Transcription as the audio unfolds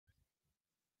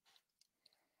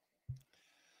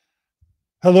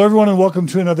Hello, everyone, and welcome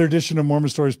to another edition of Mormon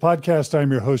Stories Podcast.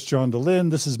 I'm your host, John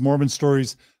DeLynn. This is Mormon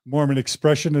Stories, Mormon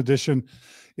Expression Edition.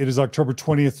 It is October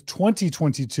 20th,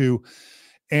 2022.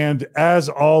 And as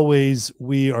always,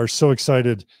 we are so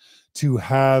excited to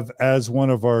have as one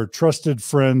of our trusted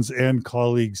friends and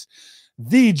colleagues,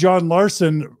 the John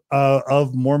Larsen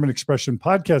of Mormon Expression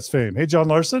Podcast fame. Hey, John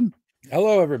Larsen.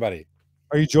 Hello, everybody.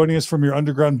 Are you joining us from your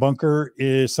underground bunker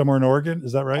somewhere in Oregon?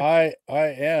 Is that right? I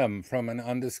am from an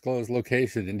undisclosed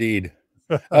location, indeed.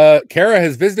 Carah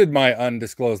has visited my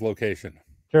undisclosed location.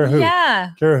 Carah who?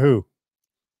 Yeah. Carah who?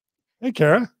 Hey,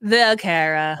 Carah. The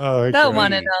Carah. Oh, hey, the Carah.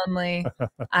 one and only.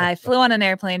 I flew on an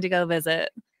airplane to go visit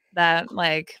that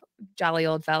like jolly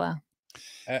old fella.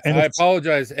 I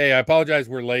apologize. Hey, I apologize.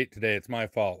 We're late today. It's my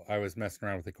fault. I was messing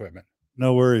around with equipment.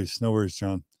 No worries. No worries,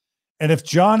 John. And if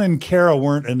John and Carah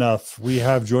weren't enough, we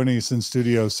have joining us in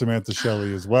studio Samantha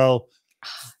Shelley as well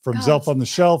from Zelf on the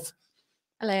Shelf.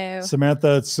 Hello.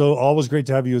 Samantha, it's so always great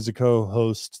to have you as a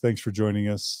co-host. Thanks for joining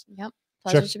us. Yep.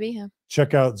 Pleasure to be here.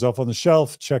 Check out Zelf on the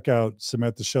Shelf. Check out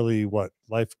Samantha Shelley,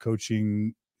 life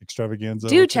coaching extravaganza.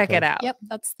 Do check it out. Yep.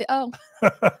 That's the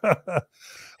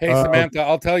Hey, Samantha,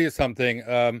 I'll tell you something.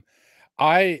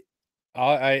 I've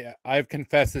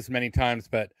confessed this many times,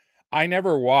 but I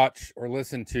never watch or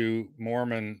listen to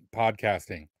Mormon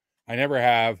podcasting. I never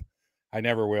have. I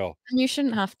never will. And you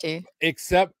shouldn't have to.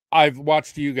 Except I've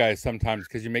watched you guys sometimes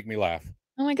because you make me laugh.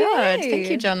 Oh my God. Yay. Thank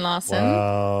you, John Larsen.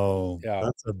 Wow. Yeah.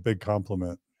 That's a big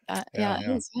compliment. Yeah, it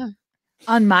is. Yeah.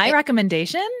 On my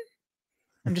recommendation?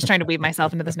 I'm just trying to weave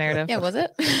myself into this narrative. Yeah, was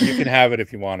it? You can have it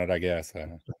if you want it, I guess.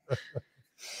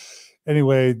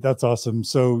 Anyway, that's awesome.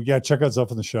 So yeah, check out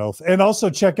Zelf on the Shelf. And also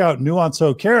check out Nuance.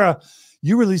 So Carah,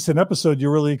 you released an episode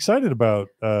you're really excited about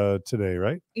today,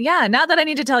 right? Yeah, not that I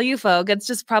need to tell you folk. It's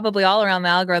just probably all around the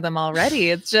algorithm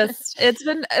already. It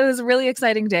was a really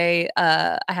exciting day.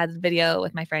 I had a video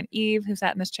with my friend Eve, who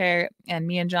sat in this chair, and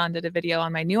me and John did a video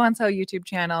on my Nuance YouTube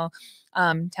channel,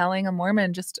 telling a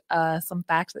Mormon just some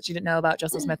facts that she didn't know about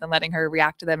Joseph Smith and letting her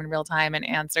react to them in real time and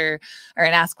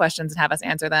ask questions and have us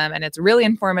answer them. And it's really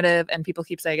informative. And people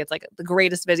keep saying it's like the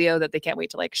greatest video that they can't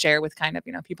wait to like share with kind of,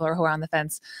 people who are on the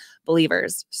fence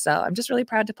believers. So I'm just really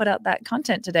proud to put out that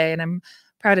content today. And I'm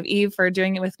proud of Eve for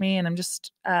doing it with me. And I'm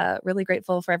just really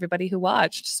grateful for everybody who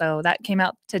watched. So that came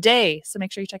out today. So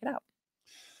make sure you check it out.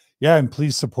 Yeah. And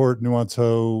please support Nuance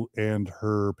and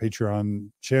her Patreon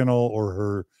channel or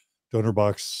her donor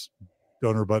box,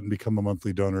 donor button, become a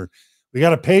monthly donor. We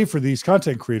got to pay for these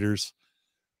content creators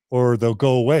or they'll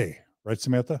go away. Right,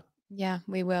 Samantha? Yeah,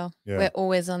 we will. Yeah. We're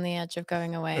always on the edge of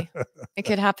going away. It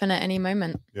could happen at any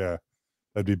moment. Yeah,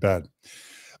 that'd be bad.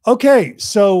 Okay.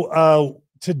 So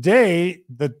today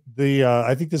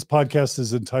I think this podcast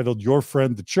is entitled Your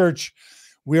Friend, the Church.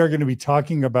 We are going to be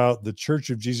talking about the Church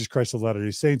of Jesus Christ of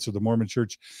Latter-day Saints, or the Mormon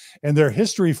Church, and their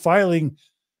history filing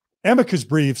amicus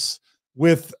briefs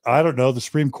with, I don't know, the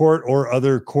Supreme Court or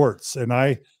other courts. And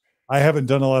I haven't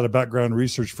done a lot of background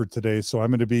research for today, so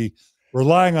I'm going to be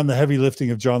relying on the heavy lifting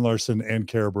of John Larsen and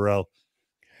Carah Burrell.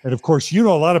 And of course, you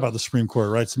know a lot about the Supreme Court,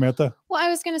 right, Samantha? Well, I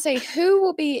was going to say, who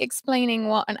will be explaining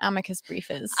what an amicus brief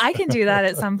is? I can do that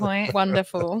at some point.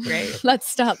 Wonderful. Great. Let's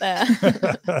start there.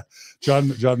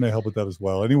 John may help with that as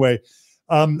well. Anyway,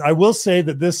 I will say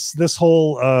that this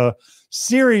whole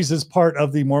series is part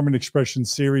of the Mormon Expression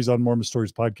series on Mormon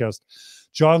Stories Podcast.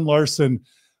 John Larsen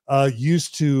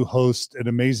used to host an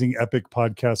amazing epic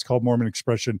podcast called Mormon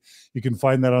Expression. You can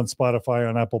find that on Spotify,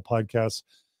 on Apple Podcasts,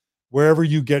 wherever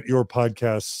you get your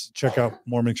podcasts. Check out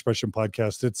Mormon Expression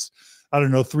Podcast. It's, I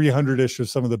don't know, 300-ish of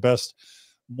some of the best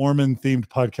Mormon themed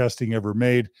podcasting ever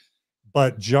made.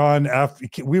 But John,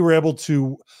 we were able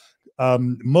to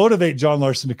motivate John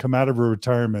Larsen to come out of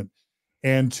retirement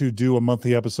and to do a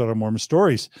monthly episode on Mormon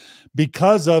Stories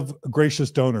because of gracious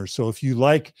donors. So if you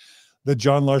like the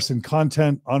John Larsen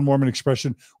content on Mormon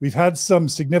Expression, we've had some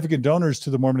significant donors to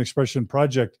the Mormon Expression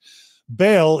project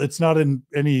bail. It's not in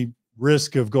any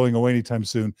risk of going away anytime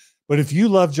soon. But if you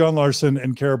love John Larsen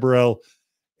and Carah Burrell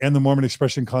and the Mormon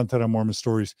Expression content on Mormon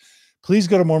Stories, please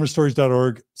go to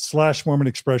mormonstories.org/Mormon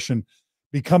Expression,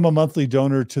 become a monthly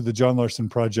donor to the John Larsen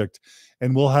project,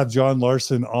 and we'll have John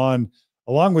Larsen on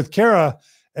along with Carah,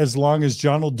 as long as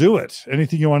John will do it.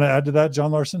 Anything you want to add to that,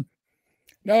 John Larsen?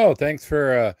 No, thanks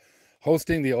for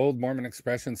hosting the old Mormon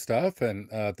Expression stuff, and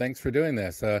thanks for doing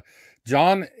this.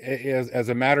 John, as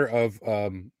a matter of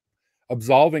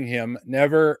absolving him,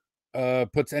 never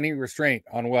puts any restraint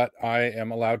on what I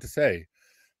am allowed to say.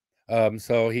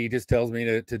 So he just tells me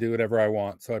to do whatever I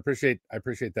want. So I appreciate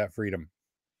that freedom.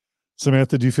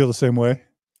 Samantha, do you feel the same way?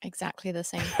 Exactly the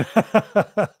same.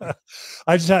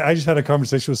 I just had a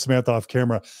conversation with Samantha off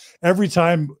camera. Every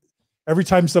time every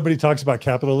time somebody talks about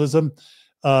capitalism,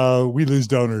 we lose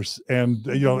donors and,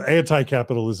 you know,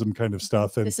 anti-capitalism kind of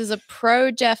stuff. And this is a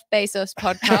pro Jeff Bezos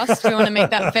podcast. We want to make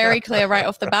that very clear right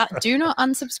off the bat. Do not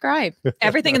unsubscribe.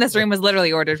 Everything in this room was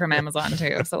literally ordered from Amazon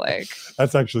too. So like,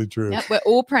 that's actually true. Yep, we're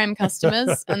all Prime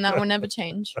customers, and that will never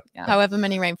change. Yeah. However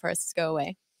many rainforests go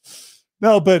away.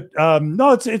 No, but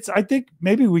no, it's. I think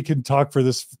maybe we can talk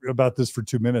about this for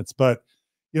 2 minutes. But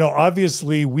you know,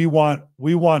 obviously, we want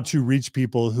to reach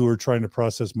people who are trying to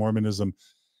process Mormonism.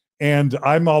 And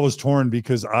I'm always torn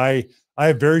because I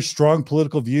have very strong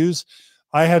political views.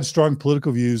 I had strong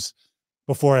political views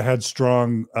before I had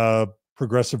strong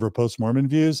progressive or post-Mormon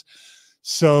views.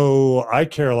 So I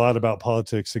care a lot about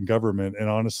politics and government. And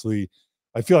honestly,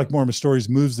 I feel like Mormon Stories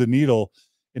moves the needle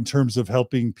in terms of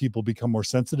helping people become more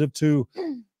sensitive to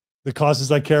the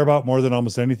causes I care about more than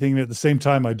almost anything. And at the same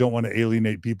time, I don't want to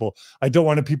alienate people. I don't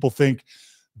want people to think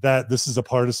that this is a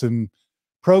partisan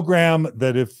program,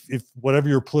 that if whatever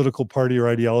your political party or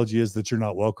ideology is, that you're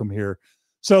not welcome here.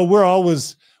 So we're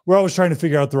always trying to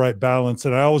figure out the right balance,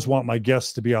 and I always want my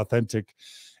guests to be authentic.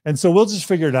 And so we'll just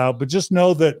figure it out, but just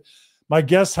know that my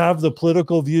guests have the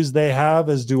political views they have,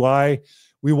 as do I.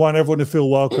 We want everyone to feel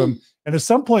welcome. And at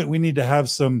some point we need to have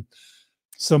some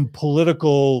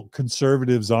political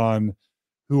conservatives on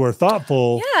who are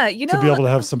thoughtful, you know, to be able to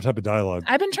have some type of dialogue.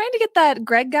 I've been trying to get that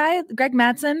Greg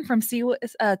Mattson from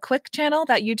Quick channel,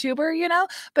 that YouTuber, you know,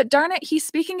 but darn it, he's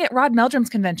speaking at Rod Meldrum's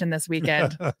convention this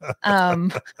weekend.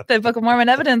 The Book of Mormon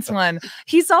Evidence one.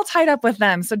 He's all tied up with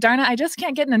them. So darn it, I just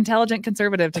can't get an intelligent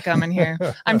conservative to come in here.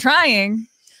 I'm trying.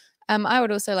 I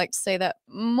would also like to say that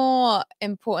more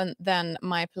important than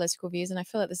my political views, and I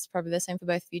feel like this is probably the same for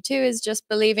both of you too, is just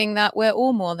believing that we're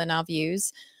all more than our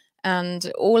views.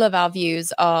 And all of our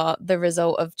views are the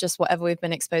result of just whatever we've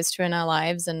been exposed to in our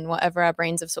lives and whatever our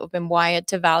brains have sort of been wired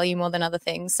to value more than other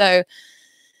things. So,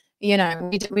 you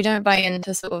know, we don't buy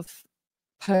into sort of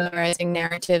polarizing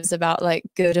narratives about like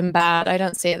good and bad. I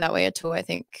don't see it that way at all. I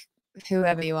think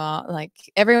whoever you are,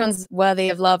 like, everyone's worthy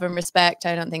of love and respect.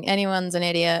 I don't think anyone's an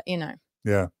idiot, you know.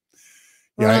 Yeah.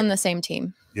 We're on the same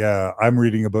team. Yeah. I'm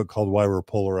reading a book called Why We're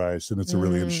Polarized, and it's a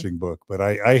really interesting book, but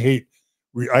I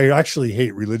actually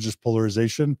hate religious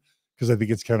polarization because I think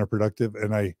it's counterproductive.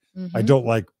 And I don't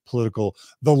like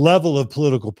the level of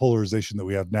political polarization that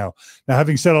we have now. Now,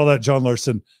 having said all that, John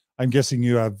Larsen, I'm guessing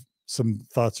you have some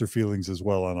thoughts or feelings as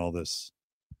well on all this.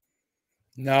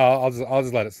 No, I'll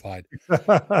just let it slide.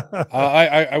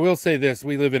 I will say this: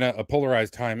 we live in a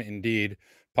polarized time, indeed.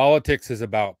 Politics is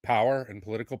about power and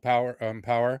political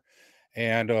power.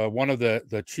 And one of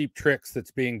the cheap tricks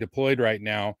that's being deployed right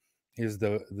now is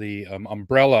the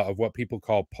umbrella of what people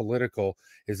call political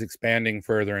is expanding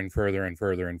further and further and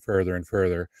further and further and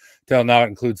further, till now it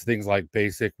includes things like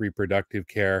basic reproductive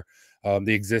care,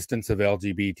 the existence of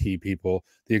LGBT people,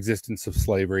 the existence of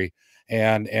slavery,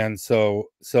 and so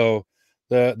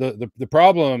the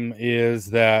problem is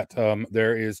that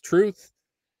there is truth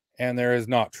and there is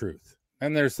not truth,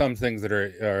 and there's some things that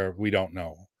are we don't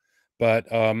know, but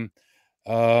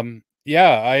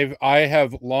yeah, I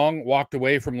have long walked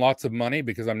away from lots of money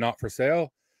because I'm not for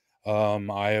sale.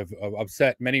 I have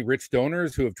upset many rich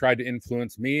donors who have tried to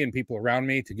influence me and people around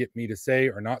me to get me to say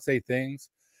or not say things.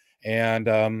 And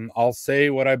I'll say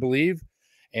what I believe.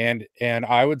 And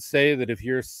I would say that if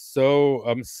you're so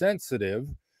sensitive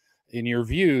in your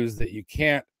views that you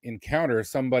can't encounter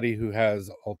somebody who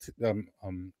has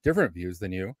different views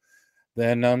than you,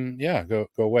 then yeah, go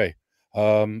away.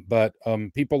 But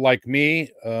people like me,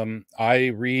 I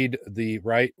read the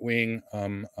right wing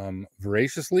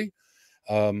voraciously,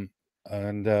 and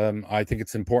I think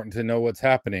it's important to know what's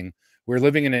happening. We're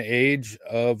living in an age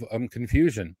of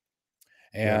confusion,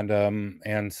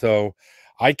 and so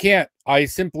I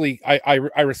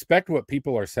respect what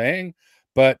people are saying,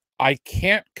 but I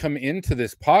can't come into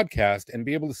this podcast and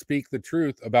be able to speak the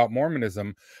truth about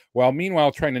Mormonism while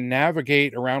meanwhile trying to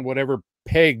navigate around whatever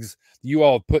pegs you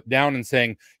all put down and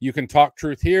saying you can talk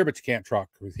truth here, but you can't talk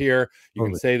truth here. You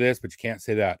can say this, but you can't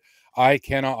say that. I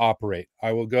cannot operate.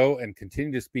 I will go and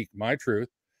continue to speak my truth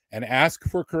and ask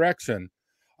for correction.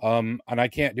 And I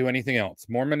can't do anything else.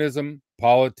 Mormonism,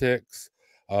 politics,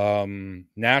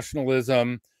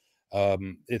 nationalism,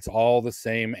 it's all the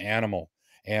same animal.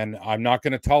 And I'm not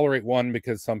going to tolerate one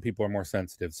because some people are more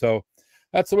sensitive. So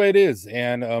that's the way it is.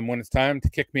 And when it's time to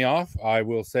kick me off, I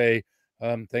will say,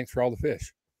 thanks for all the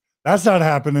fish. That's not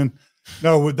happening.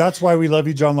 No, that's why we love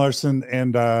you, John Larsen.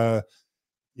 And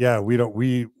yeah,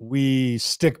 we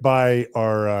stick by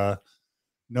our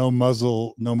no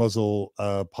muzzle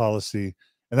policy.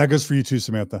 And that goes for you too,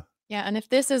 Samantha. Yeah, and if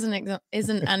this isn't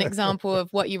an example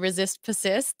of what you resist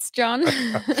persists, John.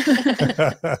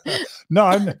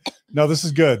 No, this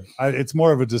is good. It's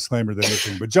more of a disclaimer than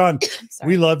anything. But John,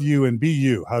 we love you, and be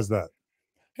you. How's that?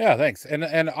 Yeah, thanks. And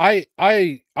I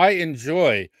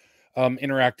enjoy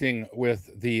interacting with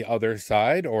the other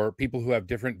side or people who have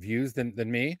different views than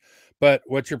me. But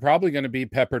what you're probably going to be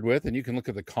peppered with, and you can look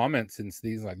at the comments in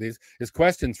these like these, is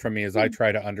questions from me as I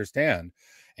try to understand.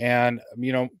 And,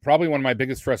 you know, probably one of my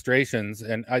biggest frustrations,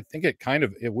 and I think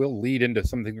it will lead into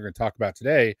something we're going to talk about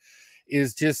today,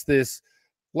 is just this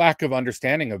lack of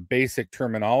understanding of basic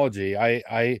terminology.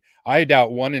 I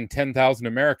doubt 1 in 10,000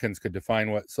 Americans could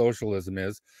define what socialism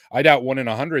is. I doubt 1 in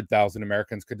 100,000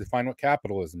 Americans could define what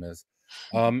capitalism is.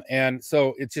 And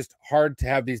so it's just hard to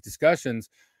have these discussions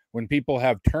when people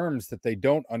have terms that they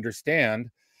don't understand,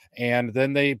 and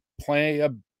then they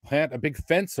plant a big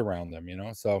fence around them, you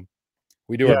know. So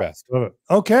we do our best.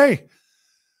 Okay.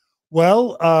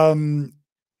 Well,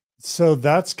 so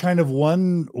that's kind of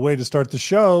one way to start the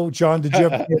show. John, did you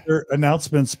have any other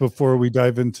announcements before we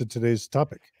dive into today's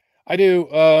topic? I do.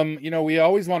 You know, we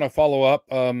always want to follow up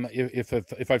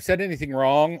if I've said anything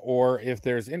wrong, or if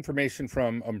there's information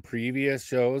from previous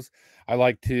shows. I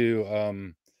like to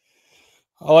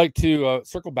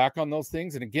circle back on those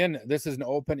things. And again, this is an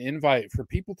open invite for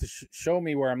people to show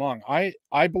me where I'm wrong.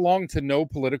 I belong to no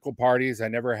political parties. I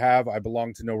never have. I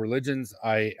belong to no religions.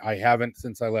 I haven't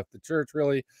since I left the church,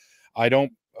 really. I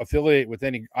don't affiliate with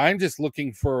any. I'm just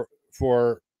looking for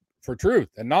truth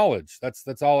and knowledge.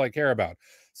 That's all I care about.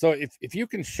 So if you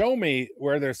can show me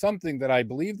where there's something that I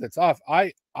believe that's off,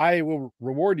 I will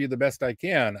reward you the best I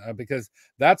can, because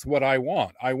that's what I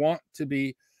want. I want to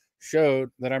be showed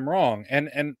that I'm wrong.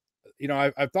 And you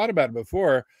know, I've thought about it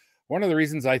before. One of the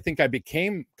reasons I think I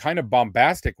became kind of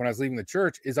bombastic when I was leaving the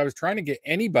church is I was trying to get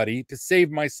anybody to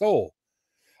save my soul.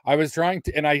 I was trying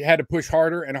to, and I had to push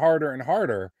harder and harder and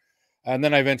harder. And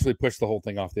then I eventually pushed the whole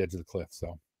thing off the edge of the cliff.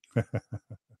 So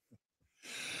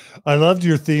I loved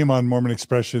your theme on Mormon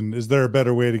expression. Is there a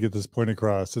better way to get this point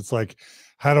across? It's like,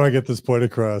 how do I get this point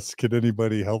across? Can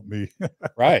anybody help me?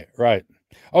 Right.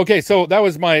 Okay, so that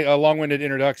was my long-winded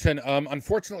introduction.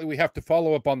 Unfortunately, we have to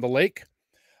follow up on the lake.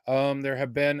 There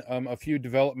have been a few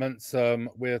developments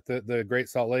with the Great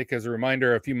Salt Lake. As a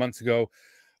reminder, a few months ago,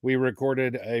 we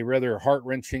recorded a rather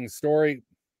heart-wrenching story.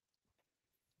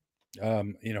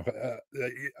 You know,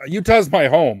 Utah's my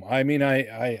home. I mean,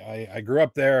 I grew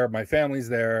up there. My family's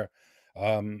there.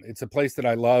 It's a place that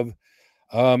I love.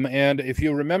 And if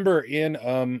you remember in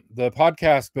the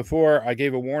podcast before, I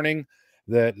gave a warning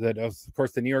that of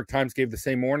course the New York Times gave the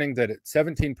same warning, that at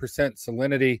 17%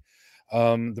 salinity,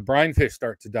 the brine fish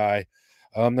start to die.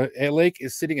 The lake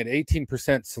is sitting at 18%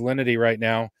 salinity right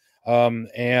now.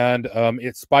 And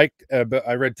it spiked, but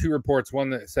I read 2 reports, one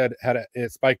that said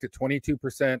it spiked at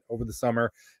 22% over the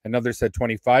summer, another said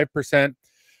 25%.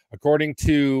 According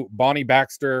to Bonnie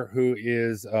Baxter, who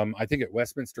is I think at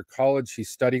Westminster College, she's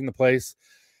studying the place.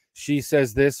 She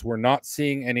says this: we're not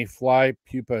seeing any fly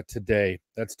pupa today.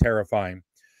 That's terrifying.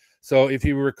 So if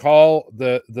you recall,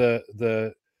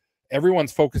 the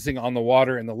everyone's focusing on the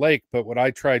water in the lake, but what I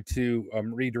tried to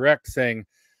redirect, saying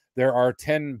there are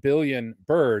 10 billion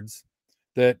birds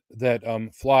that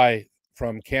fly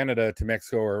from Canada to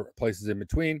Mexico or places in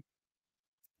between,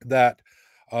 that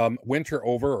winter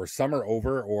over or summer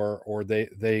over, or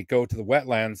they go to the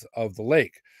wetlands of the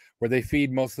lake, where they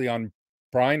feed mostly on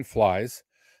brine flies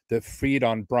that feed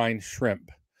on brine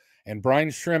shrimp. And brine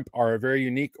shrimp are a very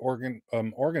unique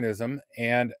organism,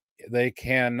 and they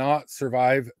cannot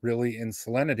survive really in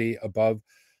salinity above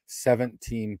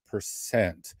 17%.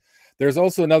 There's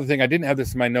also another thing. I didn't have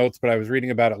this in my notes, but I was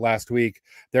reading about it last week.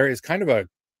 There is kind of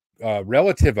a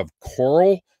relative of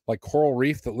coral, like coral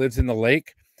reef, that lives in the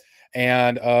lake.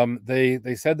 And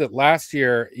they said that last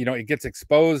year, you know, it gets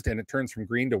exposed and it turns from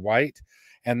green to white.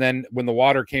 And then when the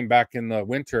water came back in the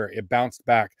winter, it bounced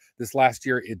back. This last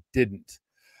year, it didn't.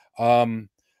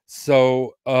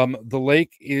 So the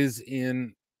lake is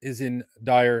in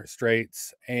dire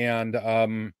straits, and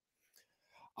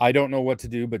I don't know what to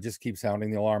do, but just keep sounding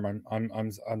the alarm.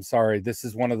 I'm sorry. This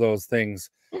is one of those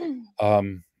things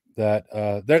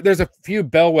that there's a few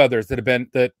bellwethers that have been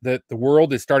that the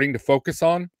world is starting to focus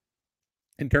on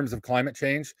in terms of climate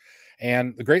change.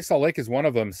 And the Great Salt Lake is one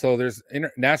of them. So there's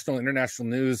international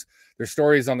news. There's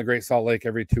stories on the Great Salt Lake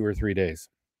every 2 or 3 days.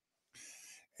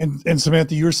 And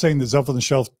Samantha, you were saying that Zelf on the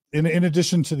Shelf, in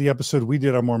addition to the episode we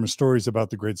did on Mormon Stories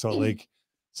about the Great Salt Lake,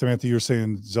 Samantha, you were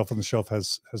saying Zelf on the Shelf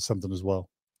has something as well.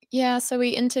 Yeah, so we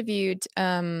interviewed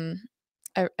a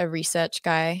research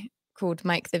guy called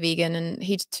Mike the Vegan, and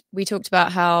we talked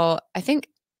about how, I think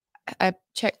I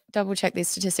double check these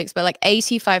statistics, but like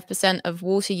 85% of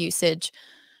water usage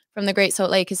from the Great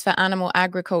Salt Lake is for animal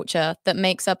agriculture that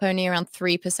makes up only around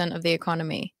 3% of the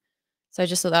economy. So I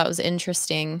just thought that was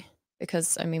interesting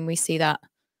because, I mean, we see that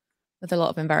with a lot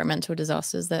of environmental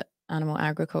disasters that animal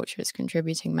agriculture is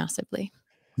contributing massively.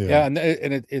 Yeah, and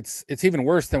it's even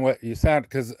worse than what you said,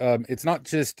 because it's not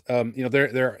just you know,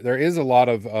 there is a lot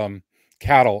of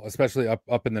cattle, especially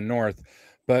up in the north,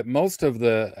 but most of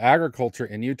the agriculture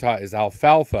in Utah is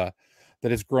alfalfa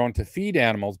that is grown to feed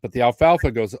animals, but the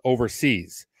alfalfa goes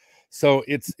overseas. So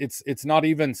it's not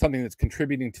even something that's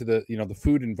contributing to the, you know, the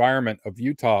food environment of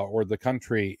Utah or the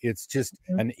country. It's just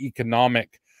an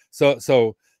economic. So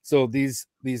these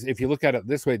if you look at it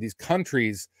this way, these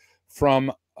countries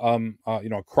from you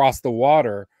know, across the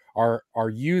water are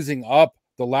using up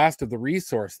the last of the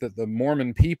resource that the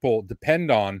Mormon people depend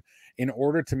on in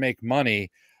order to make money.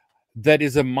 That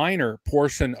is a minor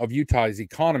portion of Utah's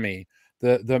economy.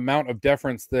 The amount of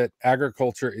deference that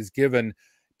agriculture is given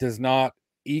does not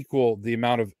equal the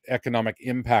amount of economic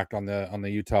impact on the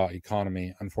Utah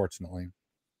economy, unfortunately.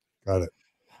 Got it.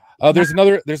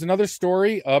 There's another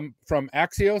story from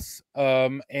Axios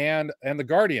and the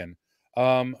Guardian,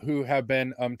 who have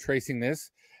been tracing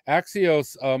this.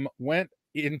 Axios went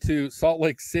into Salt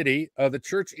Lake City. The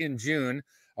church in June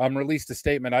released a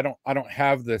statement. I don't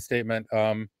have the statement.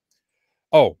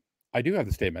 Oh, I do have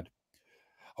the statement.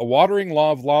 A watering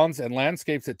law of lawns and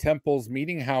landscapes at temples,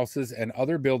 meeting houses, and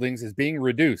other buildings is being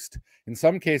reduced. In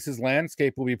some cases,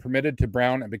 landscape will be permitted to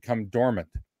brown and become dormant.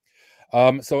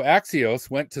 So Axios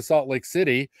went to Salt Lake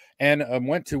City and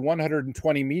went to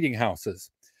 120 meeting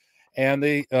houses. And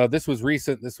they this was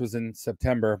recent. This was in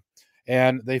September.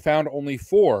 And they found only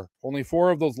four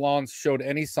of those lawns showed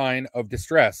any sign of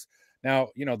distress. Now,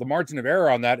 you know, the margin of error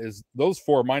on that is those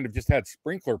four might have just had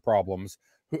sprinkler problems.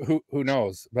 Who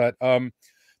knows? But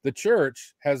the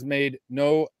church has made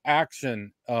no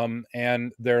action,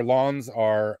 and their lawns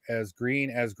are as green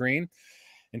as green.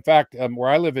 In fact, where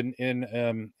I live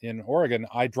in Oregon,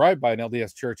 I drive by an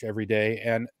LDS church every day,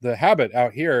 and the habit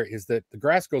out here is that the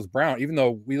grass goes brown. Even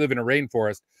though we live in a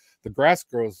rainforest, the grass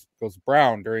goes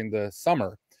brown during the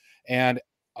summer. And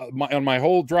on my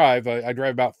whole drive, I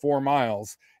drive about 4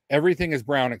 miles. Everything is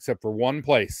brown except for one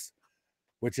place,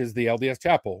 which is the LDS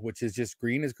chapel, which is just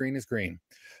green as green as green.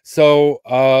 So,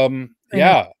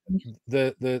 yeah,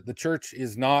 the church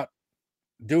is not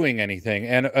doing anything.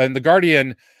 And the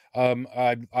Guardian,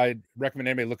 I'd recommend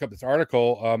anybody look up this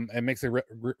article, and makes a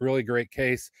really great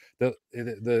case.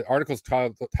 The article's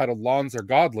titled "Lawns Are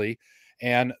Godly,"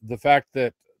 and the fact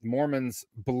that Mormons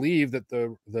believe that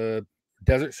the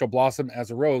desert shall blossom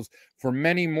as a rose. For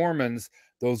many Mormons,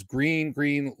 those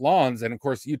green lawns, and of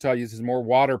course Utah uses more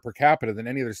water per capita than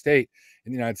any other state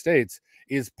in the United States,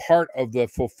 is part of the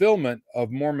fulfillment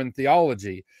of Mormon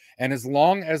theology. And as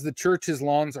long as the church's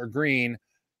lawns are green,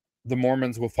 the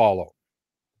Mormons will follow.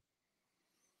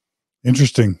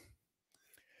 Interesting.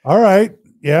 All right.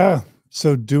 Yeah.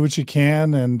 So do what you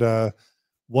can. And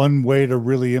one way to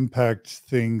really impact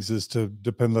things is to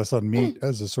depend less on meat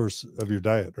as a source of your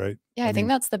diet, right? Yeah, I think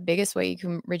that's the biggest way you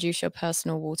can reduce your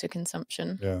personal water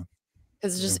consumption. Yeah.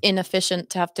 Because it's just inefficient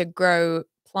to have to grow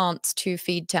plants to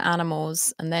feed to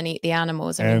animals and then eat the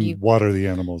animals. And you water the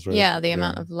animals, right? Yeah, the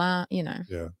amount of land, you know.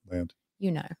 Yeah, land.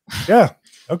 You know. Yeah.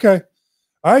 Okay.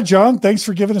 All right, John, thanks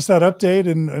for giving us that update.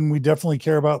 And we definitely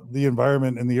care about the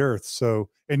environment and the earth. So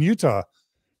in Utah.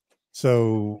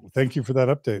 So thank you for that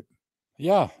update.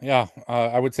 Yeah.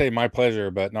 I would say my pleasure,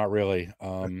 but not really.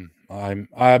 They're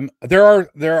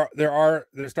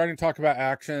starting to talk about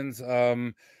actions.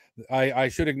 I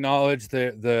should acknowledge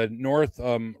the North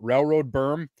Railroad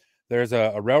berm. There's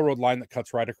a railroad line that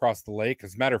cuts right across the lake.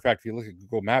 As a matter of fact, if you look at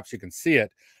Google Maps, you can see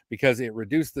it because it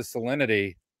reduced the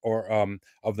salinity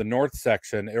of the north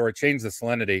section, or it changed the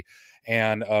salinity,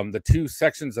 and the two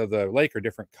sections of the lake are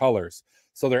different colors.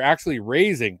 So they're actually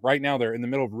raising right now. They're in the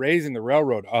middle of raising the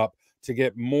railroad up to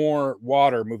get more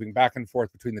water moving back and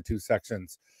forth between the two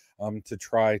sections, to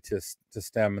try to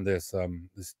stem this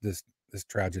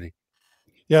tragedy.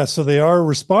 Yeah, so they are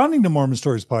responding to Mormon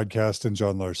Stories podcast and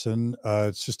John Larsen.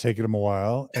 It's just taken them a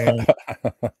while, and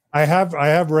I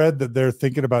have read that they're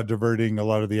thinking about diverting a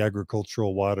lot of the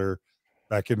agricultural water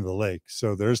back into the lake.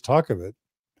 So there's talk of it.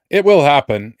 It will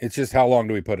happen. It's just how long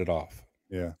do we put it off?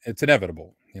 Yeah, it's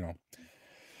inevitable, you know.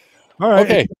 All right.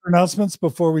 Okay. Any announcements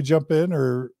before we jump in,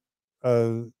 or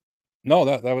no?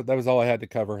 That was all I had to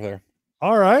cover there.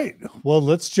 All right. Well,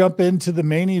 let's jump into the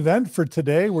main event for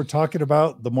today. We're talking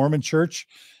about the Mormon Church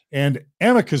and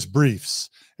amicus briefs.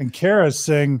 And Carah is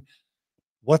saying,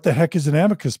 what the heck is an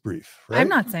amicus brief? Right? I'm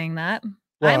not saying that.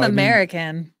 Well, I'm I mean,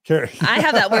 American. I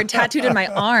have that word tattooed in my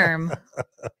arm.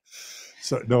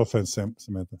 So no offense,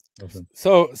 Samantha. No offense.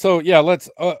 So yeah, let's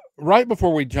right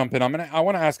before we jump in, I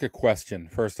want to ask a question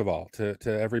first of all to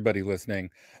everybody listening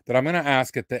that I'm going to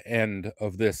ask at the end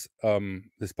of this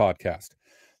this podcast.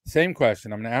 Same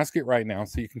question. I'm going to ask it right now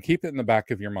so you can keep it in the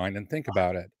back of your mind and think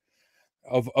about it.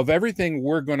 Of everything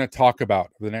we're going to talk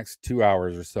about for the next 2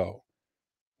 hours or so,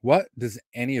 what does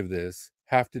any of this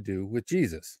have to do with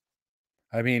Jesus?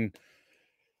 I mean,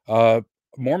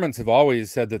 Mormons have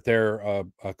always said that they're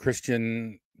a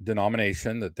Christian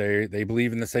denomination, that they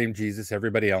believe in the same Jesus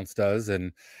everybody else does,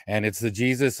 and it's the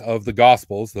Jesus of the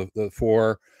Gospels, the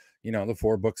four, the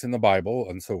 4 books in the Bible.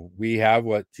 And so we have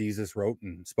what Jesus wrote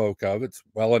and spoke of. It's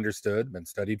well understood, been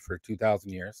studied for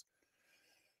 2,000 years.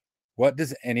 What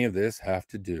does any of this have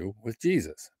to do with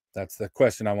Jesus? That's the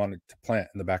question I wanted to plant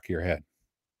in the back of your head.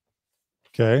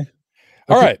 Okay.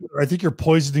 All right. I think you're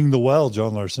poisoning the well,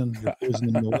 John Larsen. You're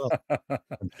poisoning the well.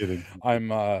 I'm kidding.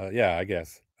 Yeah, I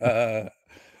guess.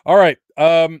 All right.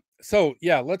 So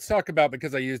yeah, let's talk about,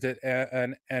 because I used it,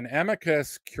 an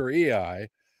Amicus Curie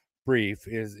brief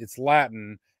it's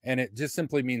Latin, and it just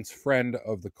simply means friend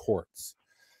of the courts.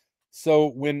 So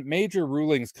when major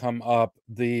rulings come up,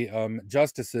 the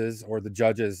justices or the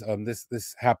judges,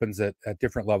 this happens at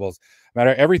different levels.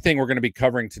 Everything we're going to be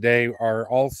covering today are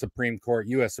all Supreme Court,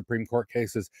 U.S. Supreme Court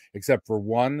cases, except for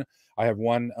one. I have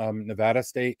one Nevada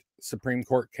State Supreme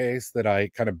Court case that I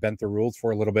kind of bent the rules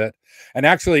for a little bit. And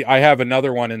actually, I have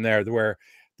another one in there where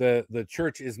the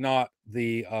church is not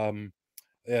the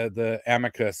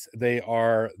amicus. They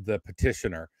are the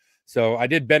petitioner. So I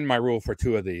did bend my rule for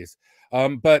 2 of these.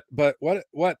 But what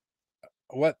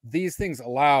these things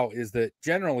allow is that,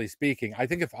 generally speaking, I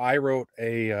think if I wrote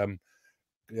a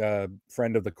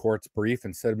friend of the court's brief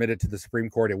and submitted it to the Supreme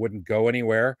Court, it wouldn't go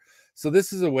anywhere. So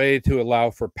this is a way to allow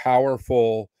for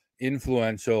powerful,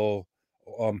 influential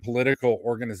political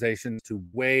organizations to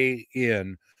weigh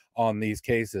in on these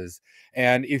cases.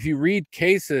 And if you read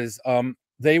cases,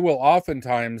 they will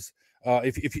oftentimes,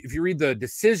 if you read the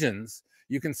decisions,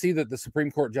 you can see that the Supreme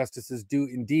Court justices do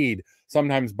indeed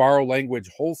sometimes borrow language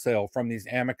wholesale from these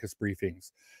amicus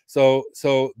briefings. So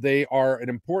they are an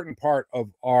important part of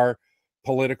our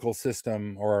political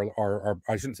system, or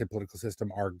I shouldn't say political system,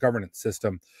 our governance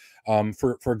system,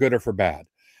 for good or for bad.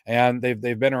 And they've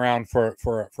been around for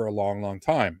a long, long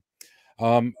time.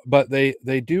 But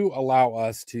they do allow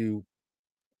us to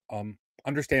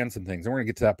understand some things. And we're going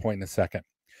to get to that point in a second.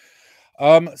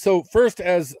 So first,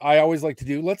 as I always like to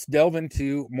do, let's delve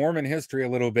into Mormon history a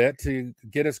little bit to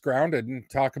get us grounded and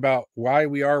talk about why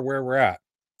we are where we're at.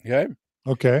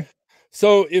 Okay.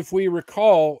 So if we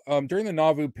recall, during the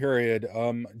Nauvoo period,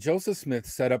 Joseph Smith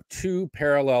set up 2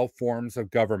 parallel forms of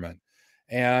government.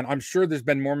 And I'm sure there's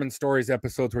been Mormon Stories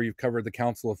episodes where you've covered the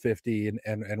Council of 50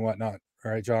 and whatnot.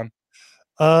 All right, John?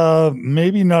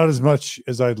 Maybe not as much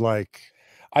as I'd like.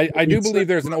 I do believe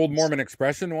there's an old Mormon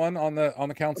expression one on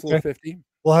the Council of 50.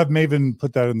 We'll have Maven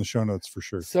put that in the show notes for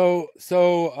sure. So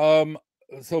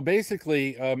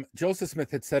basically, Joseph Smith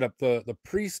had set up the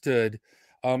priesthood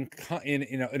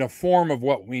in a form of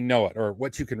what we know it, or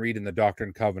what you can read in the Doctrine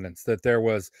and Covenants, that there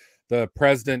was the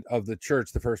president of the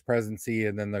church, the first presidency,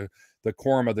 and then the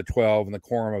quorum of the 12 and the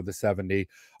quorum of the 70.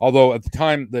 Although at the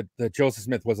time that Joseph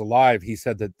Smith was alive, he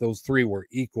said that those 3 were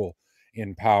equal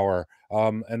in power.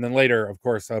 And then later, of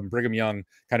course, Brigham Young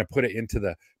kind of put it into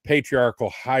the patriarchal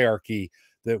hierarchy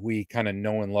that we kind of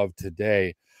know and love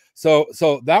today. So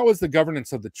that was the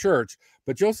governance of the church.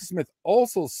 But Joseph Smith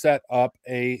also set up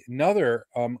another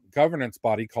governance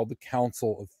body called the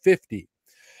Council of 50.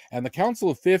 And the Council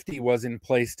of 50 was in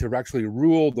place to actually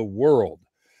rule the world.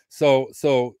 So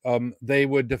they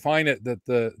would define it that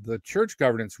the church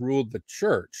governance ruled the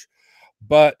church,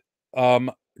 but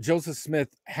Joseph Smith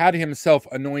had himself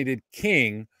anointed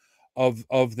king of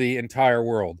the entire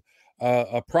world,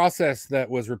 a process that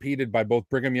was repeated by both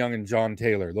Brigham Young and John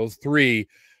Taylor. Those 3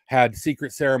 had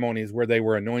secret ceremonies where they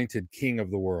were anointed king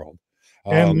of the world.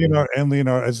 And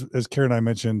Leonardo, as Carah and I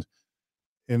mentioned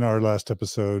in our last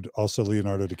episode, also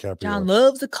Leonardo DiCaprio. John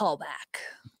loves a callback.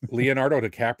 Leonardo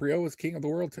DiCaprio was king of the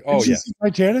world too? Oh, yeah.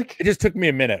 Titanic? It just took me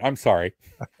a minute. I'm sorry.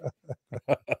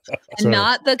 And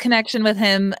not the connection with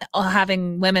him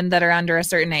having women that are under a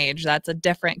certain age. That's a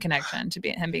different connection to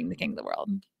him being the king of the world.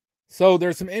 So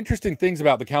there's some interesting things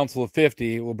about the Council of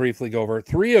 50. We'll briefly go over.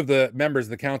 3 of the members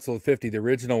of the Council of 50, the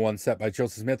original one set by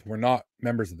Joseph Smith, were not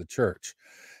members of the church.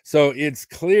 So it's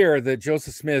clear that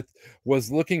Joseph Smith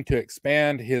was looking to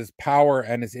expand his power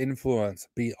and his influence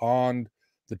beyond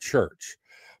the church.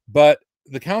 But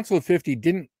the Council of 50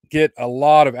 didn't get a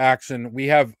lot of action. We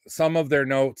have some of their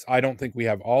notes. I don't think we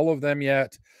have all of them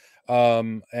yet.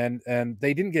 And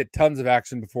they didn't get tons of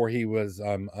action before he was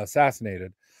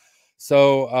assassinated.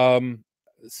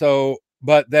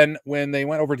 But then when they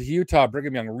went over to Utah,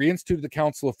 Brigham Young reinstituted the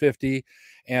Council of 50,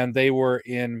 and they were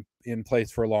in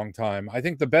place for a long time. I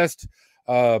think the best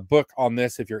book on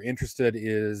this, if you're interested,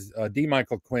 is D.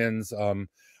 Michael Quinn's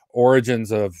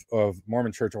Origins of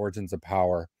Mormon Church, Origins of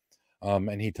Power.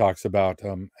 And he talks about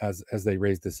as they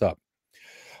raise this up.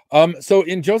 So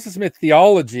in Joseph Smith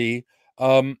theology,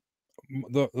 the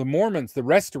Mormons, the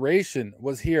restoration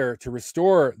was here to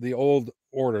restore the old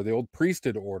order, the old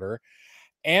priesthood order,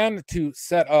 and to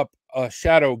set up a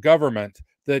shadow government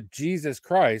that Jesus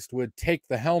Christ would take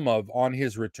the helm of on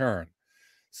his return.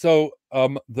 So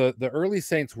the early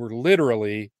saints were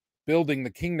literally building the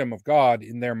kingdom of God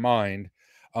in their mind,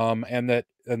 and that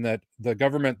the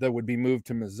government that would be moved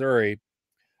to Missouri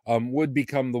would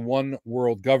become the one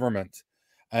world government.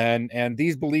 And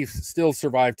these beliefs still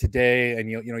survive today. And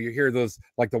you hear those,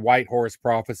 like the white horse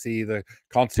prophecy, the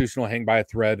Constitution will hang by a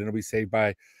thread and it'll be saved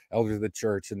by elders of the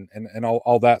church, and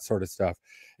all that sort of stuff.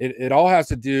 It all has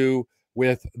to do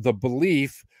with the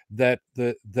belief that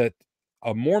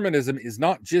Mormonism is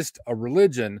not just a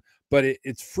religion, but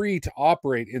it's free to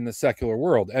operate in the secular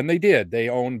world. And they did. They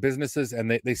own businesses, and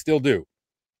they still do.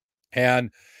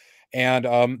 And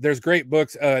there's great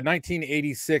books.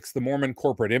 1986, The Mormon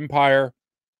Corporate Empire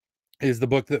is the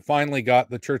book that finally got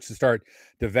the church to start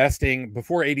divesting.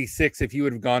 Before 86, if you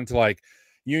would have gone to like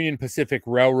Union Pacific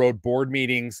Railroad board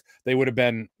meetings, they would have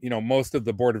been, most of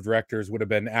the board of directors would have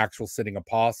been actual sitting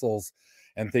apostles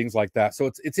and things like that. So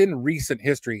it's in recent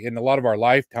history. In a lot of our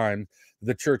lifetime,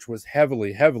 the church was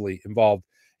heavily involved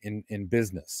in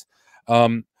business.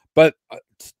 But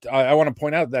I want to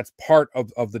point out that's part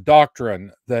of the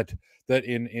doctrine that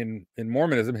in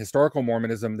Mormonism, historical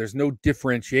Mormonism, there's no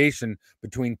differentiation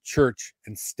between church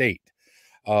and state.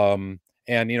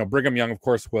 And Brigham Young, of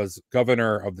course, was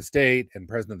governor of the state and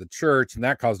president of the church, and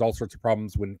that caused all sorts of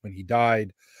problems when he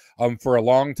died. For a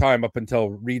long time, up until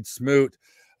Reed Smoot,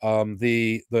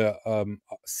 the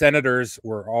senators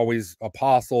were always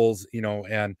apostles,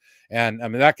 and I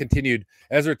mean that continued.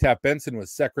 Ezra Taft Benson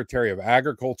was Secretary of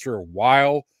Agriculture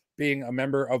while being a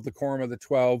member of the Quorum of the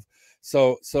 12.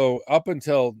 So up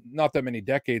until not that many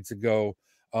decades ago,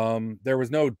 there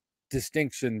was no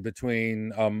distinction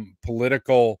between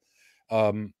political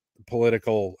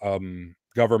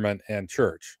government and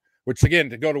church. Which, again,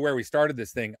 to go to where we started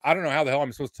this thing, I don't know how the hell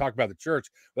I'm supposed to talk about the church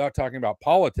without talking about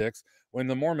politics, when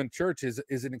the Mormon church is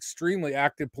an extremely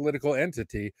active political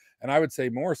entity, and I would say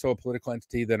more so a political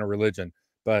entity than a religion,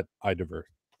 but I divert.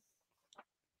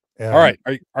 All right.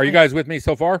 Are you guys with me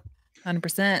so far?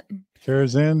 100%.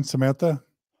 Carah's in. Samantha?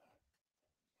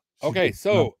 Okay,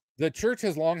 so the church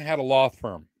has long had a law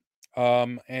firm,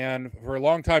 and for a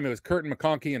long time it was Kirton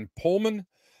McConkie and Pullman,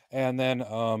 and then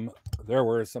there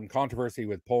was some controversy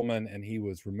with Pullman, and he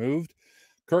was removed.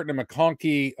 Kirton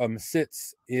McConkie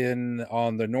sits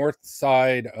on the north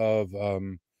side of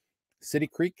City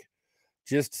Creek,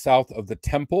 just south of the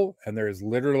temple, and there is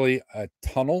literally a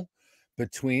tunnel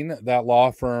between that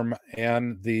law firm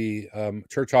and the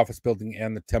church office building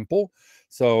and the temple.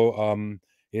 So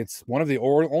it's one of the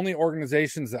only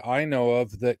organizations that I know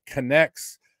of that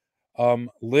connects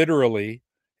literally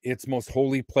its most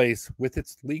holy place with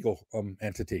its legal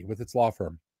entity, with its law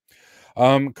firm.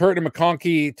 Kirton and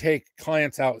McConkie take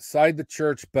clients outside the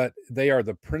church, but they are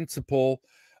the principal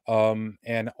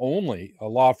and only a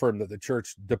law firm that the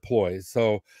church deploys.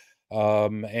 So,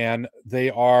 and they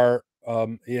are,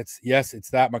 it's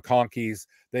that McConkie's.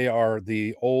 They are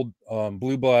the old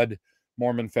blue blood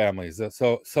Mormon families.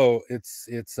 So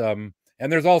it's and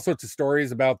there's all sorts of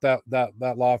stories about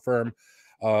that law firm.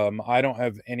 I don't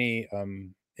have any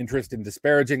interest in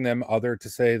disparaging them, other to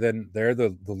say then they're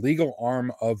the legal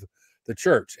arm of the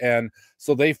church. And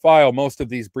so they file most of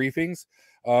these briefings.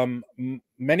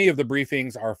 Many of the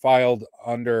briefings are filed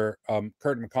under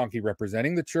Kirton McConkie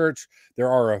representing the church. There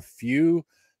are a few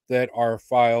that are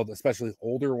filed, especially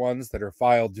older ones, that are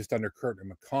filed just under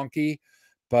Kirton McConkie.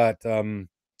 But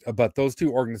those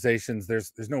two organizations,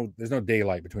 there's no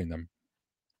daylight between them.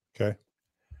 Okay.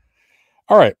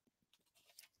 All right.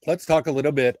 Let's talk a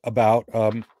little bit about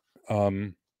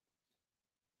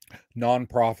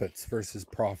nonprofits versus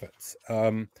profits.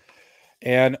 We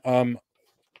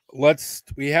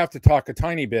have to talk a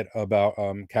tiny bit about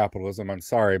capitalism. I'm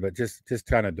sorry, but just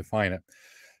trying to define it.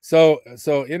 So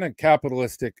in a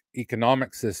capitalistic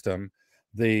economic system,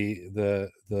 the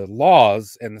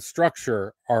laws and the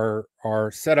structure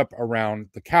are set up around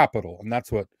the capital, and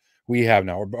that's what we have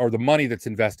now, or the money that's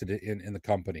invested in the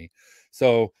company.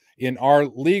 So in our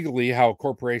legally, how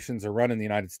corporations are run in the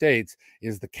United States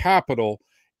is the capital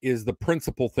is the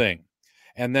principal thing.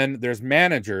 And then there's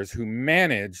managers who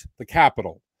manage the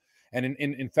capital. And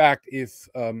in fact, if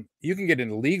you can get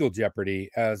into legal jeopardy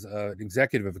as an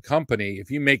executive of a company if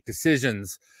you make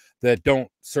decisions that don't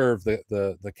serve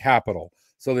the capital.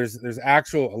 So there's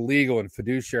actual legal and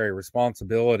fiduciary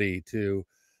responsibility to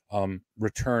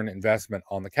return investment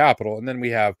on the capital. And then we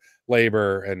have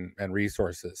labor and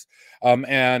resources.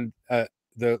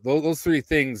 Those three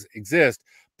things exist,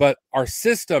 but our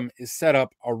system is set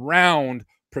up around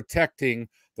protecting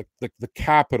the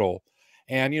capital.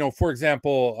 And, for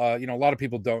example, a lot of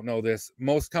people don't know this.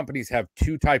 Most companies have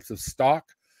two types of stock.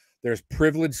 There's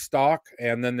privileged stock,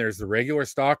 and then there's the regular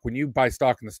stock. When you buy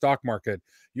stock in the stock market,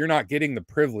 you're not getting the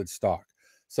privileged stock.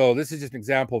 So this is just an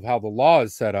example of how the law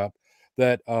is set up,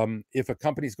 that if a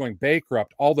company's going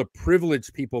bankrupt, all the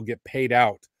privileged people get paid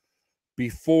out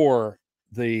before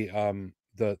the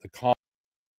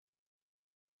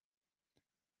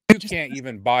you can't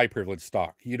even buy privileged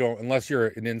stock. You don't, unless you're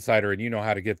an insider and you know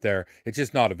how to get there. It's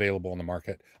just not available on the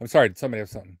market. I'm sorry, did somebody have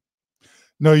something?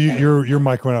 No, your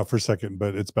mic went out for a second,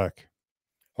 but it's back.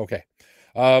 Okay.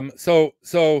 So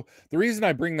the reason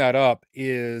I bring that up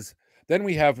is then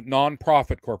we have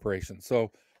nonprofit corporations.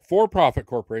 So for-profit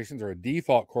corporations, or a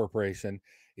default corporation,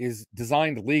 is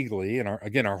designed legally, and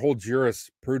our whole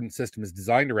jurisprudence system is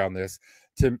designed around this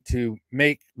to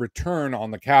make return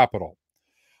on the capital.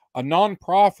 A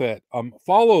nonprofit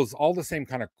follows all the same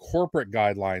kind of corporate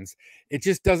guidelines. It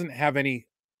just doesn't have any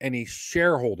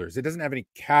shareholders. It doesn't have any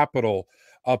capital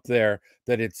up there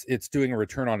that it's doing a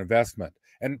return on investment.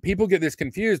 And people get this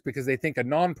confused because they think a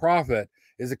nonprofit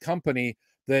is a company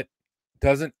that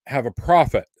doesn't have a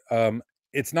profit.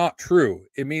 It's not true.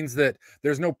 It means that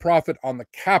there's no profit on the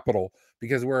capital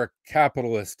because we're a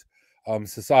capitalist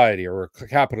society, or a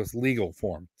capitalist legal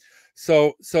form.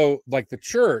 So like the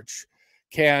church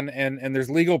can, and there's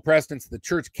legal precedence, the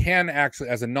church can actually,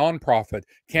 as a nonprofit,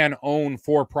 can own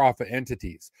for-profit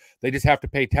entities. They just have to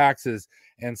pay taxes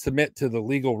and submit to the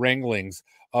legal wranglings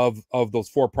of those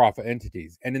for-profit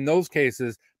entities. And in those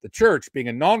cases, the church, being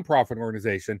a nonprofit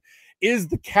organization, is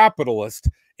the capitalist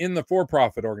in the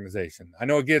for-profit organization. I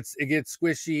know it gets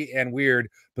squishy and weird,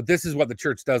 but this is what the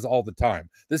church does all the time.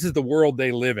 This is the world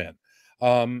they live in.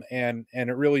 And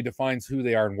it really defines who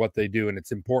they are and what they do, and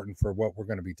it's important for what we're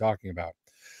going to be talking about.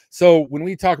 So when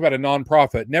we talk about a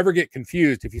nonprofit, never get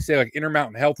confused. If you say like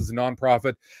Intermountain Health is a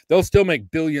nonprofit, they'll still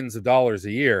make billions of dollars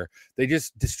a year. They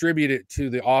just distribute it to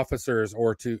the officers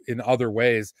or to in other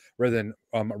ways rather than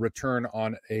a return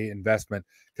on a investment,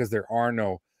 because there are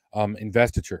no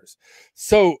investitures.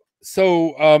 So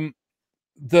the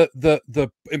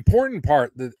important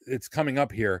part that it's coming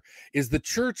up here is the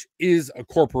church is a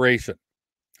corporation.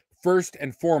 First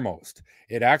and foremost,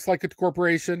 it acts like a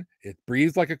corporation. It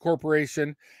breathes like a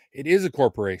corporation. It is a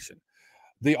corporation.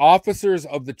 The officers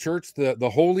of the church,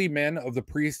 the holy men of the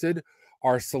priesthood,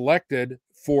 are selected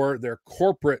for their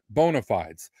corporate bona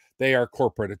fides. They are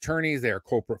corporate attorneys. They are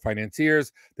corporate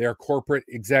financiers. They are corporate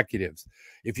executives.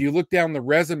 If you look down the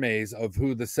resumes of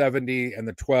who the 70 and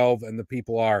the 12 and the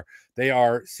people are, they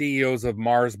are CEOs of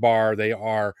Mars Bar. They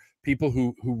are people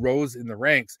who rose in the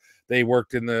ranks. They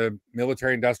worked in the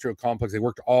military industrial complex. They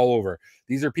worked all over.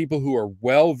 These are people who are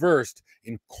well versed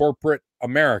in corporate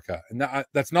America. And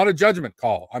that's not a judgment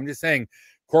call. I'm just saying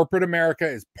corporate America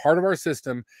is part of our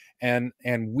system, and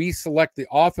we select the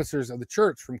officers of the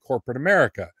church from corporate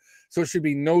America. So it should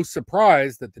be no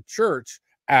surprise that the church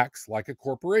acts like a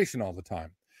corporation all the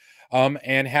time,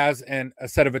 and has a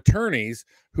set of attorneys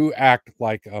who act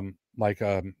like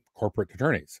corporate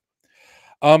attorneys.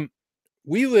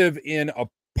 We live in a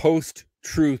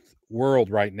post-truth world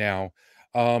right now,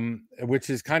 which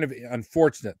is kind of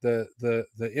unfortunate.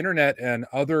 The internet and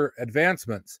other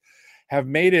advancements have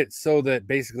made it so that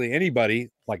basically anybody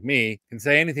like me can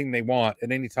say anything they want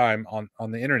at any time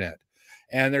on the internet.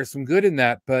 And there's some good in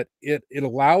that, but it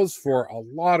allows for a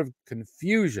lot of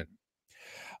confusion.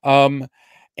 And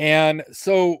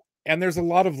there's a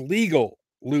lot of legal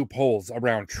loopholes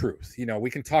around truth. We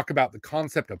can talk about the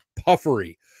concept of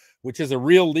puffery, which is a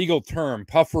real legal term.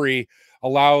 Puffery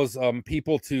allows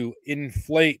people to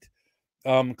inflate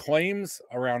claims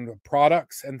around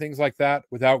products and things like that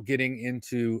without getting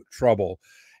into trouble.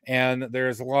 And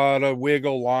there's a lot of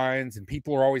wiggle lines, and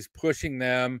people are always pushing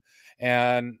them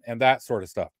and that sort of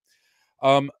stuff.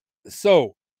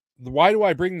 So why do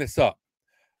I bring this up?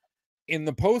 In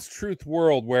the post-truth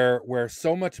world, where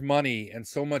so much money and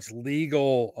so much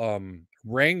legal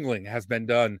wrangling has been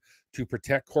done to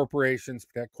protect corporations,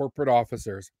 protect corporate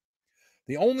officers,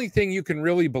 The only thing you can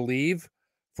really believe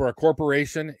for a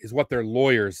corporation is what their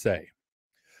lawyers say.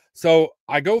 So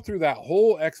I go through that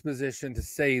whole exposition to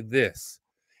say this.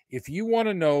 If you want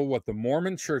to know what the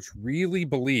Mormon Church really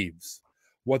believes,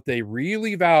 what they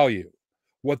really value,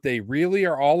 what they really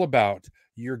are all about,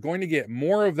 you're going to get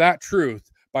more of that truth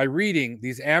by reading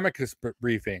these amicus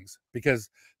briefings, because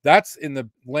that's in the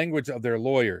language of their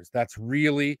lawyers. That's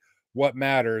really what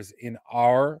matters in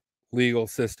our legal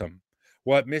system.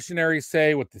 What missionaries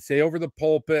say, what they say over the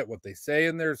pulpit, what they say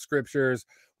in their scriptures,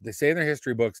 what they say in their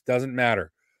history books doesn't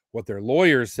matter. What their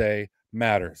lawyers say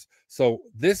matters. So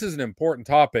this is an important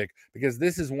topic, because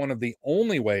this is one of the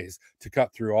only ways to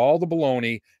cut through all the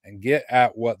baloney and get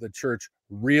at what the church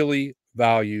really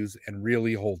values and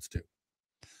really holds to.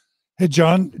 Hey,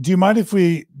 John, do we mind if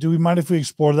we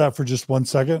explore that for just 1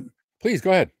 second? Please go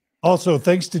ahead. Also,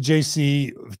 thanks to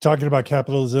JC, talking about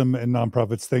capitalism and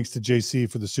nonprofits. Thanks to JC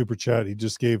for the super chat. He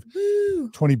just gave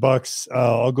 $20.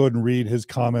 I'll go ahead and read his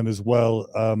comment as well.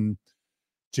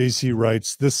 JC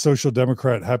writes, "This social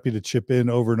democrat happy to chip in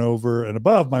over and over and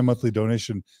above my monthly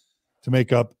donation to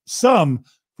make up some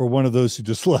for one of those who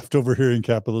just left over hearing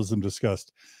capitalism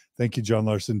discussed. Thank you, John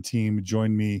Larsen team.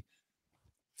 Join me,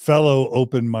 fellow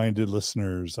open-minded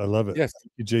listeners." I love it. Yes.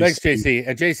 Thank you, JC. Thanks, JC.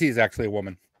 And JC is actually a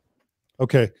woman.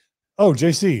 Okay. Oh,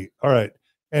 JC. All right.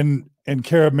 And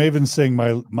Carah, Maven's saying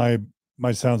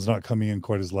my sound's not coming in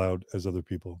quite as loud as other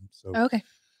people. So Okay.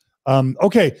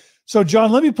 Okay. So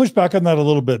John, let me push back on that a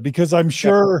little bit, because I'm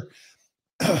sure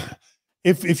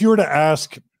if you were to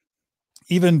ask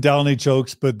even Dallin H.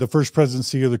 Oaks, but the first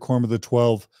presidency of the Quorum of the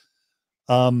 12,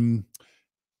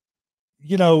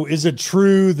 you know, is it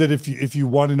true that if you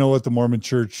want to know what the Mormon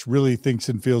Church really thinks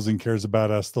and feels and cares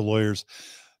about, ask the lawyers?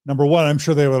 Number one, I'm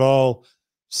sure they would all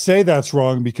say that's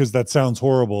wrong, because that sounds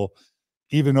horrible.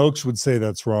 Even Oaks would say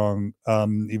that's wrong,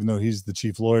 even though he's the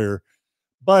chief lawyer.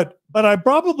 But I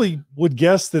probably would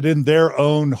guess that in their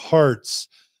own hearts,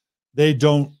 they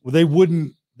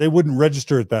wouldn't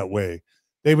register it that way.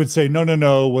 They would say,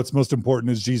 no. What's most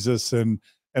important is Jesus and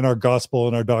our gospel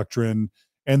and our doctrine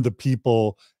and the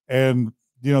people, and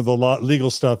the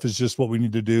legal stuff is just what we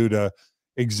need to do to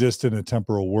exist in a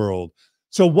temporal world.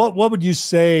 So what would you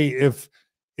say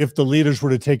if the leaders were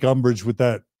to take umbrage with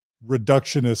that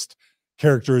reductionist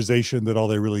characterization that all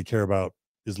they really care about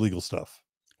is legal stuff?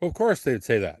 Well, of course they would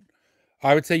say that.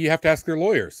 I would say you have to ask their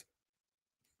lawyers.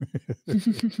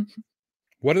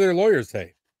 What do their lawyers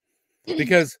say?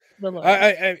 Because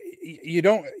you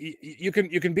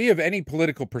can be of any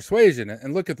political persuasion,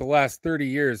 and look at the last 30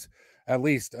 years at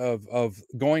least of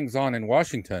goings on in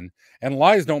Washington, and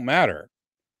lies don't matter.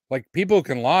 Like, people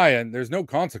can lie and there's no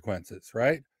consequences,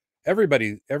 right?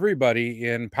 Everybody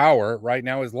in power right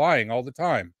now is lying all the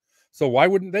time. So why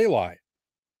wouldn't they lie?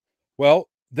 Well,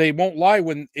 they won't lie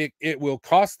when it will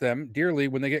cost them dearly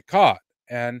when they get caught.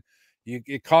 And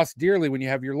it costs dearly when you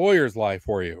have your lawyers lie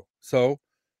for you. So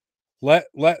let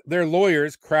their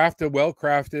lawyers craft a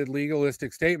well-crafted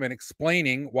legalistic statement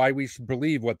explaining why we should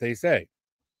believe what they say.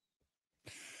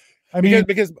 I mean,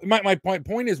 because my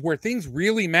point is, where things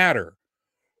really matter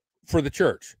for the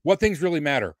church, what things really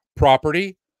matter: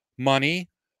 property, money,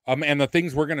 and the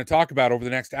things we're going to talk about over the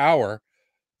next hour.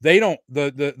 They don't.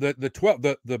 The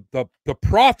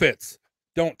prophets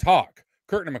don't talk.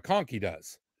 Kirton McConkie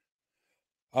does.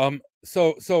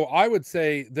 So I would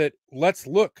say that let's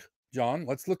look, John.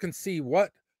 Let's look and see what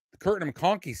Kirton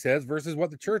McConkie says versus what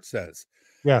the church says.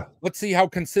 Yeah. Let's see how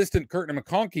consistent Kirton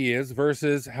McConkie is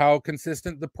versus how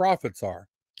consistent the prophets are.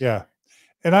 Yeah.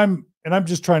 And I'm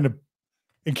just trying to,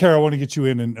 and Carah, I want to get you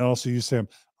in, and also you, Sam.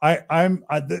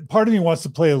 Part of me wants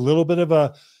to play a little bit of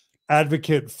a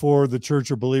advocate for the church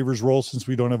or believer's role, since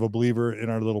we don't have a believer in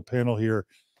our little panel here.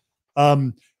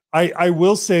 I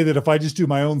will say that if I just do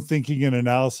my own thinking and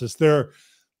analysis, there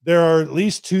are at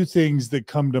least two things that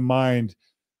come to mind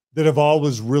that have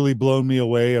always really blown me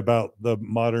away about the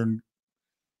modern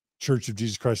Church of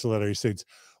Jesus Christ of Latter-day Saints.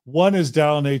 One is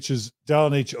Dallin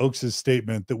H. Oaks'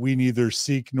 statement that we neither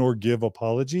seek nor give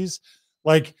apologies.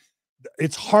 Like,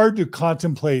 it's hard to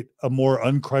contemplate a more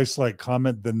unchristlike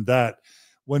comment than that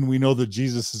when we know that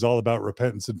Jesus is all about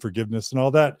repentance and forgiveness and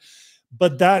all that.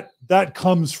 But that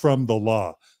comes from the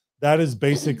law. That is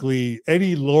basically,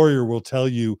 any lawyer will tell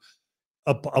you,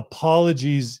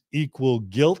 apologies equal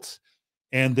guilt,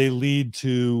 and they lead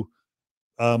to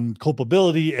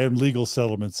culpability and legal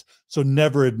settlements. So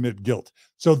never admit guilt.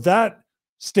 So that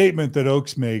statement that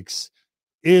Oaks makes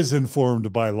is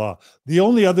informed by law. The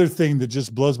only other thing that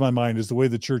just blows my mind is the way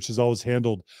the church has always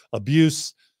handled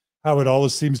abuse, how it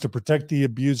always seems to protect the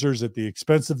abusers at the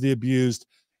expense of the abused,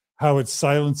 how it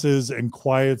silences and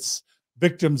quiets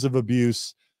victims of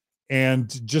abuse.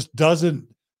 and just doesn't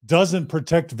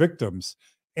protect victims.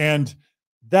 And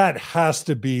that has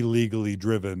to be legally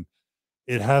driven.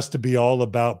 It has to be all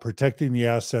about protecting the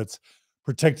assets,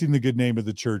 protecting the good name of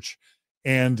the church.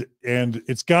 And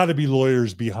it's got to be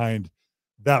lawyers behind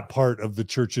that part of the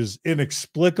church's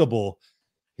inexplicable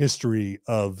history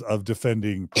of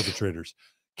defending perpetrators.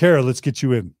 Carah, let's get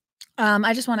you in.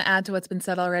 I just want to add to what's been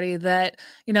said already that,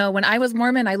 you know, when I was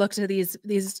Mormon, I looked at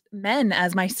these men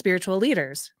as my spiritual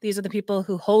leaders. These are the people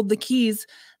who hold the keys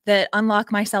that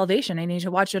unlock my salvation. I need to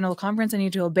watch General Conference. I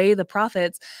need to obey the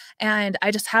prophets. And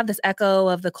I just have this echo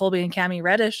of the Colby and Cammie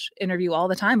Reddish interview all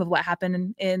the time of what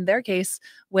happened in their case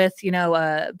with, you know,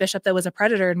 a bishop that was a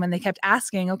predator. And when they kept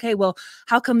asking, okay, well,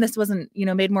 how come this wasn't, you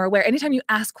know, made more aware? Anytime you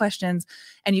ask questions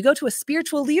and you go to a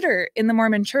spiritual leader in the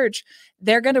Mormon church,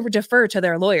 they're going to defer to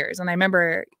their lawyers. And I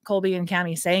remember Colby and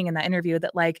Cammie saying in that interview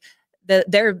that, like,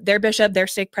 their bishop, their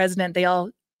stake president, they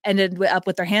all ended up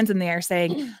with their hands in the air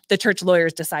saying the church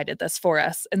lawyers decided this for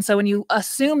us. And so when you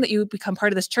assume that you become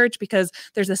part of this church because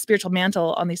there's a spiritual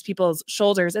mantle on these people's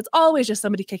shoulders, it's always just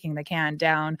somebody kicking the can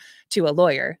down to a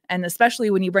lawyer. And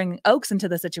especially when you bring Oakes into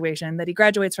the situation, that he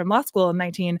graduates from law school in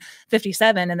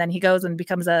 1957 and then he goes and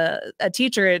becomes a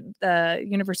teacher at the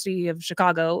University of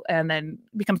Chicago and then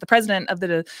becomes the president of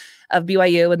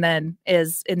BYU and then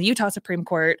is in the Utah Supreme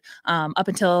Court up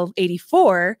until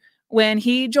 1984, when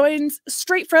he joins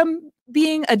straight from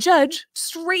being a judge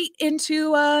straight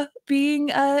into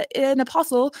being an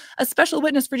apostle, a special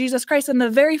witness for Jesus Christ. And the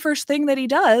very first thing that he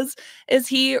does is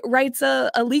he writes a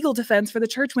legal defense for the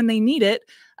church when they need it,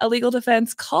 a legal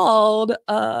defense called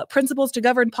Principles to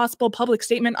Govern Possible Public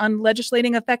Statement on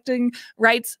Legislating Affecting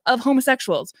Rights of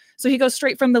Homosexuals. So he goes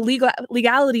straight from the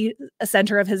legality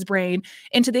center of his brain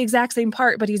into the exact same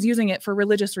part, but he's using it for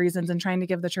religious reasons and trying to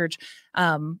give the church,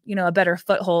 you know, a better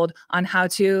foothold on how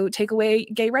to take away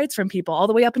gay rights from people all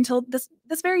the way up until this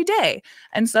very day.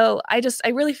 And so I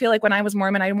really feel like when I was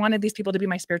Mormon, I wanted these people to be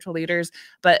my spiritual leaders,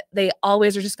 but they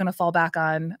always are just going to fall back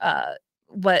on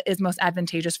what is most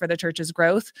advantageous for the church's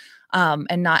growth,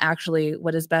 and not actually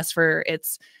what is best for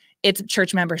its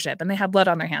church membership. And they have blood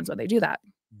on their hands when they do that.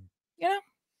 You know?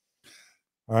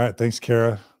 All right. Thanks,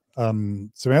 Carah.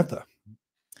 Samantha.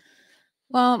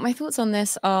 Well, my thoughts on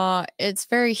this are it's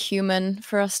very human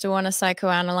for us to want to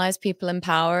psychoanalyze people in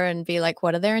power and be like,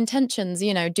 what are their intentions?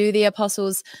 You know, do the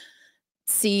apostles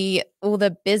see all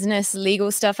the business,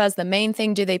 legal stuff as the main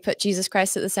thing? Do they put Jesus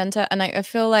Christ at the center? And I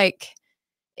feel like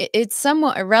it's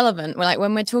somewhat irrelevant. Like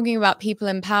when we're talking about people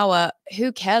in power,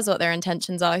 who cares what their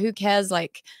intentions are? Who cares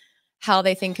like how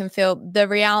they think and feel? The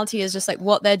reality is just like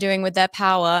what they're doing with their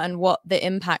power and what the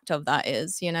impact of that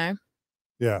is, you know?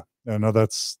 Yeah, no,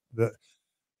 that's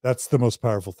the most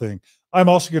powerful thing. I'm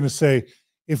also going to say,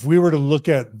 if we were to look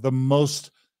at the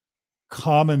most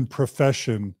common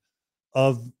profession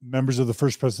of members of the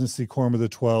First Presidency Quorum of the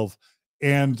 12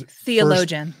 and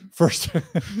theologian, first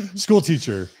school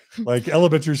teacher, like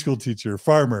elementary school teacher,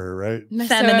 farmer, right?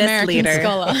 Feminist leader,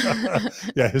 scholar.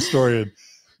 Yeah, historian.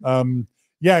 I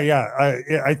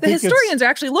think the historians are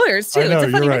actually lawyers too. I know, it's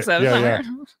a funny you're mix right. of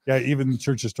Yeah, even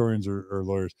church historians are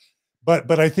lawyers.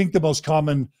 But I think the most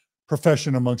common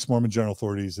profession amongst Mormon general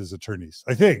authorities is attorneys.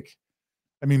 I think.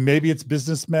 I mean, maybe it's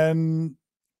businessmen,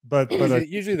 but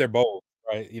usually they're both,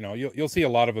 right? You know, you'll see a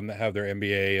lot of them that have their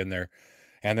MBA and their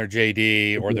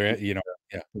JD or their, you know,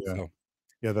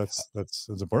 that's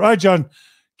important. All right, John,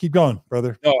 keep going,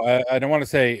 brother. No, I don't want to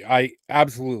say. I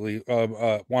absolutely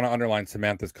want to underline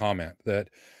Samantha's comment that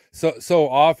so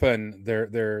often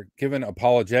they're given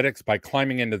apologetics by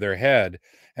climbing into their head,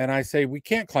 and I say we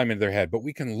can't climb into their head, but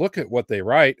we can look at what they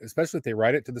write, especially if they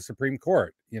write it to the Supreme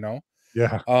Court. You know,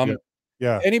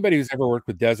 yeah. Anybody who's ever worked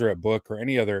with Deseret Book or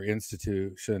any other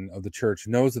institution of the church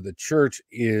knows that the church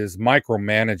is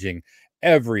micromanaging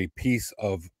every piece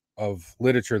of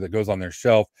literature that goes on their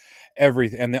shelf,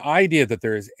 everything. And the idea that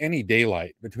there is any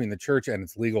daylight between the church and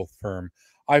its legal firm,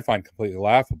 I find completely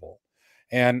laughable.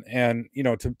 And you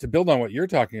know, to build on what you're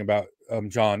talking about,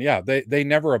 John, yeah, they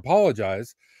never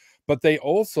apologize, but they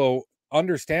also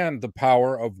understand the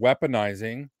power of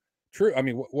weaponizing truth. I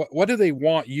mean, what do they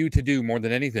want you to do more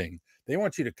than anything? They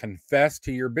want you to confess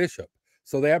to your bishop,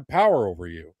 so they have power over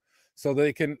you, so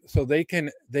they can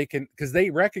because they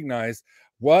recognize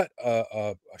what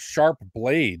a sharp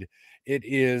blade it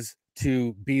is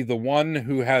to be the one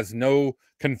who has no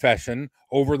confession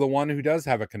over the one who does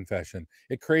have a confession.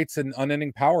 It creates an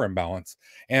unending power imbalance,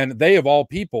 and they of all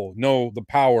people know the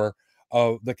power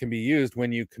that can be used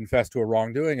when you confess to a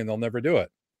wrongdoing, and they'll never do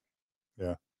it.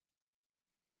 Yeah.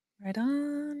 Right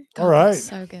on. All right.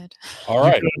 So good. All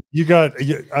right. You got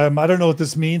I don't know what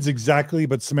this means exactly,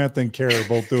 but Samantha and Carah are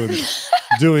both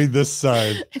doing this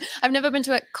side. I've never been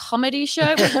to a comedy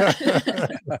show.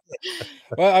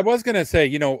 Well, I was going to say,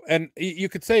 you know, and you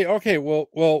could say, okay,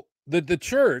 well, the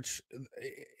church,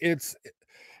 it's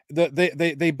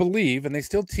they believe, and they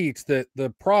still teach, that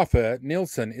the prophet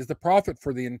Nielsen is the prophet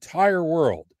for the entire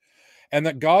world, and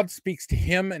that God speaks to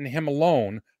him and him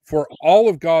alone for all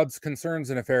of God's concerns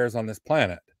and affairs on this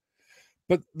planet.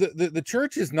 But the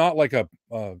church is not like a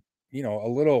you know, a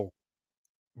little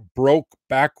broke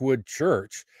backwood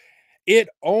church. It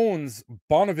owns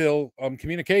Bonneville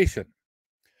Communication.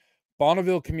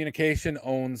 Bonneville Communication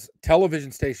owns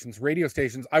television stations, radio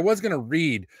stations. I was going to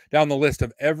read down the list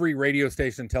of every radio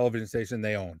station, television station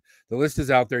they own. The list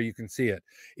is out there. You can see it.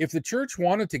 If the church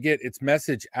wanted to get its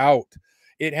message out,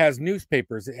 it has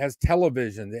newspapers, it has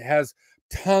television, it has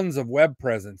tons of web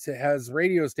presence, it has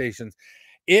radio stations.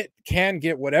 It can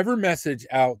get whatever message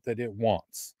out that it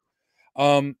wants.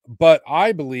 But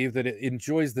I believe that it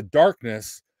enjoys the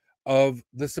darkness of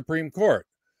the Supreme Court.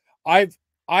 I've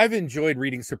enjoyed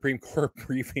reading Supreme Court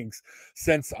briefings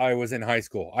since I was in high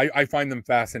school. I find them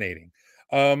fascinating.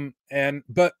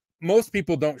 But most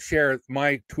people don't share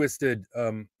my twisted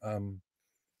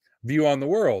view on the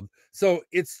world. So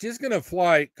it's just going to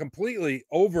fly completely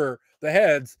over the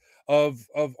heads of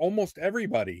almost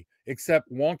everybody,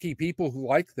 except wonky people who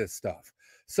like this stuff.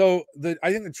 So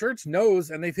I think the church knows,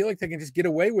 and they feel like they can just get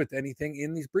away with anything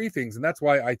in these briefings. And that's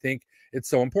why I think it's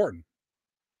so important.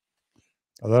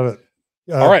 I love it.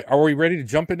 All right. Are we ready to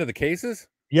jump into the cases?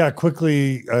 Yeah,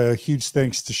 quickly. Huge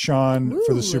thanks to Sean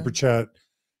for the super chat.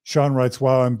 Sean writes,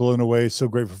 wow, I'm blown away. So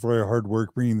grateful for your hard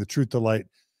work, bringing the truth to light.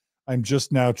 I'm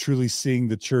just now truly seeing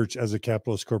the church as a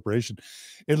capitalist corporation.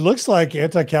 It looks like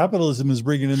anti-capitalism is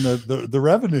bringing in the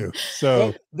revenue.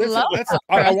 So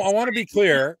I want to be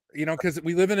clear, you know, because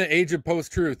we live in an age of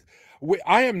post-truth.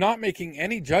 I am not making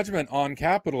any judgment on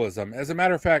capitalism. As a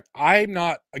matter of fact, I'm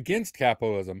not against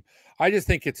capitalism. I just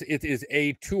think it is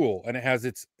a tool, and it has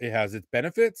its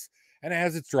benefits and it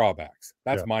has its drawbacks.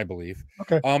 That's my belief.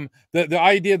 Okay. The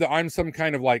idea that I'm some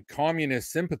kind of like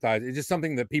communist sympathizer is just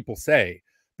something that people say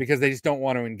because they just don't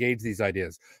want to engage these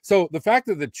ideas. So the fact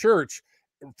that the church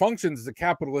functions as a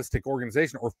capitalistic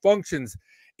organization or functions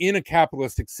in a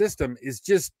capitalistic system is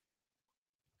just,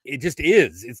 it just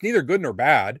is. It's neither good nor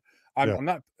bad. I'm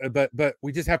not, but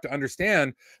we just have to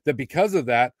understand that because of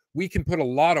that, we can put a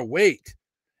lot of weight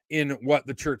in what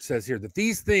the church says here, that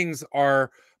these things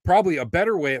are probably a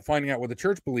better way at finding out what the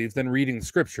church believes than reading the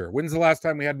scripture. When's the last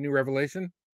time we had a new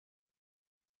revelation?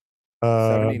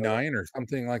 79 or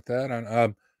something like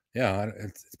that. Yeah,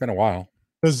 it's been a while.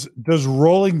 Does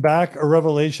rolling back a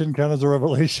revelation count as a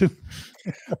revelation?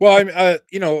 Well, I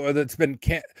you know, that's been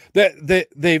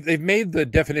they've made the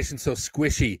definition so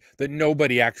squishy that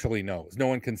nobody actually knows. No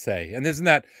one can say. And isn't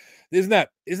that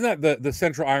the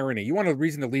central irony? You want a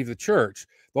reason to leave the church.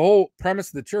 The whole premise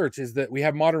of the church is that we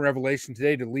have modern revelation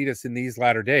today to lead us in these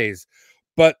latter days.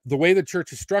 But the way the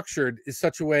church is structured is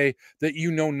such a way that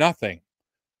you know nothing.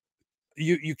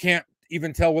 You can't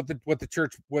even tell what the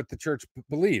church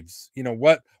believes. You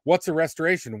know, what's a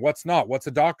restoration, what's not, what's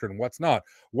a doctrine, what's not,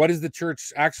 what does the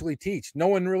church actually teach? No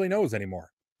one really knows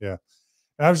anymore. Yeah.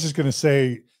 And I was just going to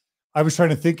say, I was trying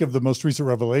to think of the most recent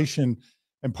revelation,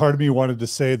 and part of me wanted to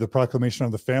say the proclamation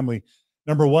of the family.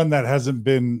 Number one, that hasn't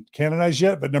been canonized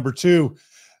yet, but number two,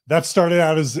 that started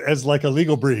out as like a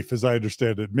legal brief, as I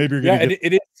understand it. Maybe you're going to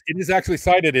it is actually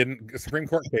cited in Supreme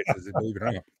Court cases, believe it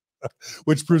or not.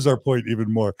 Which proves our point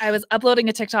even more. I was uploading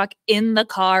a TikTok in the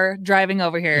car driving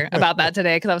over here about that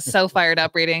today because I was so fired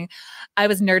up reading. I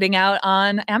was nerding out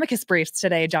on amicus briefs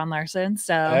today, John Larsen.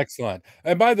 So excellent.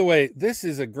 And by the way, this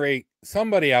is a great,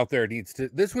 somebody out there needs to,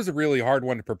 this was a really hard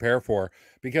one to prepare for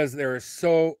because there's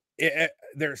so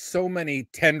many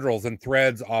tendrils and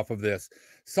threads off of this.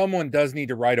 Someone does need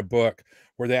to write a book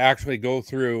where they actually go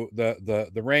through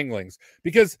the wranglings,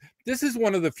 because this is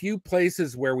one of the few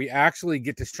places where we actually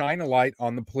get to shine a light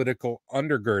on the political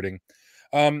undergirding.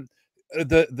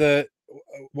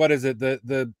 What is it?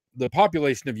 The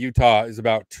population of Utah is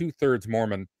about 2/3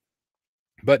 Mormon,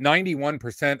 but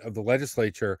 91% of the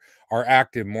legislature are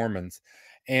active Mormons.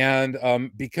 And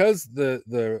because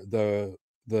the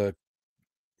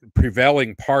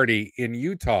prevailing party in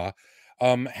Utah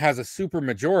has a super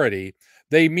majority,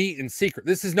 they meet in secret.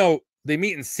 They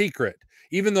meet in secret,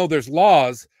 even though there's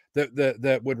laws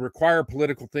that would require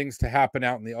political things to happen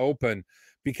out in the open.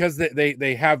 Because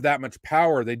they have that much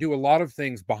power, they do a lot of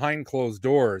things behind closed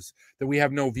doors that we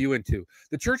have no view into.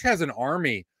 The church has an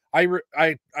army. I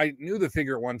knew the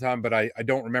figure at one time, but I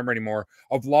don't remember anymore,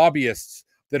 of lobbyists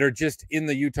that are just in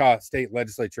the Utah state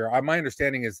legislature. My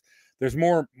understanding is there's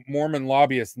more Mormon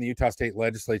lobbyists in the Utah state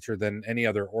legislature than any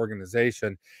other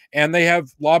organization, and they have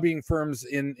lobbying firms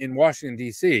in Washington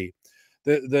D.C.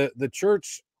 The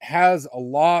church has a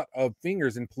lot of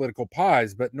fingers in political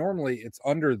pies, but normally it's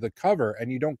under the cover,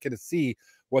 and you don't get to see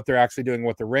what they're actually doing,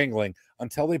 what they're wrangling,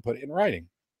 until they put it in writing.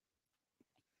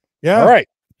 Yeah. All right.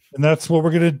 And that's what we're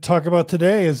going to talk about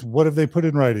today, is what have they put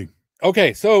in writing?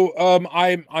 Okay, so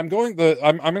I'm going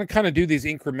to kind of do these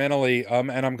incrementally,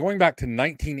 and I'm going back to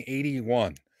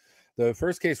 1981. The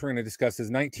first case we're going to discuss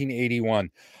is 1981,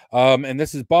 and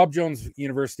this is Bob Jones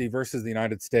University versus the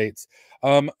United States.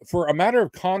 For a matter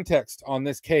of context on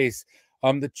this case,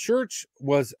 the church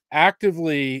was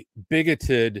actively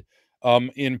bigoted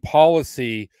in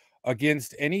policy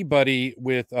against anybody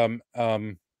with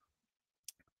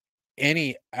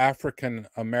any African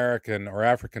American or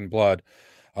African blood.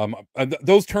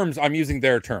 Those terms, I'm using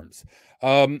their terms,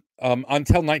 until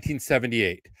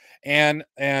 1978. And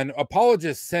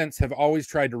apologists since have always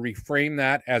tried to reframe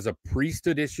that as a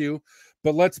priesthood issue.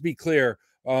 But let's be clear,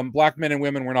 Black men and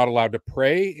women were not allowed to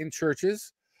pray in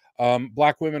churches.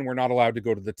 Black women were not allowed to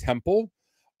go to the temple,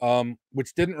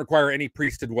 which didn't require any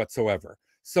priesthood whatsoever.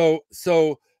 So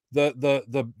the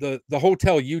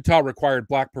Hotel Utah required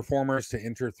Black performers to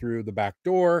enter through the back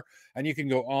door, and you can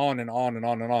go on and on and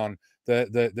on and on.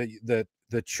 The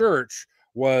church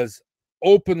was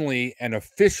openly and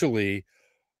officially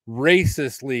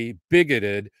racistly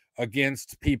bigoted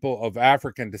against people of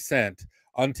African descent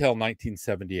until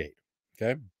 1978.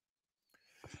 Okay,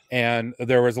 and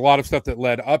there was a lot of stuff that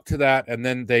led up to that, and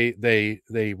then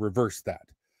they reversed that.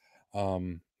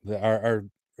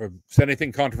 Said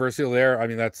anything controversial there? I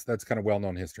mean, that's kind of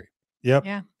well-known history. Yep.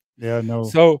 Yeah. Yeah. No.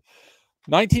 So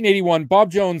 1981,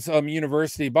 Bob Jones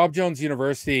University. Bob Jones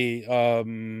University,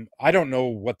 I don't know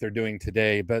what they're doing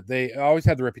today, but they always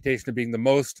had the reputation of being the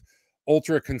most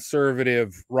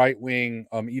ultra-conservative, right-wing,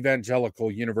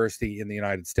 evangelical university in the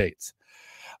United States.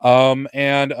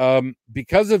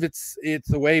 Because of it's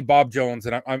the way Bob Jones,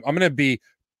 and I'm going to be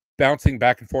bouncing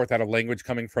back and forth out of language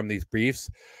coming from these briefs,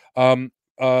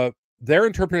 their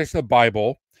interpretation of the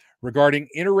Bible regarding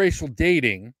interracial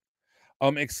dating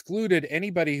excluded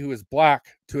anybody who is Black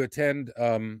to attend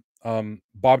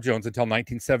Bob Jones until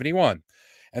 1971.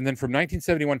 And then from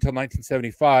 1971 until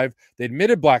 1975, they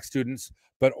admitted Black students,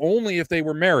 but only if they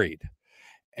were married.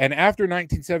 And after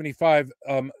 1975,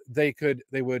 they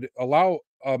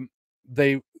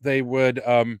would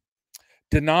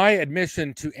deny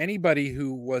admission to anybody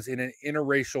who was in an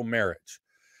interracial marriage.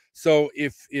 So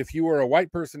if you were a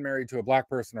white person married to a Black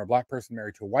person, or a Black person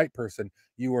married to a white person,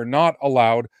 you were not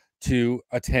allowed to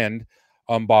attend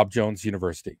Bob Jones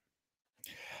University.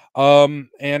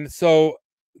 And so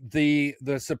the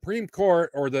Supreme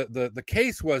Court, or the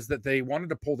case was that they wanted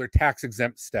to pull their tax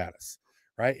exempt status,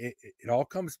 right? It all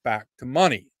comes back to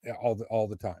money all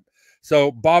the time.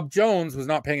 So Bob Jones was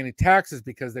not paying any taxes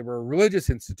because they were a religious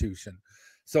institution.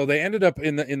 So they ended up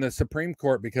in the Supreme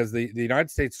Court because the United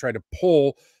States tried to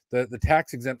pull the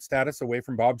tax exempt status away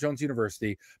from Bob Jones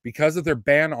University because of their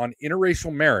ban on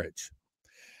interracial marriage.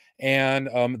 And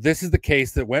this is the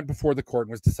case that went before the court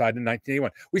and was decided in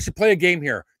 1981. We should play a game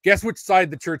here. Guess which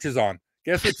side the church is on.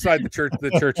 Guess which side the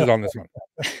church is on this one.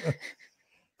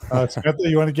 Samantha,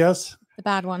 you want to guess? The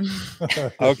bad one.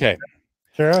 Okay.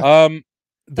 Carah? I'm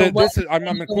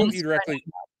going to quote you directly.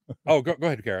 Oh, go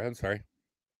ahead, Carah. I'm sorry.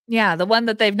 Yeah, the one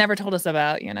that they've never told us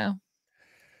about, you know.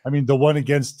 I mean, the one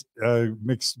against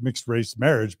mixed race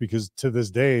marriage, because to this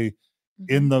day,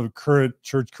 in the current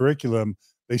church curriculum,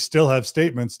 they still have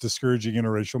statements discouraging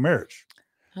interracial marriage.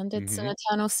 And it's an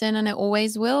eternal sin, and it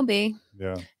always will be.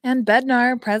 Yeah. And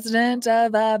Bednar, president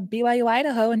of BYU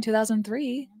Idaho in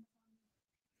 2003.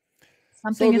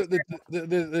 So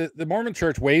the Mormon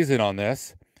Church weighs in on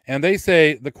this, and they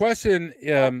say the question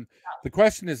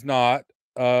is not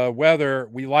whether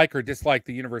we like or dislike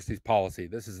the university's policy.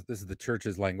 This is the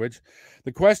church's language.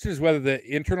 The question is whether the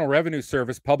Internal Revenue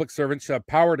Service public servants should have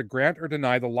power to grant or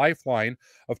deny the lifeline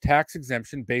of tax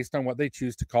exemption based on what they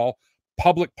choose to call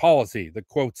public policy. The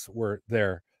quotes were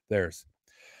theirs.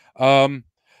 Then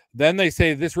they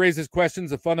say this raises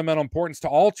questions of fundamental importance to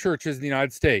all churches in the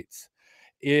United States.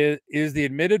 Is the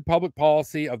admitted public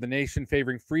policy of the nation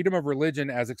favoring freedom of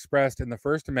religion as expressed in the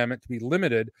First Amendment to be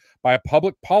limited by a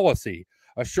public policy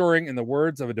assuring, in the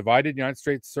words of a divided United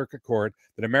States Circuit Court,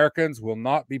 that Americans will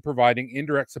not be providing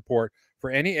indirect support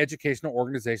for any educational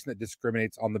organization that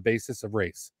discriminates on the basis of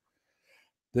race?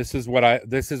 This is what I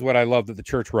love that the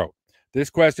church wrote. This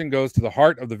question goes to the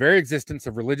heart of the very existence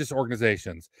of religious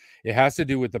organizations. It has to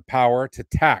do with the power to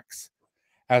tax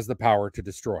as the power to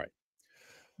destroy.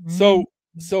 So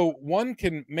So one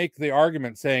can make the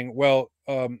argument saying, well,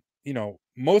 you know,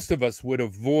 most of us would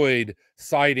avoid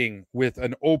siding with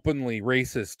an openly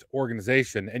racist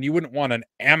organization, and you wouldn't want an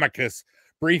amicus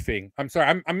briefing. I'm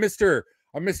sorry, I'm Mr.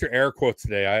 Air Quotes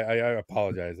today. I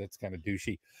apologize. That's kind of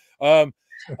douchey.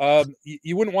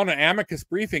 You wouldn't want an amicus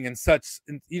briefing and such.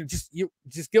 And you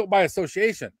just guilt by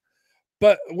association.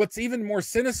 But what's even more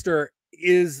sinister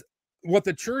is what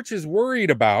the church is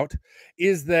worried about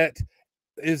is that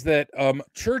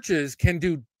churches can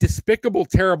do despicable,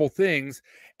 terrible things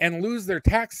and lose their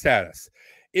tax status.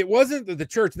 It wasn't that the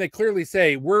church, they clearly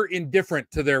say, we're indifferent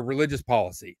to their religious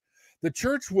policy. The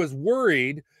church was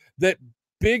worried that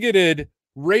bigoted,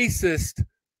 racist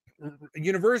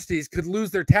universities could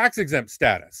lose their tax exempt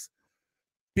status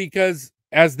because,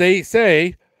 as they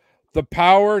say, the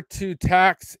power to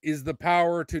tax is the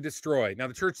power to destroy. Now,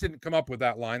 the church didn't come up with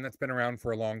that line. That's been around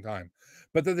for a long time.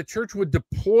 But that the church would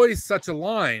deploy such a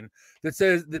line that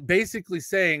says, that basically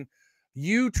saying,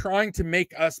 you trying to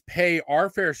make us pay our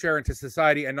fair share into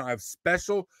society and not have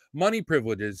special money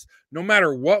privileges, no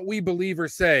matter what we believe or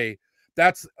say,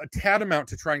 that's a tantamount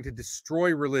to trying to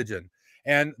destroy religion.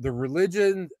 And the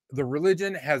religion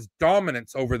has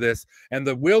dominance over this, and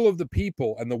the will of the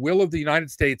people and the will of the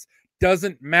United States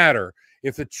doesn't matter.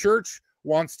 If the church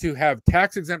wants to have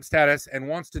tax exempt status and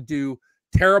wants to do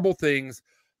terrible things,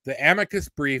 the amicus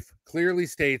brief clearly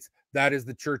states that is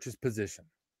the church's position.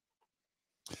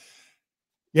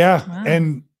 Yeah. Wow.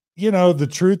 And, you know, the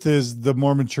truth is the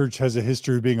Mormon church has a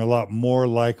history of being a lot more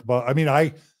like,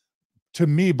 to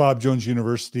me, Bob Jones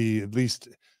University, at least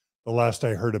the last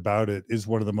I heard about it, is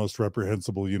one of the most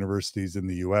reprehensible universities in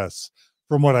the U.S.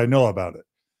 from what I know about it.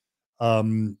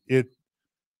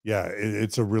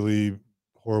 It's a really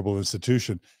horrible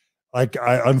institution.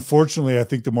 Unfortunately, I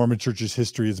think the Mormon church's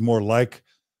history is more like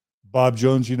Bob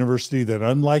Jones University than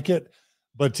unlike it.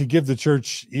 But to give the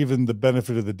church even the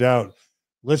benefit of the doubt,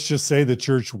 let's just say the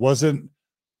church wasn't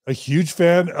a huge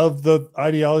fan of the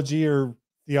ideology or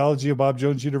theology of Bob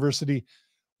Jones University.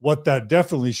 What that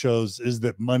definitely shows is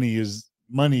that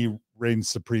money reigns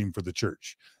supreme for the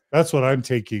church. That's what I'm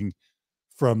taking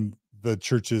from the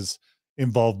church's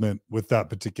involvement with that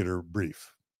particular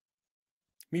brief.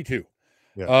 Me too.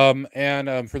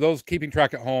 Yeah. For those keeping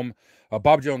track at home,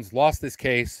 Bob Jones lost this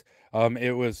case.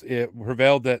 It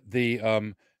prevailed that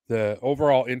the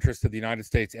overall interest of the United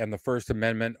States and the First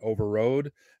Amendment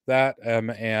overrode that,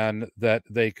 and that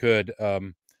they could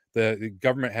the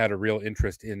government had a real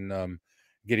interest in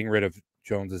getting rid of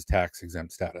Jones's tax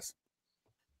exempt status.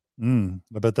 I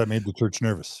bet that made the church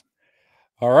nervous.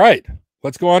 All right.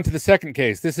 Let's go on to the second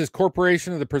case. This is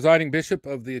Corporation of the Presiding Bishop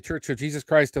of the Church of Jesus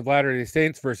Christ of Latter-day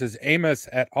Saints versus Amos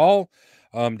et al.,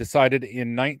 decided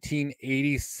in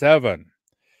 1987.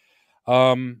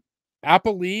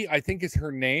 Apolli, I think is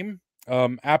her name,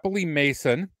 Apolli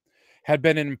Mason, had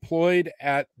been employed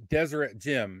at Deseret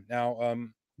Gym. Now,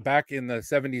 back in the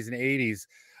 70s and 80s,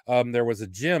 there was a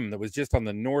gym that was just on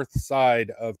the north side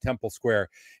of Temple Square.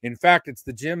 In fact, it's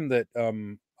the gym that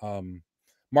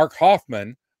Mark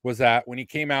Hoffman was at when he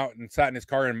came out and sat in his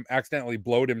car and accidentally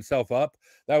blowed himself up.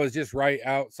 That was just right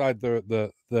outside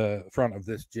the front of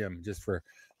this gym, just for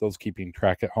those keeping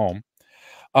track at home.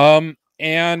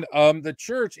 The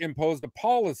church imposed a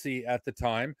policy at the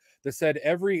time that said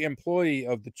every employee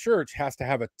of the church has to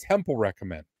have a temple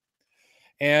recommend.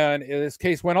 And this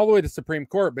case went all the way to Supreme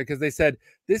Court because they said,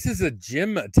 this is a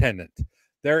gym attendant.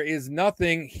 There is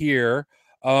nothing here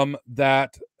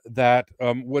that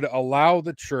would allow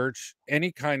the church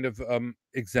any kind of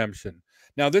exemption.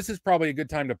 Now, this is probably a good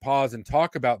time to pause and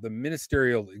talk about the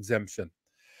ministerial exemption.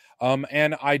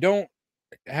 And I don't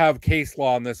have case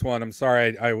law on this one. I'm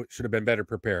sorry, I should have been better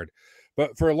prepared.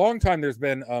 But for a long time, there's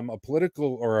been a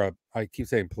political, I keep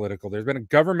saying political, there's been a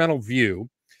governmental view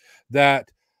that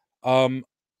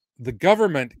the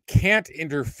government can't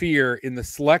interfere in the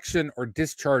selection or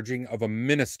discharging of a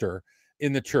minister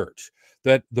in the church,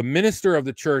 that the minister of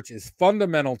the church is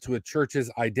fundamental to a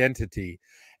church's identity,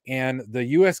 and the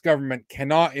U.S. government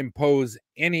cannot impose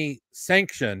any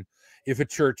sanction if a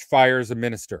church fires a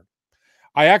minister.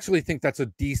 I actually think that's a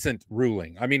decent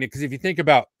ruling. I mean, because if you think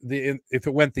about if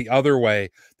it went the other way,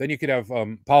 then you could have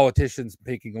politicians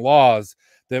making laws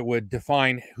that would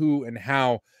define who and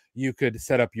how you could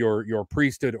set up your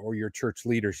priesthood or your church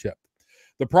leadership.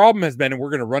 The problem has been, and we're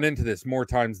going to run into this more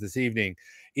times this evening,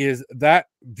 is that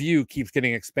view keeps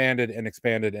getting expanded and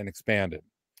expanded and expanded.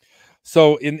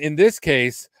 So in this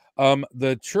case,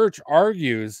 the church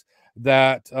argues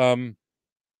that, and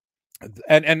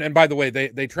by the way,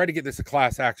 they try to get this a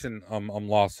class action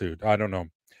lawsuit. I don't know.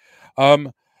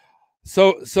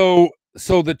 So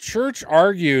the church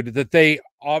argued that they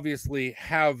obviously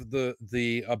have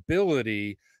the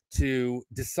ability to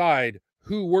decide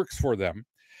who works for them,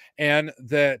 and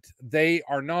that they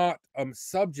are not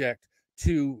subject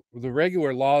to the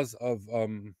regular laws of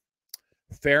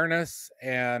fairness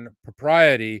and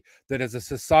propriety that as a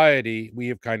society we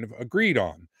have kind of agreed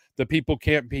on, that people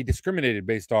can't be discriminated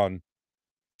based on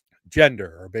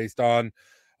gender or based on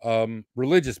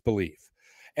religious belief.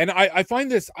 And I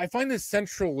find this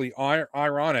centrally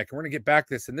ironic. And we're going to get back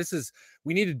to this. And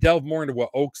we need to delve more into what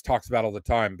Oakes talks about all the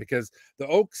time, because the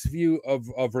Oakes view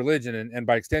of religion, and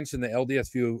by extension, the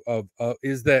LDS view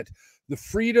is that the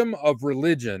freedom of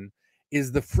religion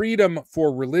is the freedom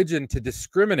for religion to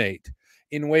discriminate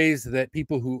in ways that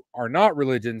people who are not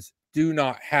religions do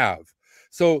not have.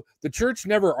 So the church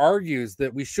never argues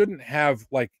that we shouldn't have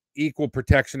like equal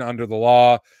protection under the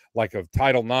law, like of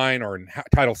Title IX or in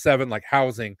Title VII, like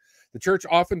housing. The church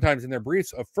oftentimes in their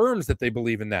briefs affirms that they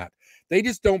believe in that. They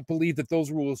just don't believe that those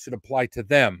rules should apply to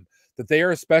them, that they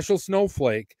are a special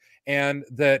snowflake, and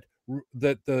that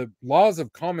the laws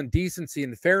of common decency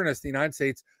and fairness in the United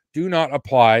States do not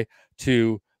apply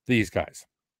to these guys.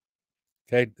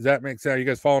 Okay, does that make sense? Are you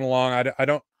guys following along?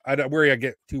 I don't worry I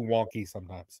get too wonky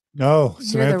sometimes. No, You're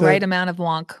Samantha? the right amount of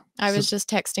wonk. I was just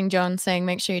texting John saying,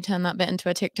 make sure you turn that bit into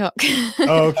a TikTok.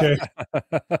 Oh, okay.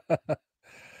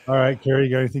 All right, Carrie,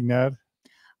 you got anything to add?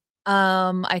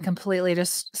 I completely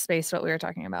just spaced what we were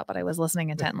talking about, but I was listening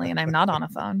intently, and I'm not on a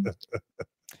phone.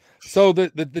 So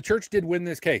the church did win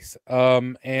this case,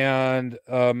 and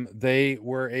they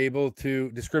were able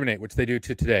to discriminate, which they do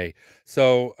to today.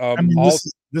 So I mean,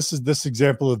 this is this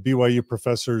example of BYU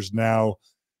professors now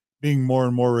being more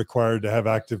and more required to have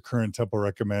active current temple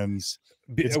recommends.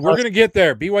 We're going to get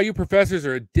there. BYU professors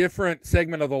are a different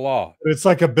segment of the law. It's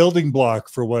like a building block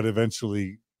for what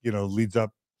eventually, leads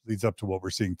up to what we're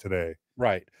seeing today.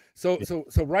 Right. So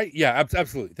right. Yeah,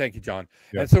 absolutely. Thank you, John.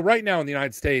 Yeah. And so right now in the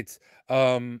United States,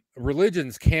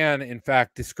 religions can in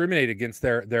fact discriminate against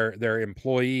their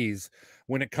employees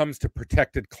when it comes to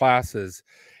protected classes,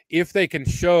 if they can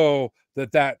show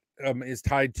that is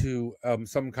tied to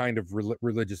some kind of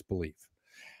religious belief.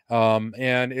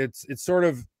 And it's sort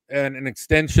of an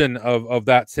extension of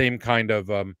that same kind of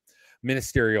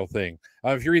ministerial thing.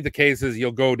 If you read the cases,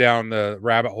 you'll go down the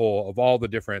rabbit hole of all the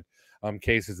different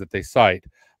cases that they cite.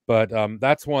 But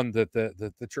that's one that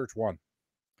the church won.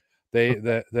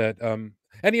 And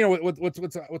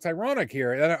what's ironic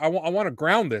here, and I want to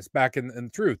ground this back in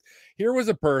truth. Here was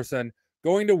a person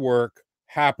going to work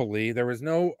happily. There was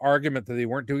no argument that they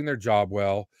weren't doing their job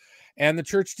well, and the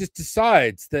church just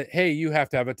decides that, hey, you have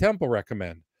to have a temple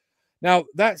recommend. Now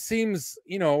that seems,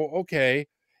 okay,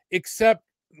 except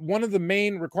one of the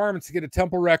main requirements to get a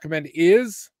temple recommend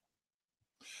is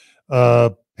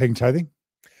paying tithing.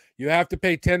 You have to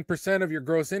pay 10% of your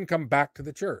gross income back to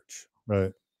the church.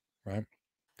 Right.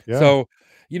 Yeah. So,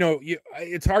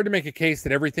 it's hard to make a case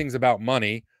that everything's about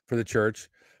money for the church,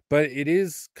 but it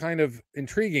is kind of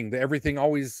intriguing that everything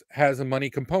always has a money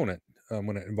component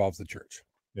when it involves the church.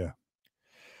 Yeah.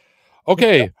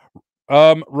 Okay.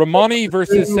 Romani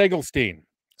versus Segelstein.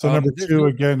 So number 2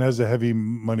 again has a heavy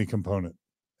money component.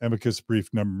 Amicus brief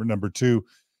number 2.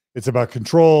 It's about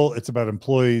control. It's about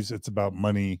employees. It's about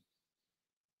money.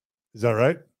 Is that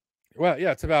right? Well,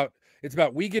 yeah, it's about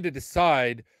we get to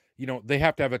decide, they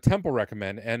have to have a temple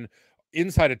recommend, and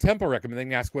inside a temple recommend, they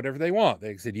can ask whatever they want.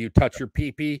 They say, do you touch your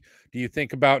pee-pee? Do you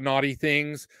think about naughty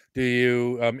things? Do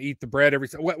you eat the bread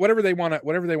whatever they want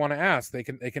to ask, they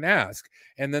can ask,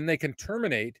 and then they can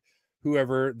terminate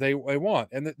whoever they want.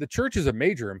 And the church is a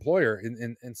major employer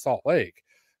in Salt Lake.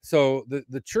 So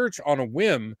the church on a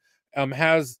whim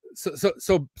has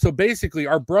so basically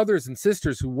our brothers and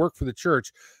sisters who work for the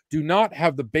church do not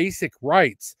have the basic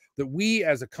rights that we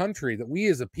as a country, that we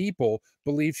as a people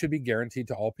believe should be guaranteed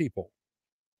to all people.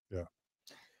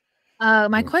 Yeah.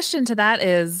 My question to that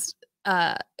is,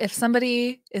 if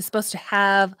somebody is supposed to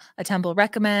have a temple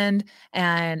recommend,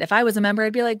 and if I was a member,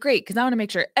 I'd be like, great, because I want to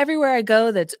make sure everywhere I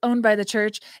go that's owned by the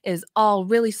church is all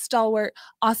really stalwart,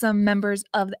 awesome members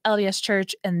of the LDS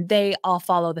church, and they all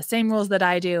follow the same rules that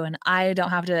I do, and I don't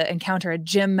have to encounter a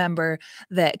gym member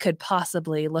that could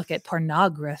possibly look at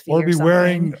pornography or be something.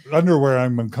 wearing underwear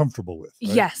I'm uncomfortable with.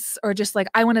 Right? Yes, or just like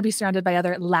I want to be surrounded by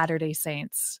other Latter-day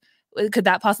Saints. Could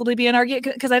that possibly be an argument?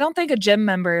 Because I don't think a gym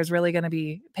member is really going to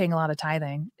be paying a lot of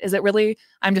tithing. Is it really?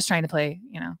 I'm just trying to play,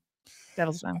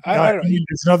 devil's advocate.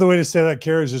 It's another way to say that,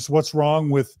 Carah, is just what's wrong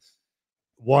with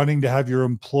wanting to have your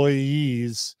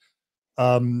employees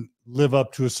live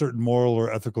up to a certain moral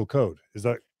or ethical code? Is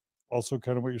that also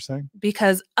kind of what you're saying?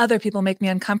 Because other people make me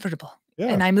uncomfortable.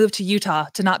 and I moved to Utah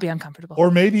to not be uncomfortable.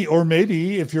 Or maybe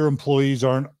if your employees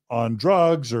aren't on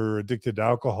drugs or addicted to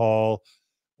alcohol,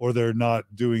 or they're not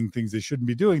doing things they shouldn't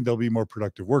be doing, they'll be more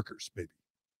productive workers, maybe.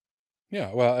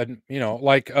 Yeah, well, and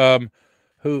like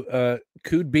who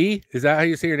could be, is that how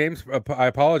you say your names? I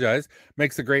apologize.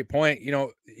 Makes a great point.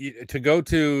 To go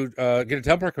to get a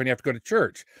temple permit, you have to go to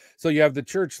church. So you have the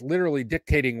church literally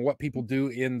dictating what people do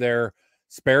in their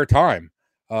spare time.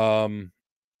 Yeah.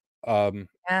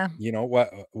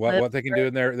 What they can do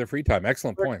in their free time.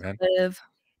 Excellent point, man.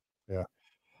 Yeah.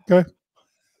 Okay.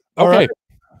 All right.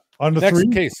 On the next 3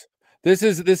 case. This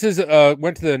is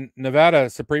went to the Nevada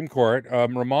Supreme Court,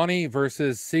 Romani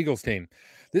versus Siegelstein.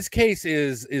 This case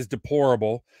is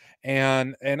deplorable,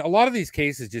 and a lot of these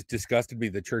cases just disgusted me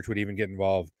the church would even get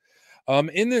involved.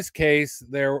 In this case,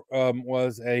 there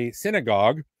was a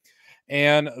synagogue,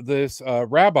 and this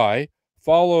rabbi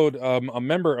followed a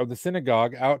member of the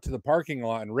synagogue out to the parking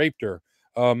lot and raped her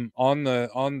on the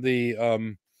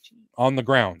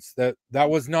grounds. That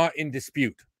was not in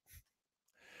dispute.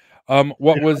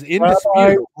 What was in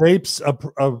dispute? Rapes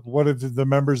one of the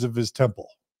members of his temple.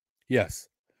 Yes.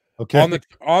 Okay.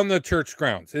 On the church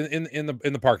grounds in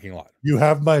the parking lot. You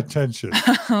have my attention.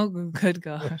 Oh, good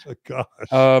God. Oh, gosh.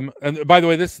 And by the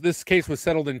way, this case was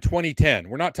settled in 2010.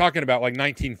 We're not talking about like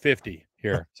 1950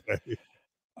 here. Okay.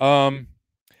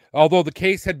 Although the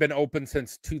case had been open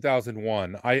since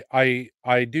 2001,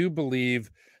 I do believe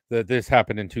that this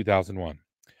happened in 2001.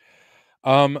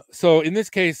 So in this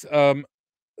case,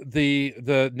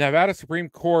 the Nevada Supreme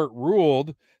Court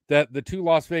ruled that the two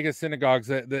Las Vegas synagogues,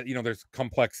 that there's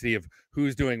complexity of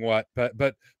who's doing what,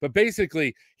 but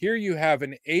basically here you have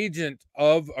an agent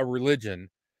of a religion,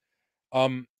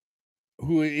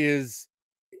 who is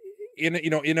in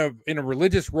a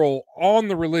religious role on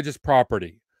the religious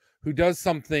property, who does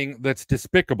something that's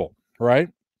despicable, right?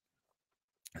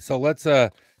 So let's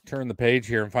turn the page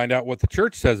here and find out what the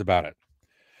church says about it.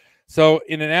 So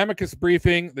in an amicus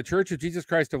briefing, the Church of Jesus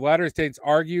Christ of Latter-day Saints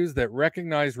argues that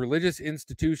recognized religious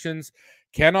institutions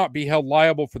cannot be held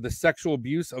liable for the sexual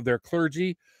abuse of their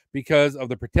clergy because of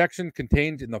the protection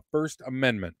contained in the First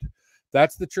Amendment.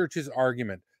 That's the church's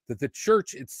argument, that the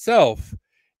church itself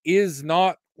is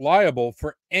not liable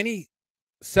for any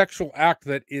sexual act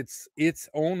that its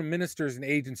own ministers and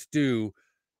agents do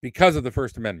because of the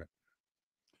First Amendment.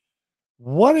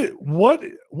 What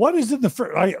is in the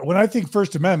first? When I think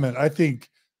First Amendment, I think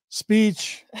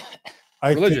speech,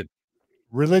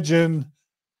 religion,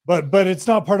 but it's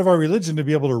not part of our religion to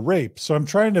be able to rape. So I'm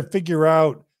trying to figure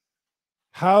out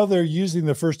how they're using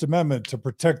the First Amendment to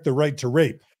protect the right to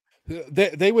rape.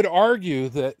 They would argue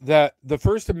that the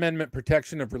First Amendment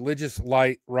protection of religious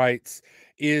rights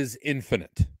is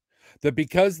infinite. That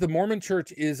because the Mormon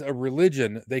Church is a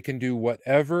religion, they can do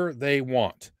whatever they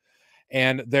want,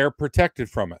 and they're protected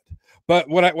from it. But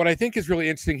what I think is really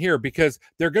interesting here, because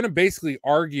they're going to basically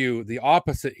argue the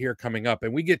opposite here coming up,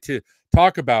 and we get to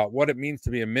talk about what it means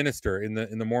to be a minister in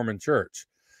the Mormon Church.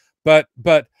 But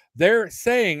they're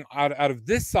saying out of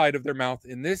this side of their mouth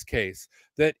in this case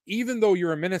that even though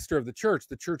you're a minister of the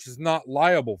church is not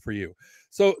liable for you.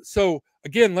 So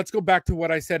again, let's go back to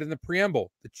what I said in the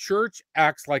preamble. The church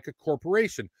acts like a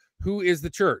corporation. Who is the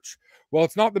church? Well,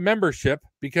 it's not the membership,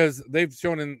 because they've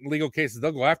shown in legal cases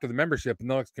they'll go after the membership and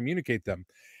they'll excommunicate them.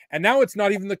 And now it's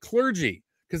not even the clergy,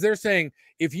 because they're saying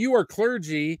if you are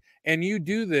clergy and you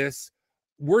do this,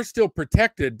 we're still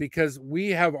protected because we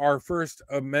have our First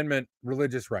Amendment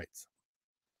religious rights.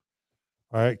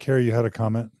 All right, Carrie, you had a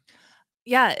comment.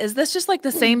 Yeah, is this just like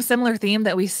the same similar theme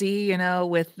that we see,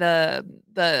 with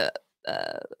the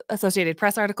Associated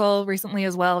Press article recently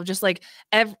as well? Just like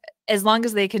as long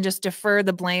as they can just defer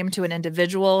the blame to an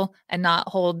individual and not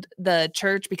hold the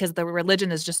church, because the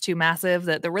religion is just too massive,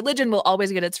 that the religion will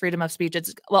always get its freedom of speech. It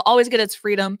will always get its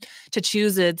freedom to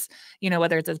choose its,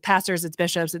 whether it's pastors, its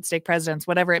bishops, its stake presidents,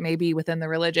 whatever it may be within the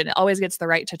religion, it always gets the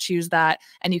right to choose that.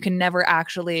 And you can never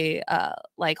actually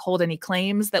hold any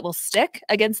claims that will stick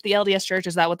against the LDS church.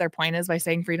 Is that what their point is by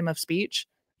saying freedom of speech?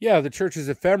 Yeah, the church is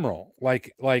ephemeral,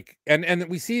 and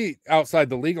we see outside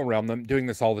the legal realm them doing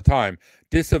this all the time,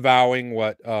 disavowing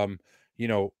what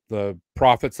the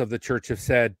prophets of the church have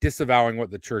said, disavowing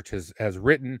what the church has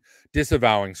written,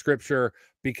 disavowing scripture,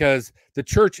 because the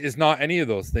church is not any of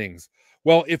those things.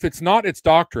 Well, if it's not its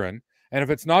doctrine, and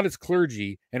if it's not its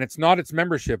clergy, and it's not its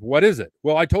membership, what is it?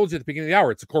 Well, I told you at the beginning of the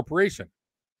hour, it's a corporation.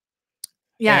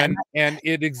 Yeah, and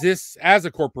it exists as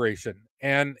a corporation,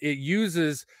 and it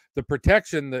uses the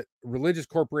protection that religious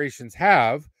corporations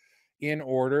have in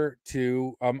order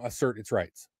to assert its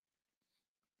rights.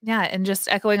 Yeah, and just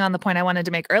echoing on the point I wanted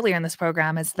to make earlier in this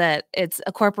program is that it's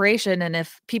a corporation, and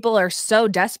if people are so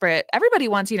desperate, everybody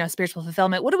wants, spiritual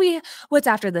fulfillment. What's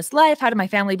after this life? How do my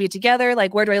family be together?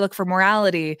 Like, where do I look for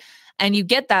morality? And you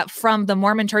get that from the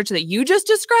Mormon church that you just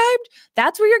described.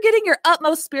 That's where you're getting your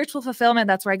utmost spiritual fulfillment.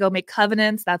 That's where I go make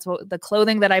covenants. That's what the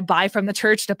clothing that I buy from the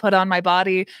church to put on my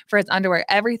body for its underwear.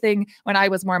 Everything. When I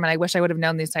was Mormon, I wish I would have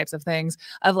known these types of things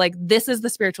of like, this is the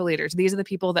spiritual leaders. These are the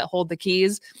people that hold the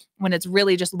keys, when it's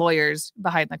really just lawyers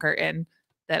behind the curtain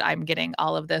that I'm getting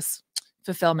all of this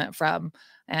fulfillment from.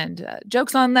 And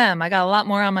joke's on them. I got a lot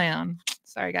more on my own.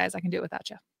 Sorry, guys. I can do it without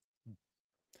you.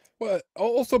 Well,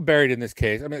 also buried in this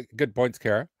case, I mean, good points,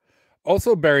 Carah.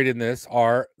 Also buried in this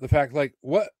are the fact, like,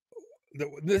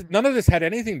 none of this had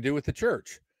anything to do with the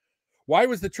church. Why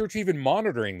was the church even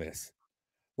monitoring this?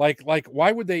 Like,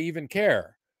 why would they even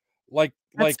care? Yeah,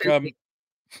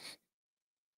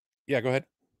 go ahead.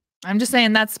 I'm just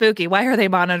saying that's spooky. Why are they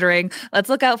monitoring? Let's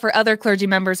look out for other clergy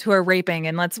members who are raping,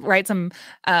 and let's write some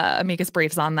amicus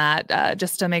briefs on that,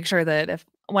 just to make sure that if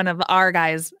one of our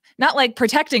guys, not like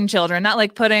protecting children, not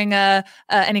like putting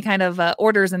any kind of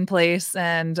orders in place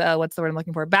and what's the word I'm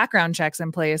looking for? Background checks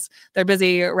in place. They're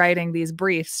busy writing these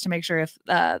briefs to make sure if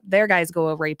their guys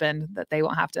go raping that they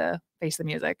won't have to face the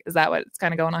music. Is that what's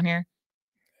kind of going on here?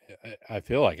 I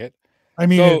feel like it. I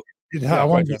mean, I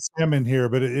want to get Sam in here,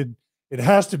 but it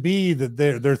has to be that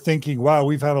they're thinking, wow,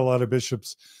 we've had a lot of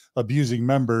bishops abusing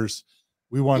members.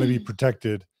 We want to be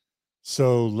protected.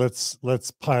 So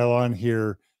let's pile on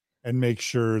here and make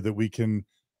sure that we can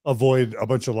avoid a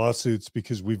bunch of lawsuits,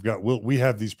 because we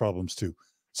have these problems too.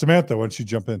 Samantha, why don't you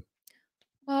jump in?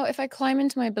 Well, if I climb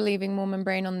into my believing Mormon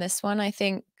brain on this one, I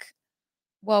think,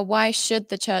 well, why should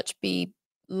the church be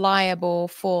liable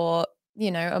for,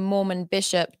 a Mormon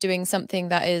bishop doing something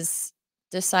that is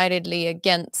decidedly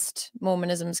against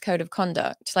Mormonism's code of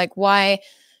conduct? Like, why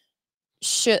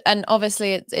should, and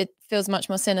obviously it feels much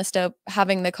more sinister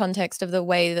having the context of the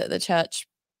way that the church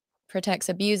protects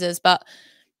abusers, but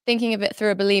thinking of it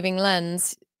through a believing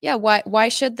lens, why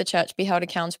should the church be held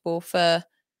accountable for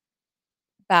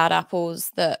bad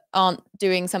apples that aren't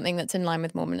doing something that's in line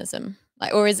with Mormonism?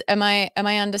 Like, or am I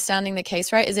understanding the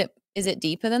case right? Is it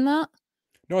deeper than that?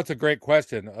 No, it's a great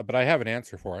question, but I have an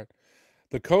answer for it.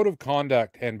 The code of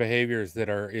conduct and behaviors that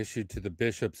are issued to the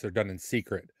bishops are done in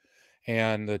secret,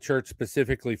 and the church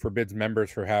specifically forbids members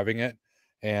from having it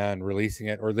and releasing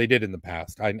it, or they did in the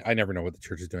past. I never know what the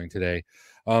church is doing today.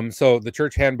 So the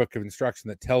church handbook of instruction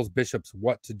that tells bishops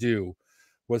what to do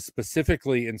was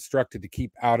specifically instructed to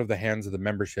keep out of the hands of the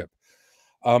membership.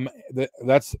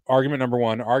 That's argument number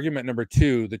one. Argument number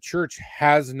two, the church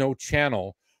has no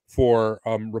channel for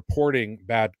reporting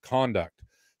bad conduct.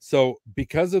 So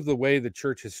because of the way the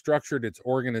church has structured its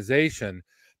organization,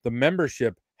 the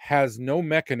membership has no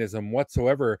mechanism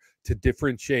whatsoever to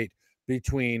differentiate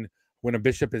between when a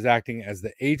bishop is acting as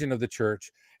the agent of the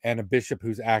church and a bishop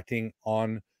who's acting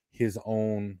on his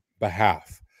own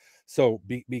behalf. So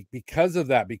because of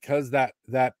that, because that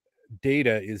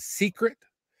data is secret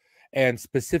and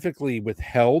specifically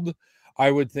withheld,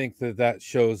 I would think that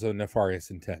shows a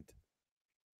nefarious intent.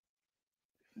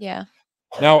 Yeah.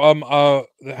 Now,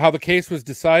 how the case was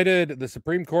decided, the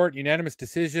Supreme Court unanimous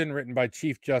decision written by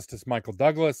Chief Justice Michael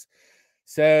Douglas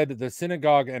said the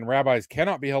synagogue and rabbis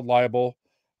cannot be held liable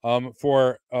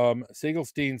for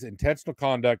Segelstein's intentional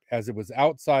conduct, as it was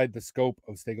outside the scope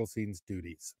of Segelstein's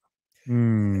duties.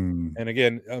 And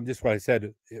again, just what I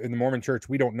said, in the Mormon church,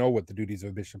 we don't know what the duties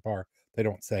of a bishop are. They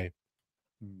don't say.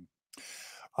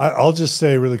 I'll just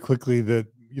say really quickly that,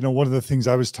 one of the things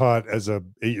I was taught as a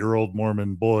 8-year-old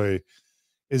Mormon boy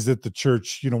is that the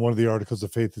church, one of the articles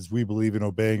of faith is we believe in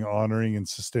obeying, honoring, and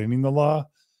sustaining the law.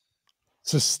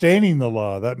 Sustaining the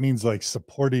law, that means like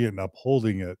supporting it and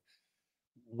upholding it.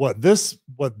 What this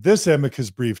amicus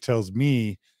brief tells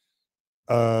me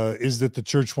is that the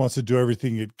church wants to do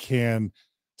everything it can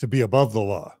to be above the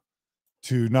law,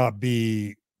 to not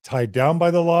be tied down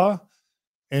by the law,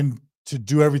 and to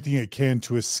do everything it can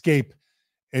to escape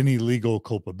any legal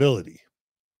culpability.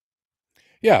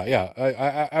 Yeah,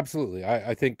 I absolutely.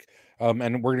 I think,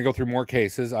 and we're going to go through more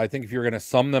cases. I think if you're going to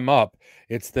sum them up,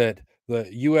 it's that the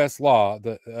U.S. law,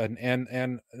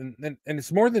 and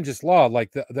it's more than just law.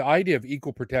 Like the idea of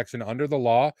equal protection under the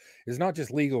law is not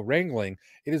just legal wrangling.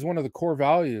 It is one of the core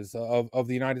values of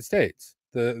the United States,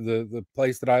 the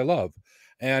place that I love,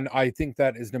 and I think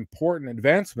that is an important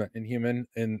advancement in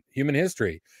human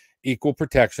history. Equal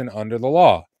protection under the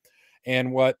law.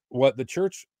 And what the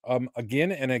church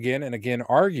again and again and again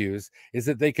argues is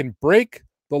that they can break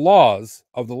the laws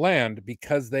of the land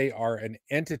because they are an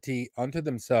entity unto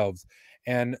themselves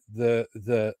and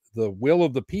the will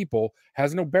of the people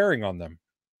has no bearing on them.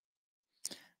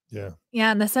 Yeah.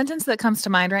 Yeah, and the sentence that comes to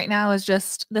mind right now is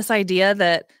just this idea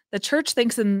that the church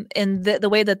thinks in the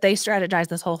way that they strategize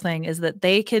this whole thing is that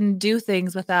they can do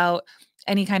things without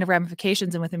any kind of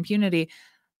ramifications and with impunity.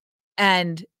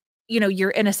 And, you're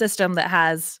in a system that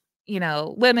has,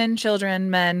 women, children,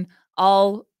 men,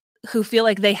 all who feel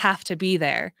like they have to be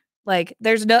there. Like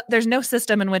there's no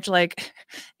system in which like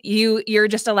you're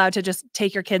just allowed to just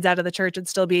take your kids out of the church and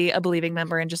still be a believing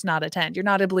member and just not attend. You're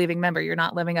not a believing member. You're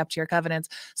not living up to your covenants.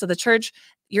 So the church,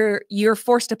 you're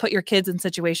forced to put your kids in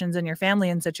situations and your family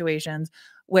in situations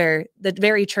where the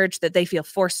very church that they feel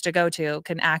forced to go to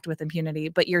can act with impunity,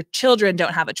 but your children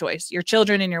don't have a choice. Your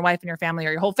children and your wife and your family,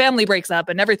 or your whole family breaks up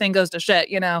and everything goes to shit.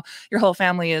 Your whole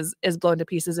family is blown to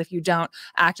pieces if you don't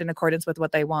act in accordance with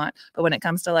what they want. But when it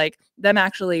comes to like them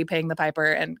actually paying the piper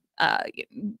and,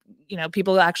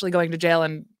 people actually going to jail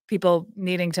and people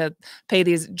needing to pay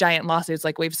these giant lawsuits,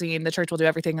 like we've seen, the church will do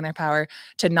everything in their power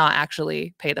to not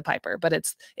actually pay the piper. But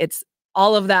it's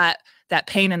all of that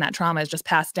pain and that trauma is just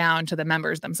passed down to the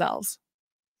members themselves.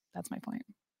 That's my point.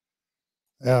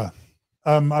 Yeah.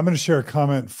 I'm going to share a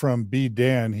comment from B.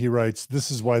 Dan. He writes,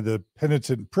 "This is why the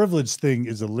penitent privilege thing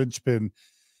is a linchpin.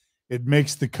 It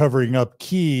makes the covering up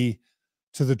key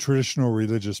to the traditional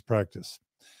religious practice."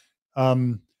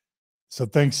 So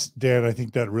thanks, Dan. I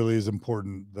think that really is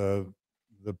important. The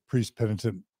priest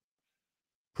penitent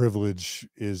privilege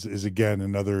is again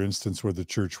another instance where the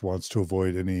church wants to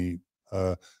avoid any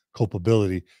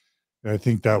culpability. And I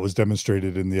think that was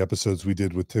demonstrated in the episodes we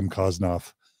did with Tim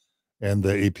Kosnoff and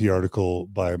the AP article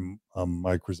by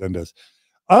Mike Resendez.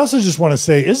 I also just want to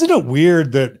say, isn't it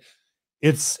weird that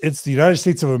it's the United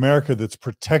States of America that's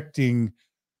protecting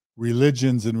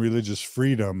religions and religious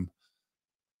freedom,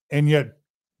 and yet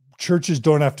churches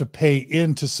don't have to pay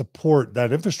in to support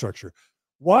that infrastructure?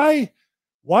 Why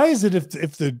is it if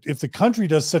the country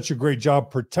does such a great job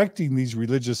protecting these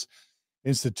religious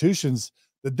institutions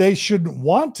that they shouldn't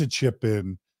want to chip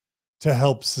in to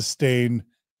help sustain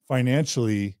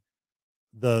financially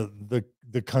the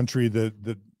country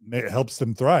that helps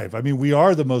them thrive? I mean, we're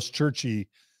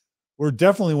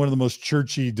definitely one of the most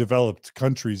churchy developed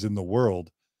countries in the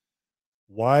world.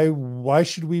 Why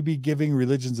should we be giving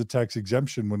religions a tax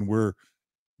exemption when we're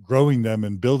growing them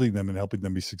and building them and helping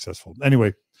them be successful?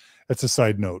 Anyway, that's a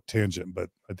side note, tangent, but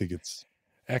I think it's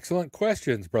excellent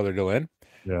questions, Brother Dylan.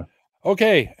 Yeah.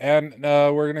 Okay, and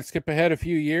we're going to skip ahead a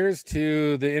few years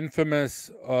to the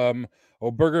infamous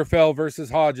Obergefell versus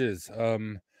Hodges.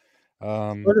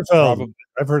 Obergefell,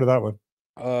 I've heard of that one.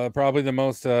 Probably the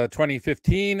most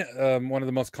 2015, one of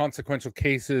the most consequential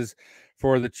cases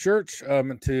for the church.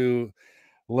 To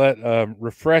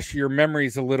refresh your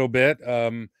memories a little bit.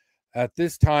 At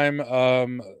this time,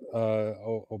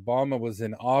 Obama was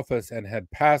in office and had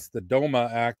passed the DOMA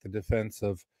Act, the Defense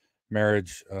of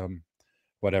Marriage,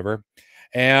 whatever,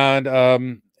 and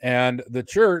the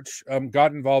church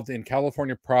got involved in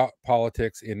California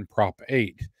politics in Prop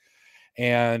 8.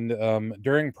 And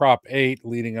during Prop 8,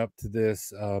 leading up to this,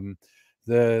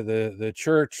 the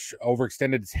church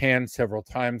overextended its hand several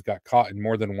times, got caught in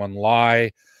more than one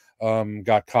lie,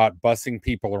 got caught bussing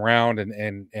people around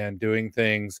and doing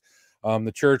things.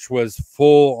 The church was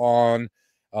full on.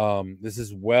 This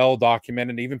is well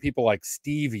documented. Even people like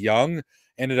Steve Young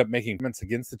ended up making comments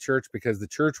against the church because the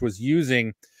church was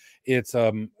using its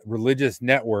religious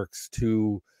networks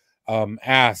to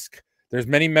ask. There's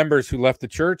many members who left the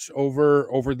church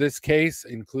over this case,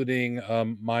 including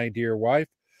my dear wife.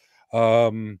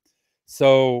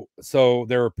 So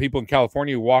there were people in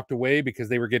California who walked away because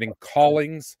they were getting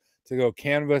callings to go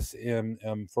canvass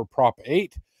for Prop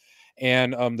 8.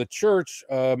 And the church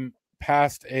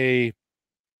passed the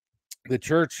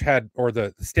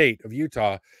state of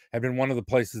Utah had been one of the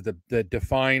places that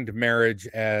defined marriage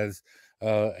as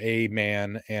a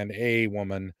man and a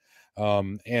woman.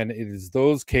 And it is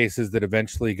those cases that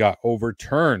eventually got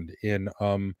overturned in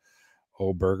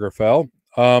Obergefell.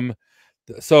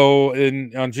 So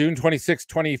on June 26,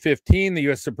 2015, the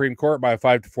U.S. Supreme Court, by a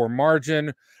 5-4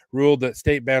 margin, ruled that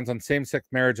state bans on same-sex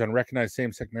marriage, on recognized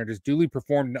same-sex marriages duly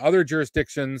performed in other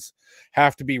jurisdictions,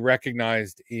 have to be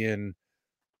recognized in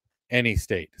any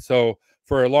state. So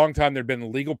for a long time, there'd been a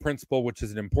legal principle, which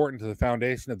is important to the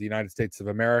foundation of the United States of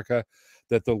America,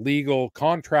 that the legal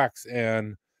contracts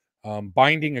and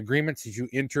binding agreements that you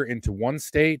enter into one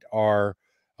state are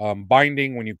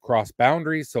binding when you cross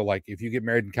boundaries. So like if you get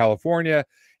married in California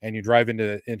and you drive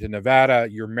into Nevada,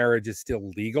 your marriage is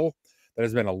still legal. That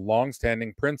has been a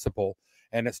long-standing principle,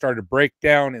 and it started to break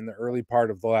down in the early part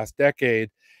of the last decade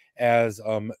as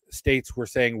states were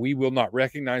saying, we will not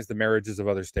recognize the marriages of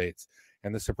other states.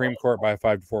 And the Supreme Court, by a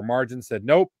 5-4 margin, said,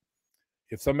 nope.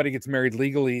 If somebody gets married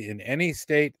legally in any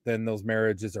state, then those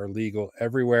marriages are legal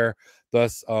everywhere,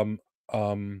 thus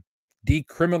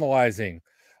decriminalizing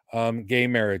gay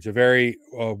marriage. A very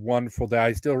wonderful day.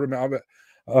 I still remember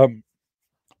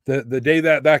the day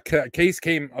that case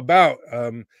came about.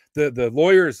 The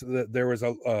lawyers, there was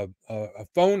a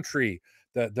phone tree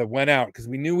that went out because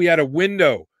we knew we had a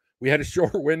window. We had a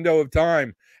short window of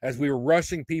time as we were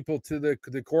rushing people to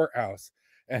the courthouse,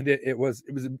 and it was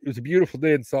a beautiful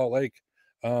day in Salt Lake.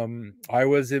 I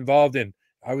was involved in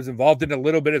a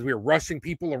little bit as we were rushing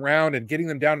people around and getting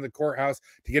them down to the courthouse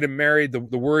to get them married. The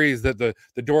worry is that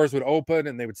the doors would open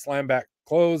and they would slam back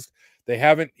closed. They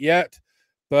haven't yet,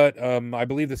 but I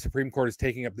believe the Supreme Court is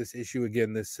taking up this issue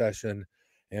again this session,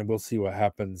 and we'll see what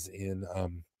happens in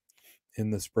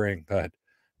the spring. But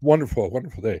wonderful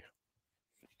day.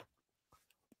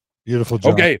 Beautiful,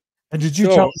 John. Okay. And did you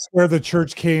tell us where the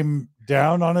church came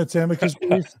down on its amicus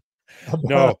brief?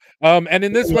 No. And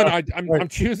in this one, I'm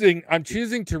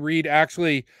choosing to read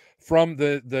actually from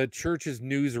the church's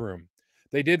newsroom.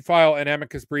 They did file an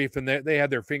amicus brief, and they had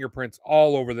their fingerprints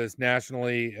all over this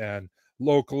nationally and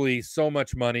locally, so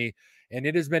much money. And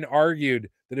it has been argued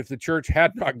that if the church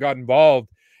had not got involved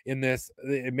in this,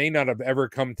 it may not have ever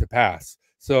come to pass.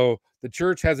 So the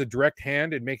church has a direct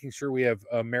hand in making sure we have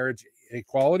marriage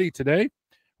equality today,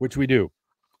 which we do.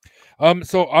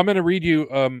 So I'm going to read you.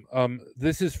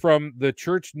 This is from the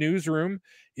church newsroom.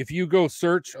 If you go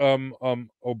search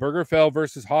Obergefell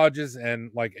versus Hodges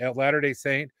and like Latter-day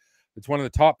Saint, it's one of the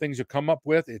top things you'll come up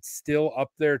with. It's still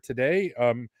up there today.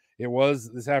 It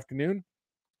was this afternoon.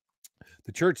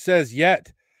 The church says,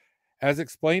 yet, as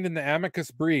explained in the amicus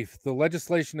brief, the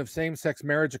legislation of same-sex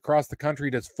marriage across the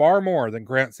country does far more than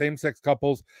grant same-sex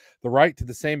couples the right to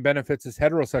the same benefits as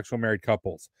heterosexual married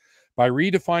couples. By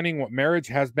redefining what marriage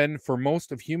has been for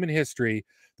most of human history,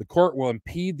 the court will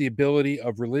impede the ability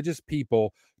of religious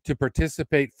people to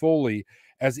participate fully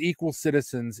as equal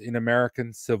citizens in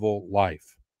American civil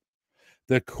life.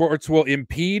 The courts will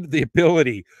impede the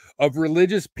ability of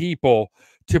religious people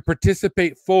to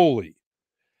participate fully.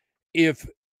 If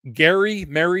Gary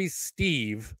marries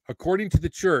Steve, according to the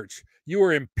church, you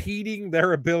are impeding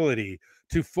their ability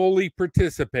to fully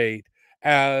participate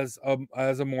as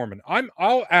a Mormon.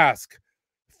 I'll ask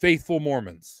faithful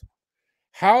Mormons,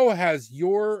 how has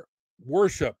your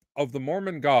worship of the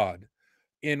Mormon God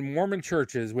in Mormon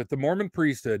churches with the Mormon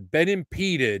priesthood been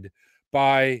impeded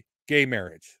by gay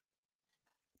marriage?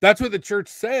 That's what the church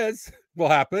says will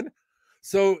happen.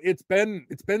 So it's been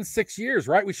 6 years,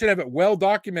 right? We should have it well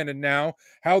documented now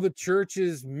how the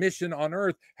church's mission on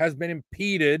earth has been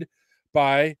impeded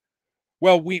by,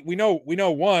 well, we know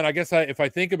one. I guess if I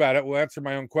think about it, we'll answer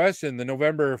my own question. The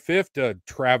November 5th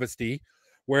travesty,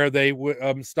 where they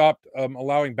stopped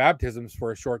allowing baptisms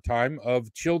for a short time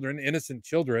of children, innocent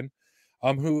children,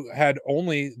 who had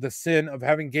only the sin of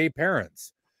having gay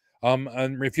parents.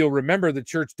 And if you'll remember, the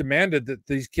church demanded that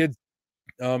these kids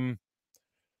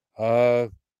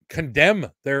condemn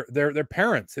their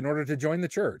parents in order to join the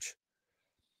church.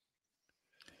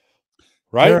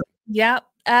 Right? Yeah.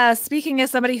 Speaking as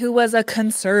somebody who was a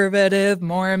conservative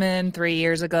Mormon 3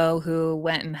 years ago, who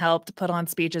went and helped put on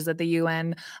speeches at the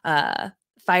UN,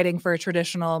 fighting for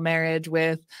traditional marriage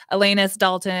with Elanis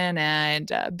Dalton and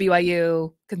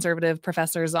BYU conservative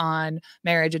professors on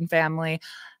marriage and family.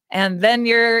 And then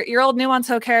your old nuance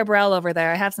Carah Burrell over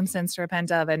there, I have some sins to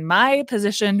repent of. And my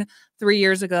position 3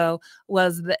 years ago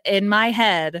was that in my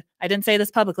head, I didn't say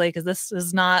this publicly because this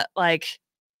is not like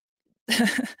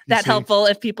that helpful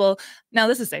if people, no,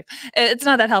 this is safe. It's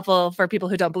not that helpful for people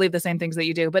who don't believe the same things that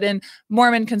you do. But in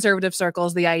Mormon conservative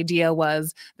circles, the idea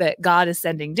was that God is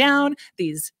sending down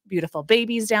these beautiful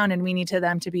babies down, and we need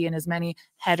them to be in as many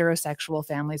heterosexual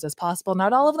families as possible.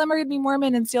 Not all of them are going to be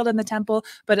Mormon and sealed in the temple,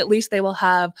 but at least they will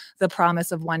have the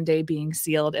promise of one day being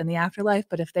sealed in the afterlife.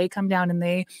 But if they come down and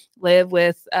they live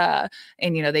with, and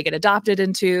they get adopted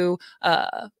into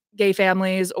gay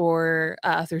families or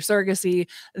through surrogacy,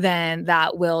 then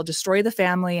that will destroy the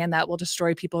family, and that will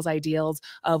destroy people's ideals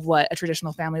of what a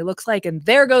traditional family looks like. And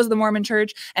there goes the Mormon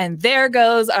church, and there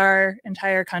goes our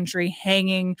entire country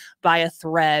hanging by a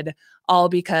thread, all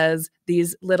because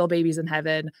these little babies in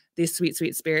heaven, these sweet,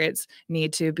 sweet spirits,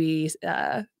 need to be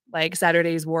like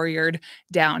Saturday's warriored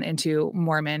down into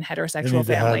Mormon heterosexual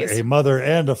families. To have a mother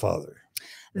and a father.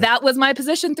 That was my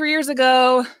position 3 years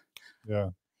ago.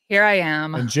 Yeah. Here I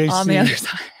am and JC, on the other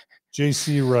side.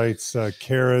 JC writes,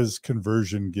 Carah's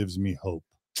conversion gives me hope.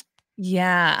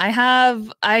 Yeah,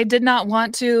 I did not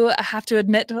want to have to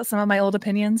admit to some of my old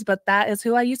opinions, but that is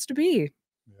who I used to be.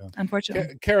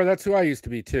 Unfortunately. Carah, that's who I used to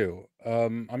be too. I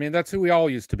mean, that's who we all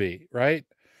used to be, right?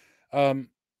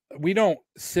 We don't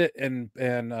sit and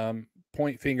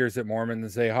point fingers at Mormons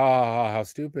and say, ha, ha, ha, how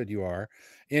stupid you are.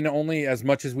 In only as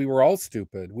much as we were all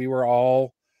stupid. We were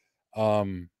all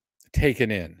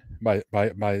taken in by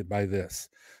this.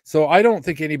 So I don't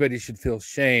think anybody should feel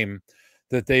shame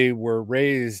that they were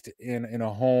raised in a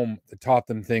home that taught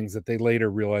them things that they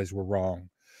later realized were wrong.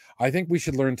 I think we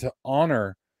should learn to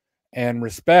honor and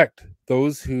respect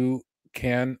those who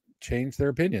can change their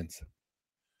opinions.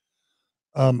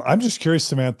 I'm just curious,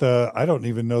 Samantha, I don't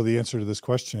even know the answer to this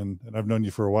question, and I've known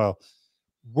you for a while.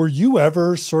 Were you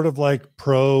ever sort of like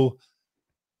pro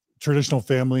traditional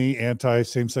family, anti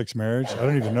same-sex marriage? I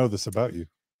don't even know this about you.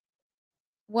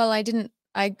 Well,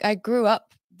 I grew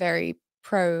up very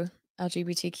pro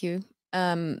LGBTQ.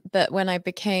 But when I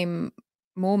became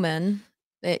Mormon,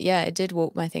 it did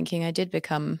warp my thinking. I did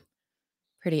become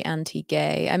pretty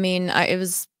anti-gay. I mean, it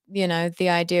was, the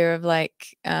idea of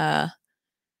like,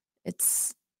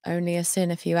 it's only a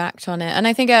sin if you act on it. And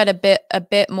I think I had a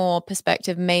bit more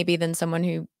perspective maybe than someone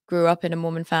who grew up in a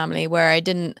Mormon family, where it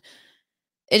didn't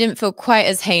feel quite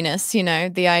as heinous,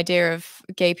 the idea of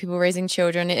gay people raising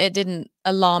children. It didn't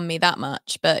alarm me that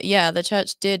much. But yeah, the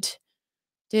church did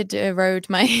erode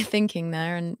my thinking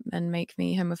there and make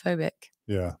me homophobic.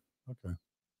 Yeah. Okay.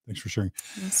 Thanks for sharing.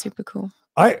 That's super cool.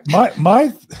 My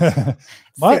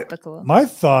Super cool. my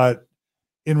thought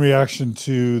in reaction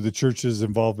to the church's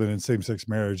involvement in same-sex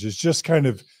marriage is just kind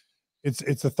of,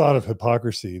 it's a thought of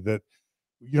hypocrisy that,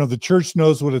 the church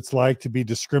knows what it's like to be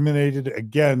discriminated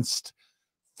against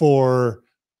for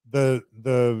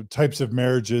the types of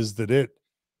marriages that it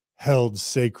held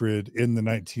sacred in the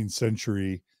 19th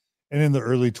century and in the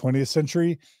early 20th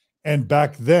century. And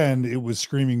back then it was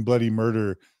screaming bloody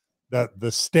murder that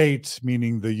the state,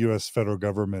 meaning the US federal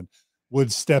government,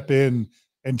 would step in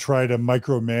and try to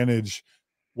micromanage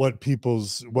what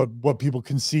people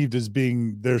conceived as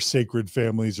being their sacred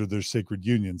families or their sacred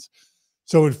unions.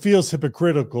 So it feels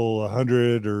hypocritical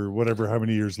 100 or whatever, how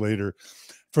many years later,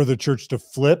 for the church to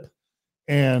flip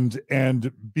and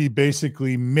be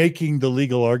basically making the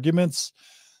legal arguments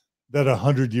that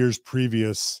 100 years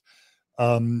previous,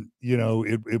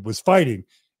 it was fighting.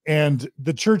 And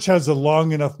the church has a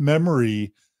long enough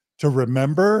memory to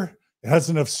remember. It has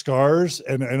enough scars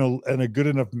and a good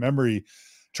enough memory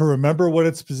to remember what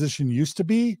its position used to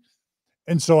be.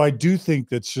 And so I do think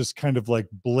that's just kind of like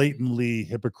blatantly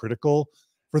hypocritical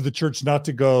for the church not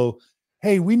to go,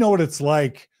 hey, we know what it's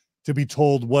like to be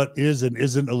told what is and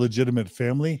isn't a legitimate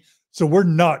family. So we're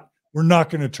not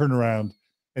going to turn around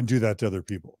and do that to other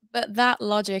people. But that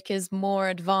logic is more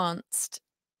advanced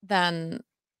than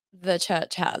the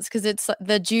church has, because it's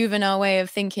the juvenile way of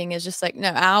thinking is just like, no,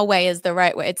 our way is the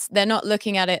right way. They're not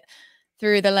looking at it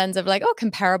through the lens of like, oh,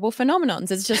 comparable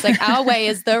phenomenons. It's just like our way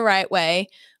is the right way.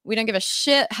 We don't give a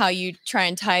shit how you try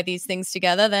and tie these things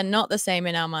together. They're not the same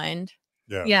in our mind.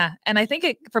 Yeah. And I think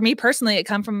for me personally, it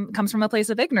comes from a place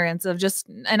of ignorance of just,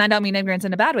 and I don't mean ignorance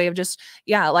in a bad way, of just,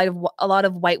 a lot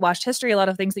of whitewashed history, a lot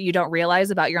of things that you don't realize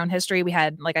about your own history. We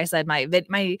had, like I said, my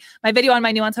video on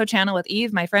my Nuance Ho channel with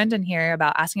Eve, my friend in here,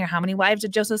 about asking her how many wives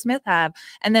did Joseph Smith have?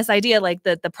 And this idea, like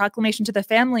the proclamation to the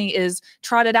family is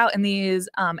trotted out in these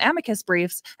amicus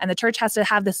briefs, and the church has to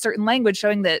have this certain language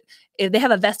showing that they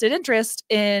have a vested interest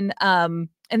in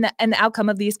the outcome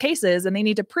of these cases. And they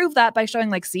need to prove that by showing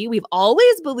like, see, we've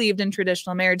always believed in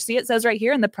traditional marriage. See, it says right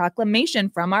here in the proclamation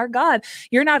from our God,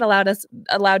 you're not allowed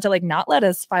to like not let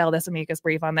us file this amicus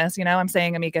brief on this. I'm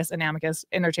saying amicus and amicus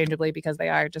interchangeably because they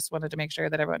are. Just wanted to make sure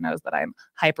that everyone knows that I'm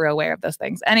hyper aware of those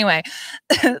things. Anyway,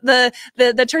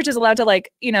 the church is allowed to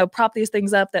like, prop these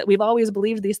things up that we've always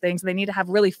believed these things. They need to have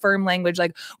really firm language.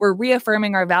 Like we're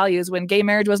reaffirming our values when gay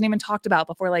marriage wasn't even talked about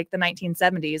before like the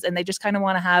 1970s. And they just kind of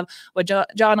want to have what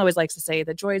John always likes to say,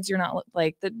 the droids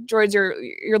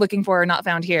you're looking for are not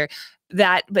found here.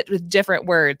 That, but with different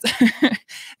words.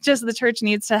 Just the church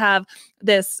needs to have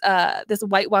this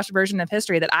whitewashed version of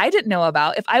history that I didn't know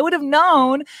about. If I would have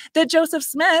known that Joseph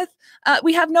Smith,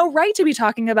 we have no right to be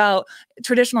talking about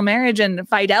traditional marriage and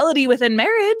fidelity within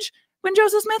marriage when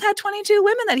Joseph Smith had 22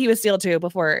 women that he was sealed to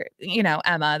before,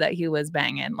 Emma that he was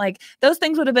banging. Like those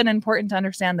things would have been important to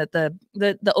understand, that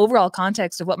the overall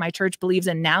context of what my church believes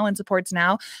in now and supports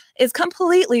now is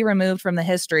completely removed from the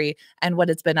history and what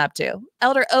it's been up to.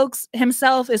 Elder Oaks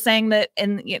himself is saying that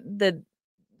the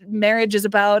marriage is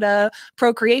about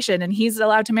procreation, and he's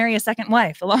allowed to marry a second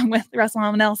wife along with Russell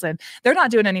M. Nelson. They're not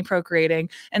doing any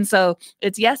procreating. And so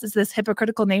it's this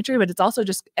hypocritical nature, but it's also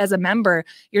just as a member,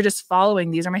 you're just following.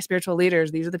 These are my spiritual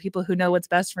leaders. These are the people who know what's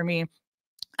best for me,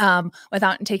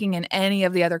 without taking in any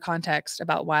of the other context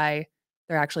about why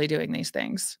they're actually doing these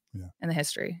things in the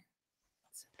history.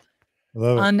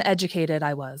 Uneducated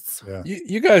I was. Yeah.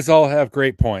 You guys all have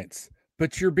great points,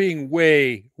 but you're being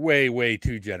way, way, way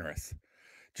too generous.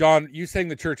 John, you saying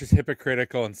the church is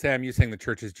hypocritical, and Sam, you saying the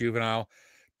church is juvenile.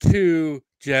 Too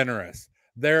generous.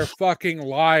 They're fucking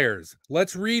liars.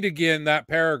 Let's read again that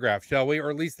paragraph, shall we? Or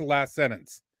at least the last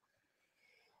sentence.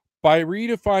 By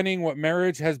redefining what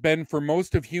marriage has been for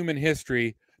most of human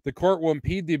history, the court will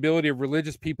impede the ability of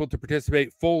religious people to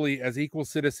participate fully as equal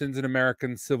citizens in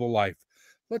American civil life.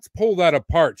 Let's pull that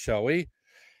apart, shall we?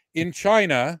 In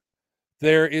China,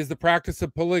 there is the practice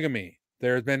of polygamy.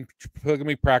 There has been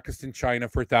polygamy practiced in China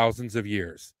for thousands of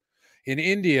years. In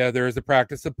India, there is the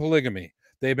practice of polygamy.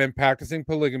 They've been practicing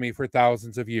polygamy for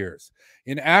thousands of years.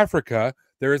 In Africa,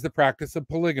 there is the practice of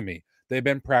polygamy. They've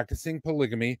been practicing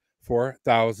polygamy for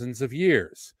thousands of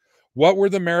years. What were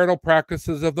the marital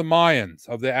practices of the Mayans,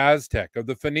 of the Aztec, of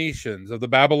the Phoenicians, of the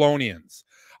Babylonians?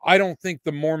 I don't think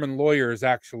the Mormon lawyers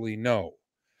actually know.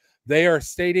 They are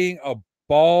stating a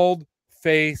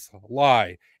bald-faced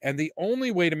lie. And the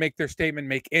only way to make their statement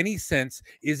make any sense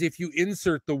is if you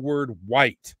insert the word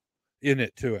white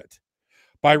to it.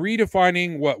 By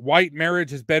redefining what white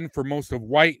marriage has been for most of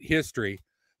white history,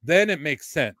 then it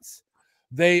makes sense.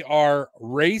 They are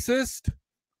racist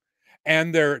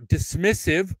and they're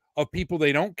dismissive of people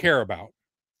they don't care about,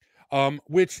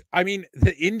 which, I mean,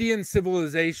 the Indian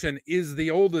civilization is the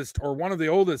oldest, or one of the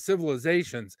oldest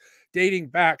civilizations, dating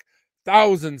back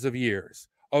thousands of years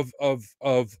of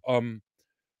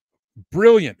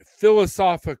brilliant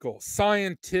philosophical,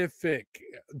 scientific,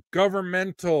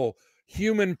 governmental,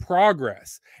 human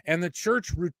progress. And the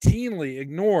church routinely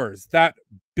ignores that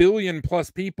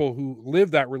billion-plus people who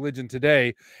live that religion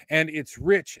today and its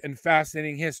rich and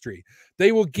fascinating history.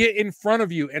 They will get in front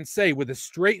of you and say with a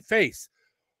straight face,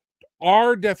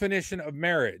 our definition of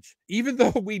marriage, even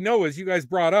though we know, as you guys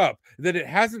brought up, that it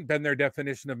hasn't been their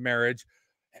definition of marriage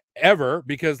ever,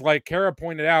 because like Carah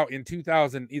pointed out in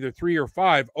 2000, either 3 or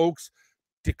 5, Oakes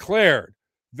declared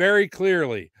very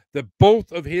clearly that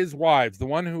both of his wives, the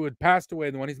one who had passed away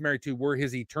and the one he's married to, were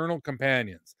his eternal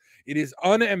companions. It is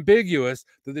unambiguous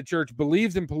that the church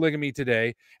believes in polygamy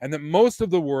today and that most of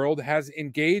the world has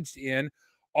engaged in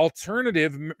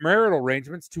alternative marital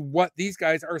arrangements to what these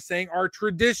guys are saying are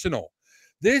traditional.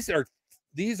 These are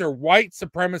white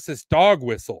supremacist dog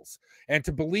whistles. And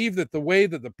to believe that the way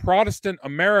that the Protestant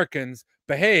Americans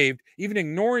behaved, even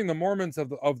ignoring the Mormons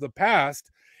of the past,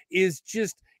 is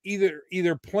just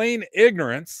either plain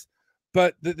ignorance,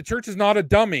 but the church is not a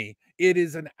dummy. It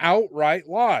is an outright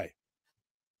lie.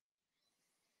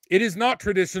 It is not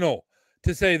traditional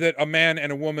to say that a man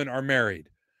and a woman are married.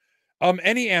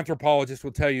 Any anthropologist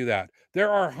will tell you that. There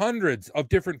are hundreds of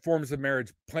different forms of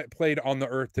marriage played on the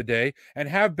earth today and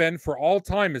have been for all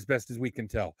time, as best as we can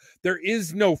tell. There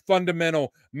is no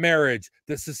fundamental marriage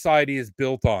that society is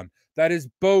built on. That is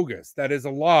bogus. That is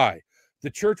a lie. The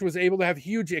church was able to have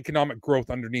huge economic growth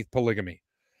underneath polygamy.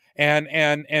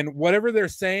 And whatever they're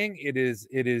saying, it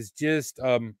is just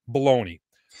baloney.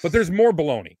 But there's more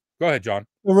baloney. Go ahead, John.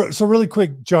 So really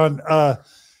quick, John,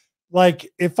 like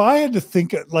if I had to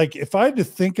think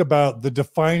about the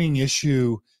defining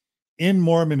issue in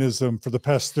Mormonism for the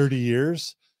past 30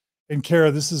 years, and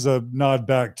Carah, this is a nod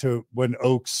back to when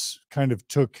Oakes kind of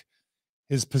took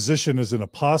his position as an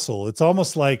apostle. It's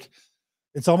almost like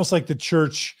the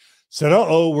church said,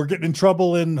 uh-oh, we're getting in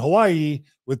trouble in Hawaii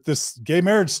with this gay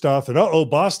marriage stuff. And uh-oh,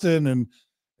 Boston and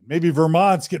maybe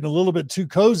Vermont's getting a little bit too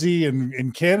cozy,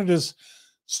 and Canada's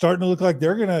starting to look like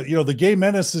they're going to, the gay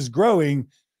menace is growing.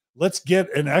 Let's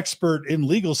get an expert in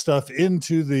legal stuff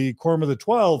into the Quorum of the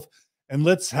 12, and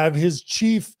let's have his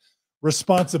chief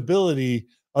responsibility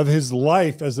of his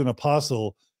life as an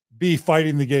apostle be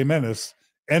fighting the gay menace.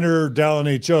 Enter Dallin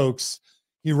H. Oakes.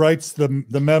 He writes the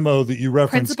memo that you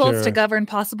referenced. Principles Carah. to govern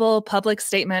possible public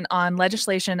statement on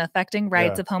legislation affecting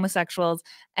rights of homosexuals.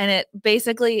 And it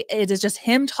is just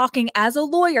him talking as a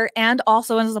lawyer and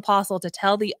also as an apostle to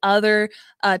tell the other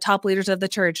top leaders of the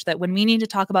church that when we need to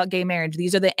talk about gay marriage,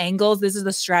 these are the angles, these are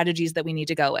the strategies that we need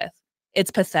to go with. It's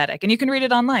pathetic. And you can read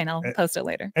it online. I'll post it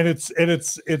later. And it's a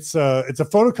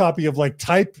photocopy of like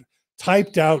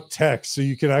typed out text. So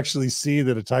you can actually see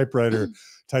that a typewriter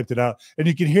typed it out, and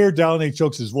you can hear Dallin H.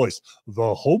 Oakes' voice,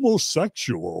 the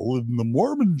homosexual in the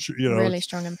Mormon, really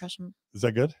strong impression. Is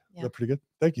that good? Yeah. Is that pretty good?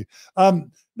 Thank you.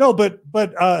 No, but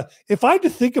if I had to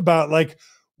think about like,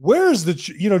 where is the,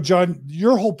 John,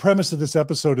 your whole premise of this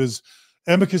episode is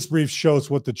amicus briefs show us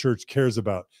what the church cares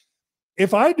about.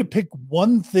 If I had to pick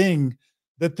one thing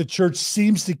that the church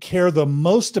seems to care the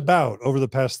most about over the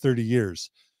past 30 years,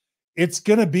 it's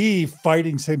going to be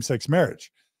fighting same-sex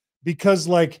marriage, because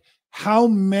like, how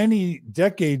many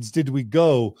decades did we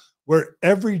go where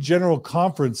every general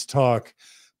conference talk,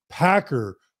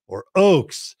 Packer or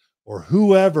Oakes or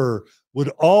whoever, would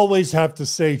always have to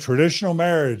say traditional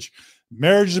marriage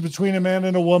is between a man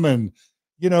and a woman,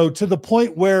 you know, to the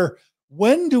point where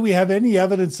when do we have any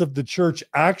evidence of the church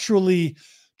actually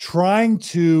trying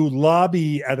to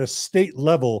lobby at a state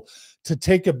level to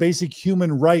take a basic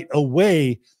human right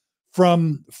away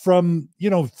from you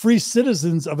know, free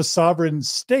citizens of a sovereign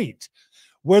state,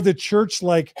 where the church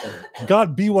like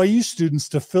got BYU students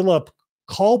to fill up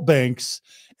call banks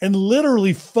and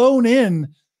literally phone in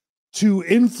to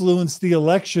influence the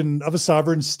election of a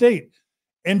sovereign state,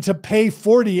 and to pay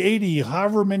 40, 80,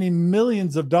 however many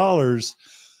millions of dollars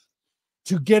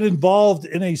to get involved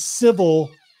in a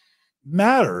civil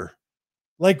matter.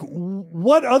 Like,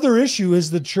 what other issue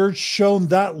has the church shown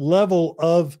that level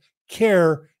of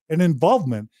care and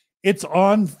involvement? It's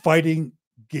on fighting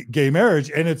gay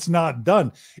marriage, and it's not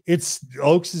done. It's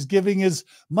Oakes is giving his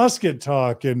musket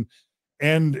talk and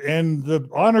the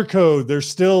honor code. They're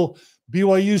still,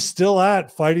 BYU still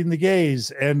at fighting the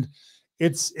gays, and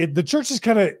the church is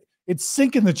kind of, it's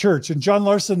sinking the church. And John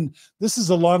Larsen, this is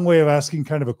a long way of asking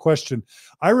kind of a question.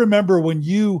 I remember when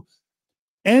you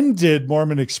ended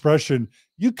Mormon Expression,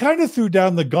 you kind of threw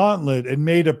down the gauntlet and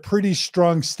made a pretty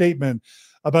strong statement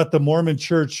about the Mormon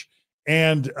church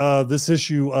and this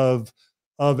issue of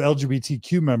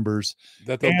LGBTQ members.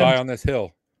 That they'll die on this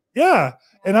hill. Yeah.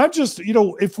 And I'm just, you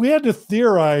know, if we had to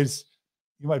theorize,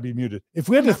 you might be muted. If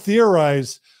we had to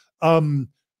theorize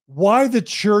why the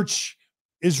church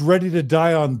is ready to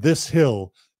die on this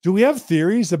hill, do we have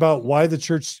theories about why the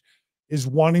church is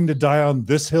wanting to die on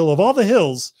this hill? Of all the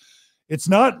hills, it's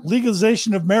not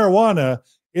legalization of marijuana.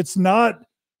 It's not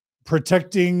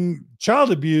protecting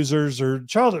child abusers or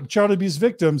child abuse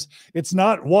victims. It's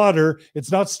not water.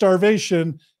 It's not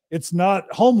starvation. It's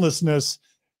not homelessness.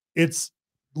 It's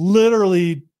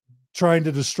literally trying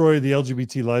to destroy the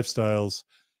LGBT lifestyles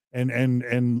and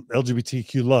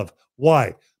LGBTQ love.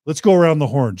 Why? Let's go around the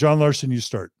horn. John Larsen, you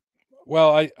start.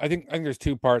 Well, I think there's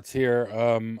two parts here.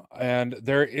 And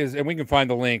there is, and we can find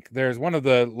the link. There's one of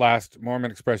the last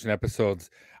Mormon Expression episodes.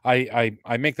 I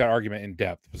make that argument in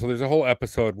depth. So there's a whole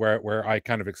episode where I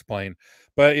kind of explain,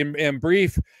 but in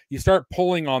brief, you start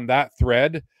pulling on that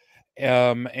thread,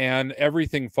 and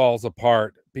everything falls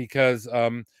apart because,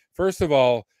 first of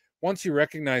all, once you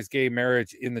recognize gay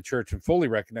marriage in the church and fully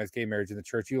recognize gay marriage in the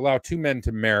church, you allow two men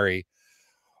to marry.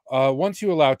 Once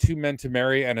you allow two men to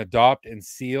marry and adopt and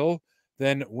seal,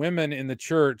 then women in the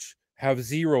church have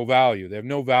zero value. They have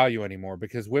no value anymore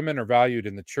because women are valued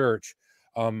in the church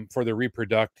for their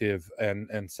reproductive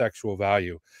and sexual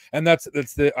value. And that's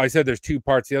I said there's two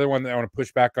parts. The other one that I want to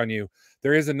push back on you,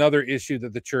 there is another issue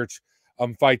that the church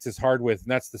fights as hard with,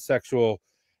 and that's the sexual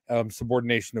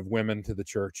subordination of women to the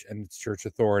church and its church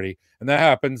authority. And that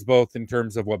happens both in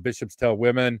terms of what bishops tell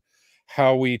women,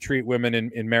 how we treat women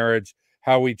in marriage,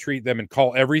 how we treat them and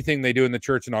call everything they do in the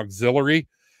church an auxiliary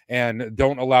and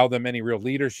don't allow them any real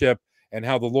leadership, and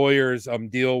how the lawyers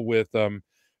deal with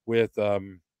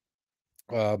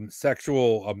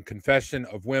sexual confession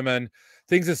of women.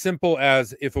 Things as simple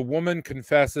as if a woman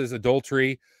confesses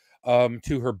adultery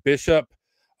to her bishop,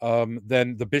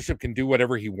 then the bishop can do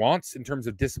whatever he wants in terms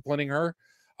of disciplining her.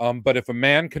 But if a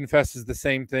man confesses the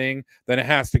same thing, then it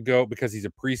has to go, because he's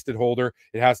a priesthood holder,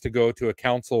 it has to go to a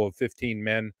council of 15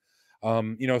 men.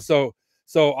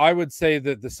 So I would say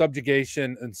that the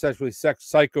subjugation and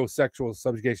psychosexual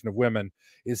subjugation of women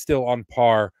is still on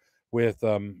par with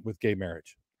gay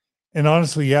marriage. And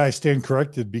honestly, yeah, I stand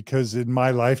corrected, because in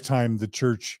my lifetime, the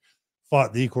church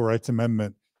fought the Equal Rights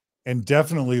Amendment and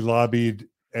definitely lobbied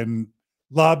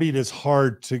as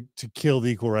hard to kill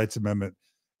the Equal Rights Amendment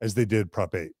as they did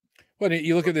Prop 8. Well,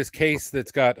 you look at this case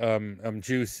that's got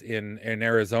juice in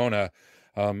Arizona,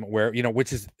 where, you know,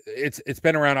 which is, it's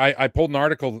been around. I pulled an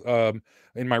article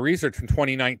in my research from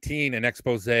 2019, an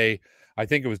expose, I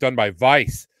think it was done by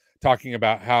Vice, talking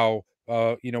about how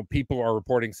people are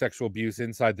reporting sexual abuse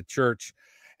inside the church,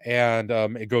 and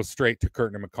it goes straight to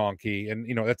Kirton McConkie, and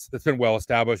that's been well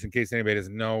established. In case anybody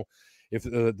doesn't know, if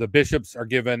the bishops are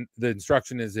given, the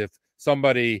instruction is if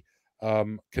somebody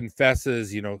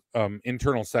confesses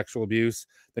internal sexual abuse,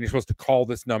 then you're supposed to call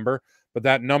this number, but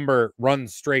that number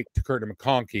runs straight to Kirton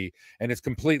McConkie, and it's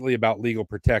completely about legal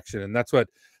protection. And that's what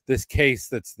this case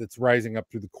that's rising up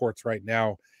through the courts right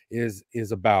now is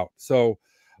about. So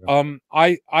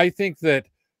I think that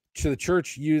the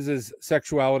church uses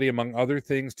sexuality, among other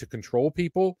things, to control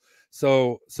people.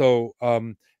 So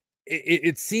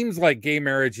it seems like gay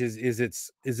marriage is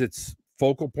its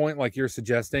focal point like you're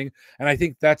suggesting. And I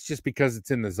think that's just because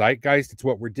it's in the zeitgeist. It's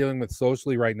what we're dealing with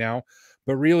socially right now.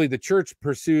 But really, the church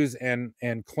pursues and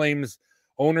claims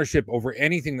ownership over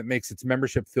anything that makes its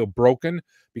membership feel broken,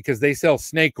 because they sell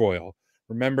snake oil.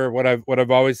 Remember what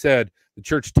I've always said: the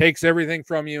church takes everything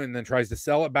from you and then tries to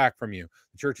sell it back from you.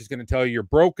 The church is going to tell you you're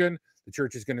broken. The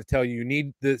church is going to tell you you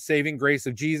need the saving grace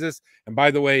of Jesus. And by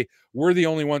the way, we're the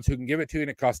only ones who can give it to you, and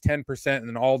it costs 10%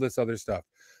 and all this other stuff.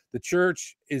 The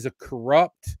church is a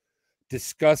corrupt,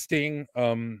 disgusting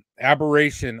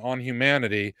aberration on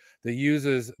humanity that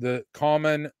uses the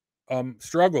common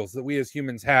struggles that we as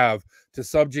humans have to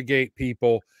subjugate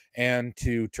people and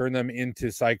to turn them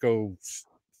into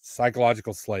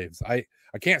psychological slaves. I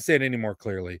can't say it any more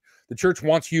clearly. The church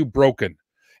wants you broken.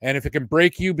 And if it can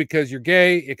break you because you're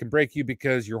gay, it can break you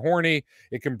because you're horny,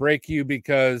 it can break you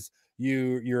because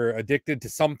you're addicted to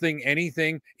something,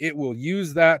 anything, it will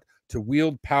use that to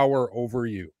wield power over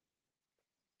you.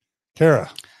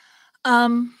 Carah.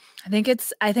 I think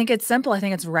it's simple. I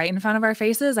think it's right in front of our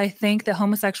faces. I think that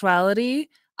homosexuality,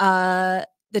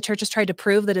 the church has tried to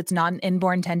prove that it's not an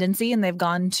inborn tendency, and they've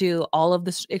gone to all of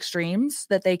the extremes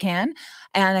that they can.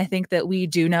 And I think that we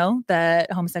do know that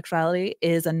homosexuality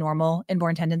is a normal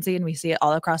inborn tendency, and we see it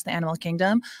all across the animal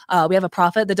kingdom. We have a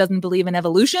prophet that doesn't believe in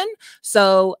evolution.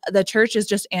 So the church is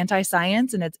just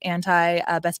anti-science, and it's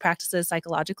anti-best practices,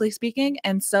 psychologically speaking.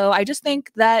 And so I just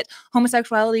think that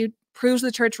homosexuality proves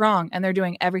the church wrong, and they're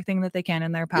doing everything that they can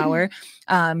in their power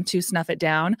to snuff it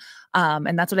down.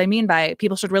 And that's what I mean by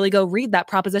people should really go read that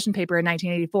proposition paper in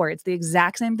 1984. It's the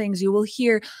exact same things you will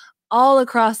hear all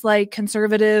across, like,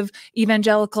 conservative,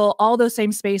 evangelical, all those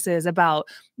same spaces about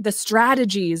the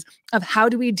strategies of how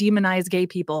do we demonize gay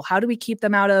people? How do we keep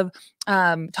them out of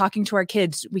talking to our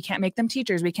kids? We can't make them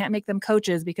teachers. We can't make them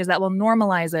coaches, because that will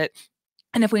normalize it.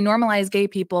 And if we normalize gay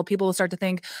people, people will start to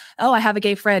think, oh, I have a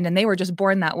gay friend and they were just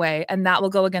born that way. And that will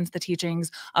go against the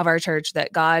teachings of our church,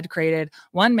 that God created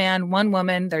one man, one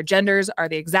woman. Their genders are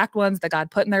the exact ones that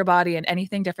God put in their body, and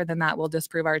anything different than that will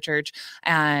disprove our church.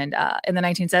 And in the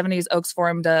 1970s, Oaks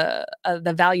formed the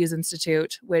Values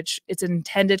Institute, which its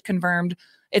intended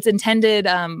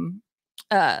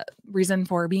reason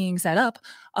for being set up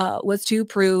was to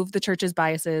prove the church's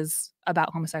biases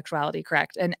about homosexuality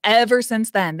correct. And ever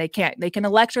since then, they can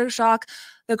electroshock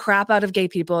the crap out of gay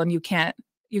people, and you can't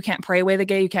pray away the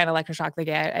gay, you can't electroshock the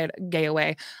gay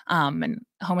away. And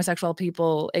homosexual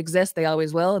people exist, they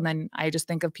always will. And then I just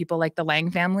think of people like the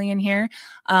Lang family in here.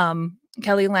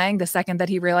 Kelly Lang, the second that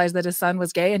he realized that his son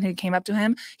was gay and he came up to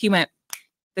him, he went,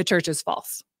 the church is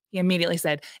false. He immediately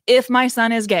said, if my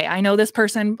son is gay, I know this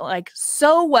person like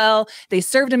so well. They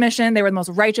served a mission. They were the most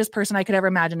righteous person I could ever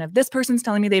imagine. If this person's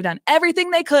telling me they've done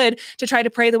everything they could to try to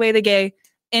pray the way the gay,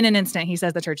 in an instant, he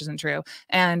says the church isn't true.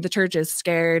 And the church is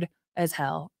scared as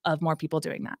hell of more people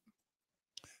doing that.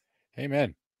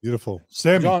 Amen. Beautiful.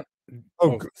 Sammy.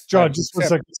 John, just one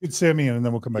second. Let's get Sammy in and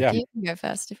then we'll come back to you. You can go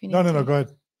first if you need to. No, go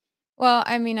ahead. Well,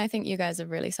 I mean, I think you guys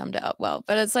have really summed it up well.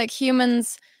 But it's like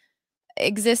humans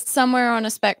exist somewhere on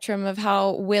a spectrum of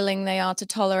how willing they are to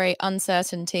tolerate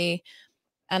uncertainty.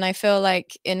 And I feel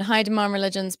like in high demand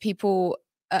religions, people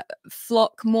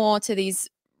flock more to these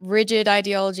rigid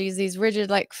ideologies, these rigid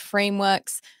like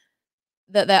frameworks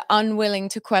that they're unwilling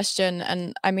to question.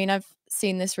 And I mean, I've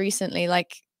seen this recently,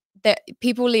 like that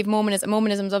people leave Mormonism.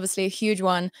 Mormonism is obviously a huge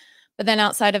one, but then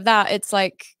outside of that, it's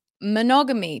like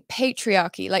monogamy,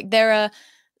 patriarchy. Like there are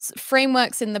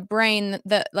frameworks in the brain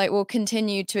that like will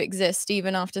continue to exist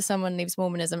even after someone leaves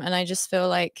Mormonism. And I just feel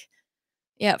like,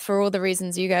 yeah, for all the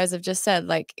reasons you guys have just said,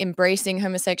 like embracing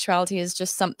homosexuality is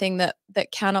just something that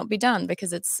cannot be done,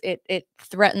 because it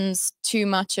threatens too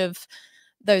much of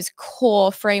those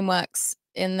core frameworks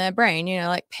in their brain, you know,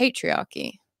 like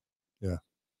patriarchy. Yeah.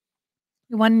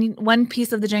 One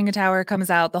piece of the Jenga tower comes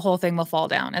out, the whole thing will fall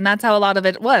down. And that's how a lot of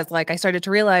it was. Like I started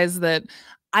to realize that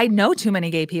I know too many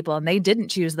gay people and they didn't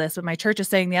choose this, but my church is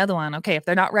saying the other one. Okay, if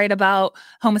they're not right about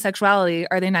homosexuality,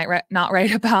 are they not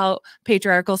right about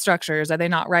patriarchal structures? Are they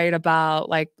not right about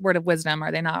like word of wisdom?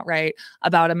 Are they not right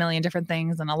about a million different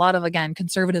things? And a lot of, again,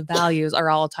 conservative values are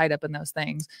all tied up in those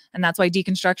things. And that's why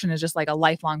deconstruction is just like a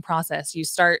lifelong process. You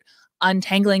start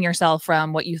untangling yourself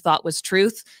from what you thought was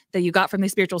truth that you got from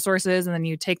these spiritual sources. And then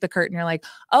you take the curtain, you're like,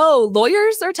 oh,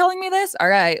 lawyers are telling me this? All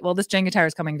right, well, this Jenga tower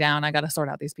is coming down. I got to sort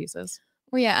out these pieces.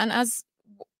 Well, yeah, and as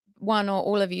one or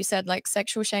all of you said, like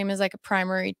sexual shame is like a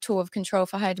primary tool of control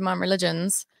for high demand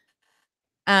religions.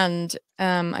 And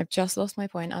I've just lost my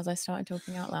point as I started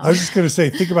talking out loud. I was just going to say,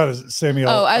 think about it, Samuel.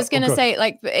 Oh, I was going to say,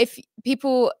 like,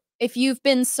 if you've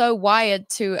been so wired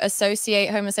to associate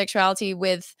homosexuality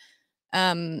with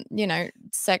you know,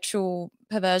 sexual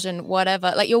perversion,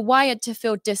 whatever. Like, you're wired to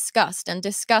feel disgust, and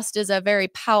disgust is a very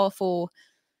powerful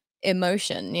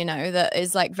emotion, you know, that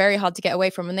is like very hard to get away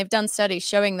from. And they've done studies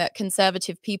showing that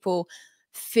conservative people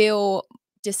feel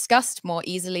disgust more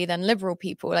easily than liberal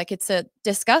people. Like,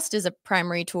 disgust is a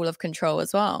primary tool of control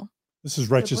as well. This is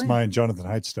Righteous Mind, Jonathan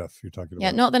Haidt stuff you're talking about.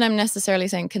 Yeah, not that I'm necessarily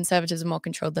saying conservatives are more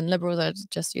controlled than liberals. I'm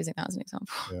just using that as an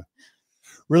example. Yeah.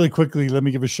 Really quickly, let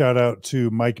me give a shout out to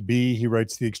Mike B. He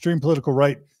writes, the extreme political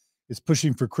right is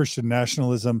pushing for Christian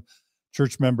nationalism.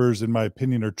 Church members, in my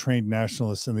opinion, are trained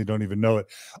nationalists and they don't even know it.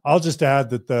 I'll just add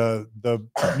that the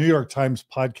New York Times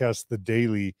podcast, The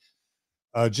Daily,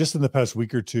 just in the past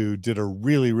week or two, did a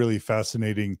really, really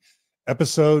fascinating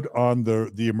episode on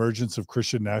the emergence of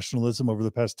Christian nationalism over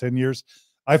the past 10 years.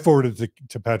 I forwarded it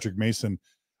to Patrick Mason.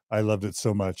 I loved it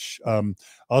so much. I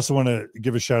also want to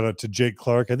give a shout out to Jake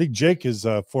Clark. I think Jake is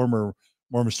a former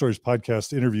Mormon Stories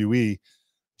podcast interviewee.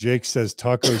 Jake says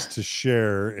tacos to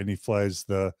share, and he flies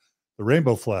the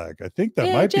rainbow flag. I think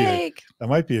that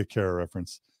might be a Carah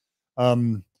reference.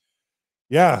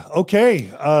 Yeah. Okay.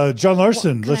 John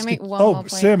Larsen. Can I make one more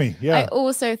point? Sammy. Yeah. I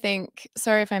also think,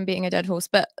 sorry if I'm beating a dead horse,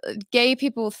 but gay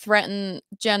people threaten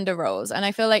gender roles. And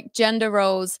I feel like gender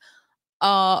roles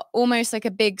are almost like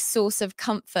a big source of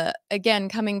comfort. Again,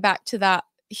 coming back to that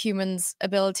human's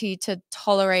ability to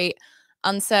tolerate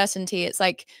uncertainty. It's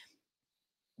like,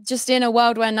 just in a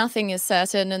world where nothing is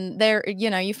certain, and there,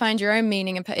 you know, you find your own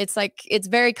meaning, and it's like, it's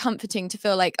very comforting to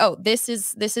feel like, oh, this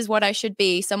is what I should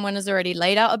be. Someone has already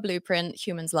laid out a blueprint.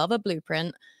 Humans love a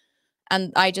blueprint,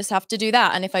 and I just have to do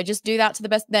that. And if I just do that to the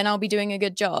best, then I'll be doing a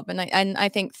good job. And I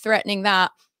think threatening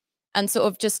that, and sort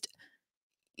of just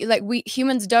like,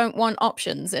 humans don't want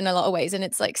options in a lot of ways, and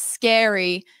it's like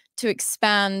scary to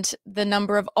expand the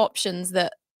number of options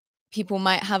that people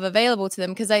might have available to them,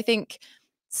 because I think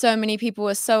so many people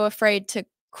are so afraid to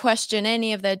question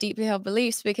any of their deeply held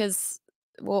beliefs because,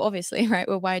 well, obviously, right,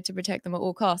 we're wired to protect them at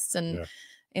all costs, and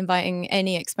inviting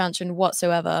any expansion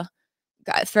whatsoever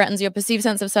threatens your perceived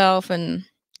sense of self. And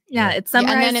it's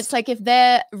summarized. And then it's like, if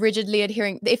they're rigidly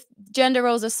adhering, if gender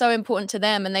roles are so important to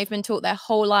them and they've been taught their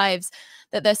whole lives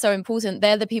that they're so important,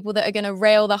 they're the people that are going to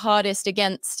rail the hardest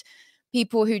against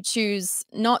people who choose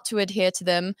not to adhere to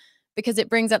them, because it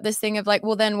brings up this thing of like,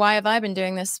 well, then why have I been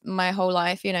doing this my whole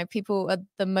life? You know, people are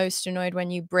the most annoyed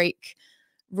when you break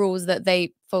rules that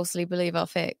they falsely believe are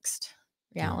fixed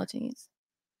realities.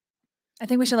 I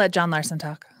think we should let John Larsen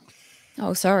talk.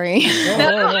 Oh, sorry.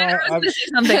 I was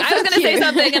going to say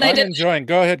something and I didn't. Enjoying.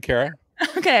 Go ahead, Carah.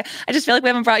 Okay. I just feel like we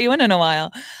haven't brought you in a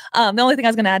while. The only thing I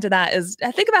was going to add to that is,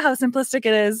 I think about how simplistic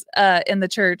it is in the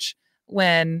church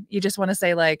when you just want to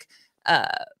say like,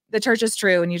 the church is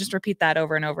true, and you just repeat that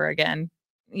over and over again.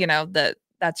 You know,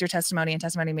 that's your testimony and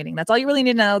testimony meeting. That's all you really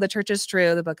need to know. The church is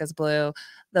true. The book is blue.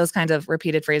 Those kinds of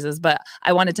repeated phrases. But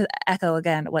I wanted to echo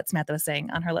again what Samantha was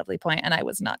saying on her lovely point, and I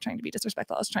was not trying to be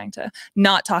disrespectful. I was trying to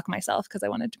not talk myself because I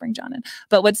wanted to bring John in.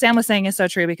 But what Sam was saying is so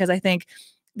true, because I think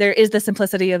there is the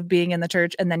simplicity of being in the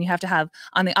church, and then you have to have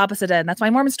on the opposite end. That's why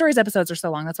Mormon Stories episodes are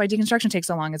so long. That's why deconstruction takes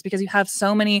so long, is because you have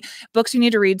so many books you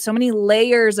need to read, so many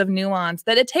layers of nuance,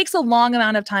 that it takes a long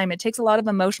amount of time. It takes a lot of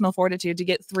emotional fortitude to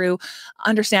get through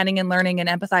understanding and learning and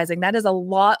empathizing. That is a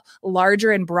lot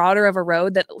larger and broader of a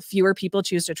road that fewer people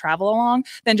choose to travel along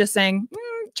than just saying,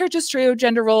 church is true,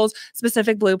 gender roles,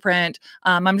 specific blueprint.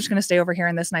 I'm just going to stay over here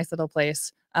in this nice little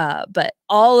place. But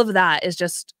all of that is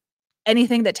just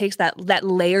anything that takes that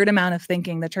layered amount of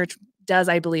thinking. The church does,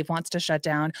 I believe, wants to shut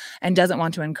down and doesn't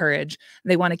want to encourage.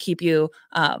 They want to keep you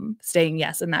staying,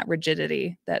 in that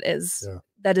rigidity that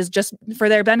is just for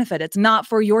their benefit. It's not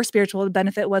for your spiritual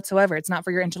benefit whatsoever. It's not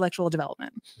for your intellectual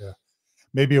development. Yeah.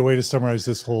 Maybe a way to summarize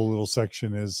this whole little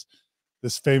section is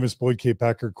this famous Boyd K.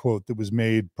 Packer quote that was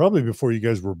made probably before you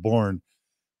guys were born,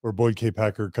 where Boyd K.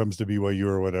 Packer comes to BYU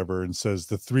or whatever and says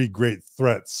the three great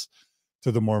threats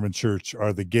to the Mormon church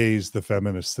are the gays, the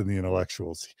feminists, and the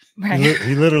intellectuals. Right.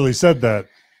 He literally said that.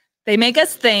 They make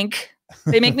us think.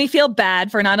 They make me feel bad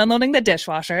for not unloading the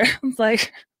dishwasher. It's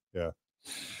like, yeah.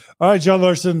 All right, John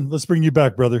Larsen, let's bring you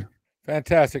back, brother.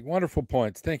 Fantastic. Wonderful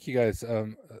points. Thank you guys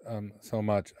so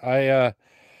much.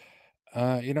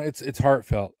 It's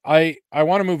heartfelt. I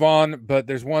want to move on, but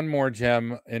there's one more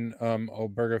gem in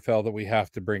Obergefell that we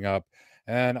have to bring up.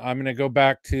 And I'm going to go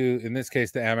back to, in this case,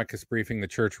 the Amicus briefing the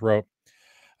church wrote.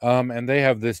 And they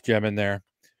have this gem in there.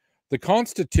 The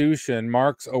Constitution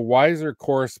marks a wiser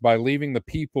course by leaving the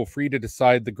people free to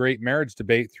decide the great marriage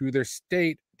debate through their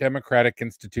state democratic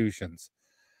institutions.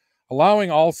 Allowing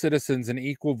all citizens an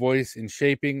equal voice in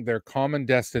shaping their common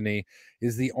destiny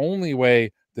is the only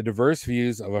way the diverse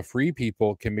views of a free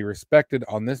people can be respected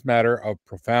on this matter of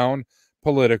profound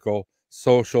political,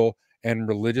 social, and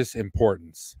religious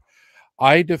importance.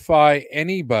 I defy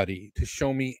anybody to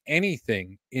show me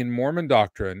anything in Mormon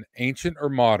doctrine, ancient or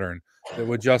modern, that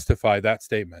would justify that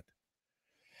statement.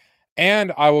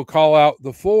 And I will call out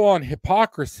the full-on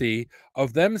hypocrisy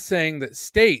of them saying that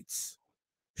states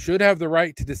should have the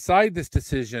right to decide this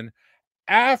decision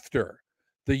after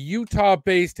the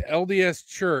Utah-based LDS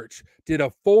Church did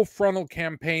a full frontal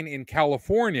campaign in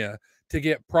California to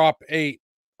get Prop 8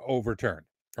 overturned,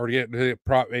 or to get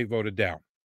Prop 8 voted down.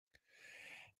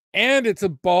 And it's a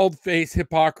bald-faced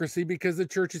hypocrisy because the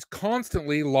church is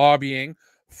constantly lobbying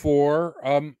for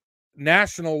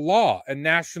national law and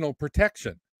national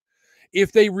protection.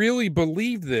 If they really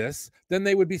believe this, then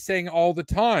they would be saying all the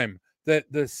time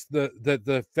that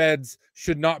the feds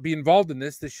should not be involved in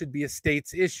this. This should be a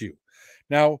state's issue.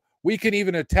 Now, we can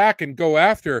even attack and go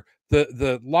after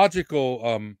the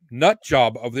logical nut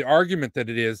job of the argument that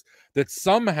it is that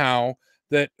somehow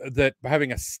that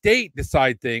having a state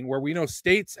decide thing, where we know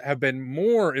states have been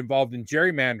more involved in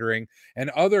gerrymandering and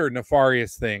other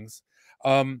nefarious things,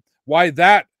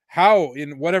 how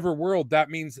in whatever world that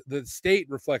means the state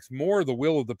reflects more the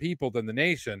will of the people than the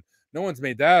nation. No one's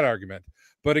made that argument.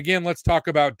 But again, let's talk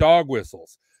about dog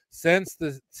whistles. Since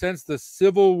the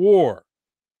Civil War,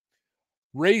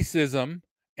 racism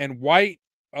and white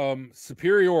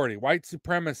superiority, white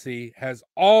supremacy has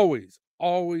always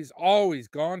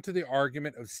gone to the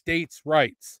argument of states'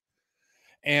 rights,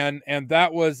 and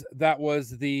that was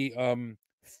the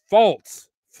false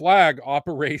flag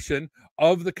operation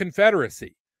of the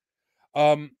Confederacy,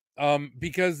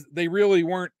 because they really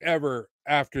weren't ever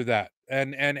after that.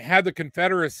 And had the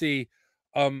Confederacy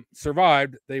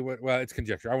survived, they would. Well, it's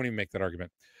conjecture. I won't even make that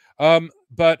argument.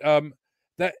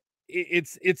 That it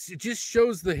just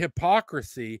shows the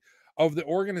hypocrisy of the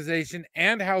organization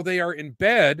and how they are in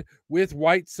bed with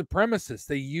white supremacists.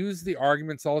 They use the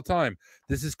arguments all the time.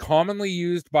 This is commonly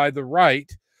used by the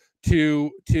right to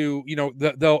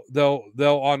they'll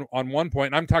on one point,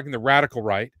 and I'm talking the radical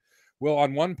right, will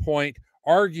on one point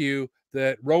argue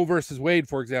that Roe versus Wade,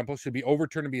 for example, should be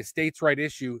overturned and be a states' right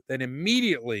issue, then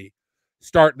immediately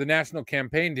start the national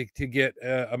campaign to get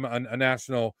a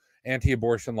national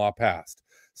anti-abortion law passed.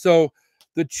 So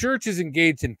the church is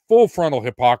engaged in full frontal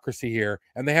hypocrisy here,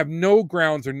 and they have no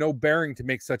grounds or no bearing to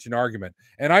make such an argument.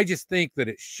 And I just think that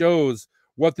it shows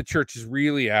what the church is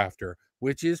really after,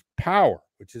 which is power,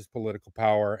 which is political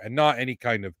power, and not any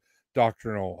kind of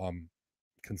doctrinal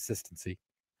consistency.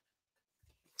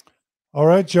 All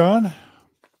right, John.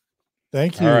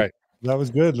 Thank you. All right. That was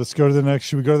good. Let's go to the next.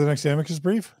 Should we go to the next amicus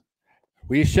brief?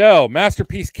 We shall.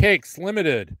 Masterpiece Cakes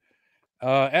Limited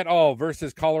et al.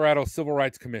 Versus Colorado Civil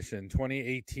Rights Commission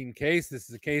 2018 case. This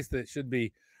is a case that should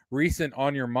be recent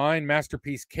on your mind.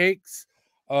 Masterpiece Cakes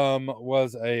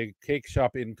was a cake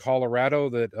shop in Colorado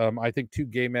that I think two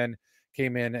gay men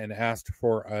came in and asked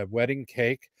for a wedding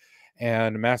cake,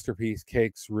 and Masterpiece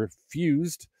Cakes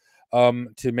refused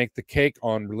to make the cake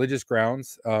on religious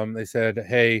grounds. They said,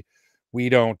 "Hey, we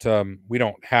don't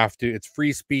have to. It's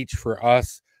free speech for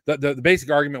us." The basic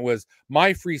argument was,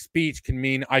 my free speech can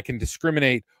mean I can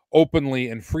discriminate openly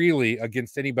and freely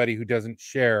against anybody who doesn't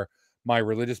share my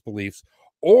religious beliefs,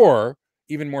 or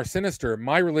even more sinister,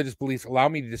 my religious beliefs allow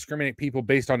me to discriminate people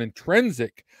based on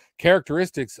intrinsic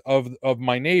characteristics of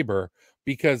my neighbor,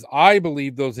 because I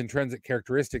believe those intrinsic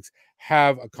characteristics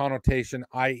have a connotation,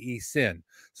 i.e. sin.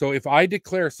 So if I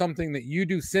declare something that you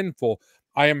do sinful,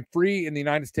 I am free in the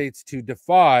United States to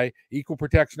defy equal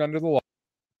protection under the law.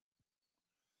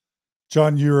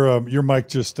 John, your mic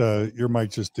just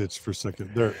ditched for a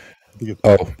second. There.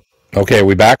 Oh, okay. Are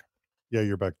we back? Yeah,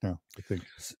 you're back now, I think.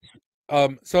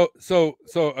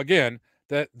 So again,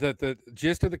 that the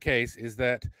gist of the case is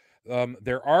that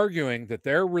they're arguing that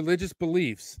their religious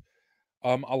beliefs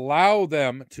allow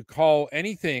them to call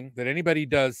anything that anybody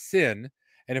does sin,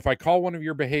 and if I call one of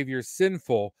your behaviors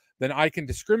sinful, then I can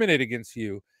discriminate against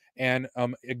you and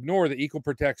ignore the equal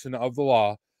protection of the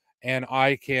law, and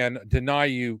I can deny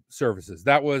you services.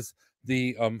 That was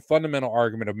the fundamental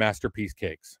argument of Masterpiece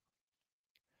Cakes.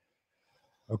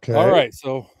 Okay. All right.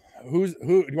 So who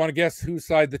do you want to guess whose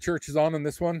side the church is on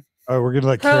this one? All right, we're gonna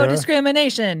let Carah.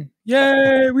 Pro-discrimination.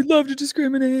 Yay! We love to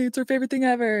discriminate. It's our favorite thing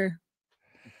ever.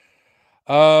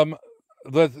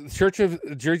 The Church of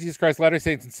Jesus Christ Latter-day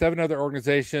Saints and 7 other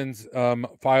organizations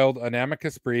filed an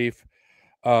amicus brief.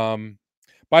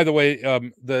 By the way,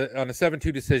 on a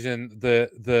 7-2 decision,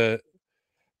 the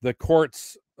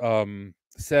courts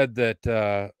said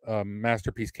that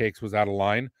Masterpiece Cakes was out of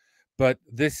line, but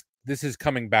this this is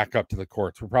coming back up to the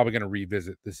courts. We're probably going to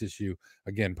revisit this issue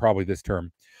again, probably this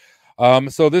term.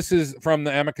 So this is from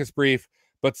the amicus brief.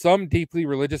 But some deeply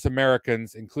religious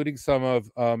Americans, including some of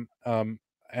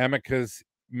amicus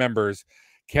members,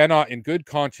 cannot in good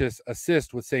conscience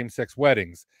assist with same-sex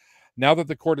weddings. Now that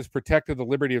the court has protected the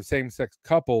liberty of same-sex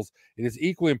couples, it is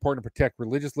equally important to protect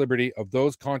religious liberty of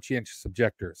those conscientious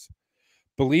objectors.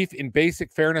 Belief in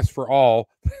basic fairness for all.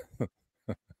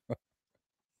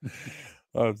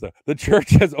 The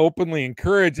church has openly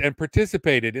encouraged and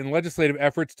participated in legislative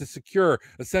efforts to secure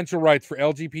essential rights for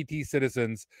LGBT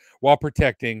citizens while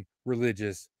protecting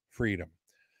religious freedom.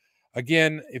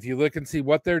 Again, if you look and see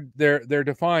what they're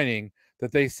defining,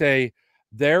 that they say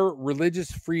their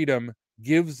religious freedom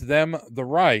gives them the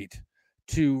right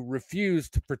to refuse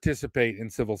to participate in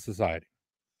civil society.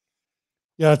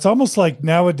 Yeah, it's almost like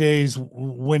nowadays,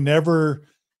 whenever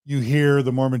you hear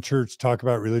the Mormon Church talk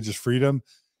about religious freedom,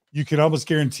 you can almost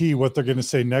guarantee what they're going to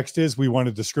say next is, we want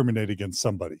to discriminate against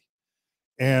somebody.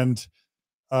 And,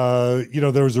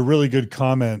 there was a really good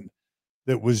comment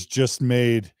that was just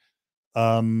made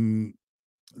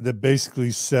that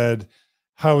basically said,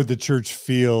 how would the church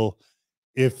feel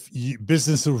if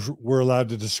businesses were allowed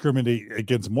to discriminate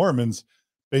against Mormons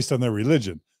based on their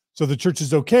religion? So the church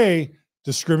is okay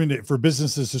discriminate for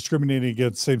businesses discriminating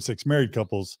against same-sex married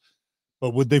couples,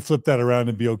 but would they flip that around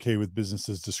and be okay with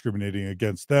businesses discriminating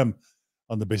against them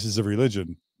on the basis of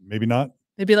religion? Maybe not.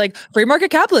 They'd be like, free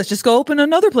market capitalists, just go open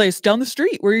another place down the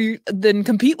street where you then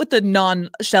compete with the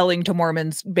non-selling to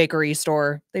Mormons bakery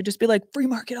store. They'd just be like, free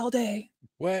market all day.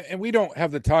 Well, and we don't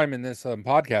have the time in this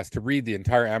podcast to read the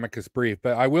entire amicus brief,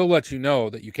 but I will let you know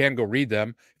that you can go read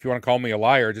them. If you want to call me a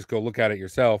liar, just go look at it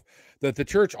yourself. That the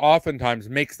church oftentimes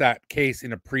makes that case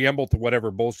in a preamble to whatever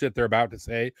bullshit they're about to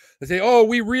say. They say, oh,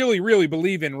 we really, really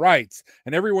believe in rights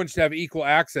and everyone should have equal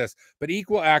access, but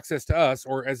equal access to us,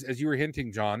 or as you were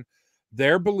hinting, John,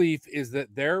 their belief is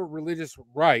that their religious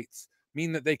rights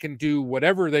mean that they can do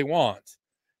whatever they want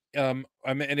and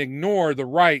ignore the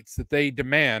rights that they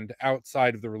demand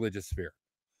outside of the religious sphere.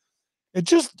 It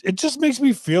just makes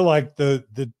me feel like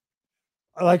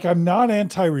like I'm not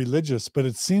anti-religious, but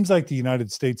it seems like the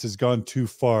United States has gone too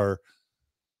far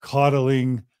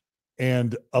coddling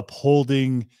and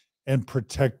upholding and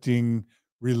protecting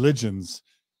religions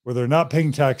where they're not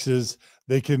paying taxes.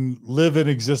 They can live and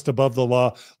exist above the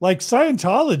law. Like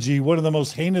Scientology, one of the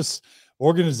most heinous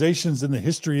organizations in the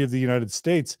history of the United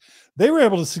States, they were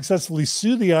able to successfully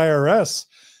sue the IRS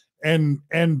and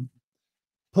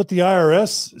put the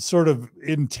IRS sort of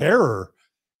in terror.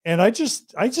 And I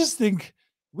just think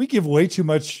we give way too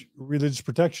much religious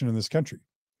protection in this country.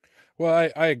 Well,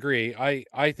 I agree.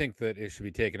 I think that it should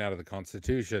be taken out of the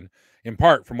Constitution, in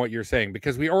part from what you're saying,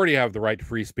 because we already have the right to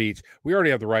free speech. We already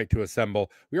have the right to assemble.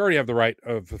 We already have the right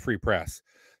of the free press.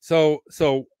 So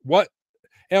what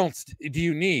else do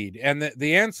you need? And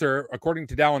the answer, according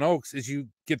to Dallin Oaks, is you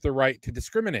get the right to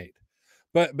discriminate.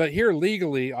 But here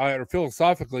legally or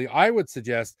philosophically, I would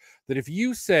suggest that if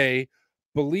you say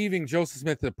believing Joseph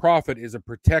Smith the prophet is a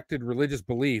protected religious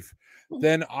belief,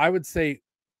 then I would say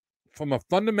from a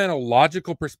fundamental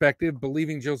logical perspective,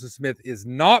 believing Joseph Smith is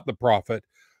not the prophet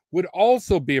would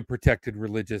also be a protected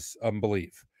religious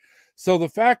belief. So the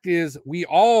fact is, we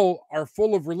all are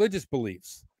full of religious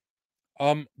beliefs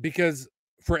because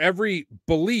for every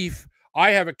belief,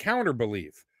 I have a counter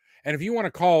belief. And if you want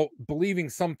to call believing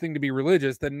something to be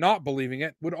religious, then not believing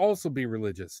it would also be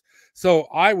religious. So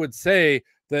I would say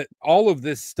that all of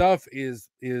this stuff is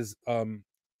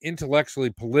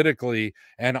intellectually, politically,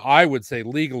 and I would say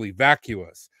legally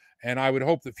vacuous. And I would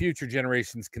hope that future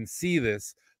generations can see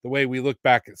this the way we look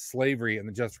back at slavery and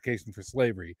the justification for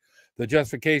slavery. The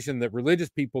justification that religious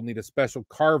people need a special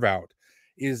carve out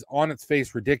is on its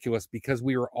face ridiculous because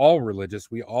we are all religious.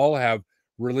 We all have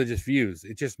religious views.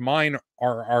 It's just mine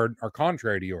are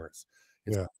contrary to yours.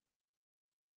 Yeah.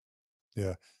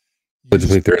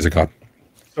 There is a God.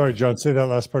 Sorry, John, say that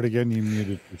last part again. You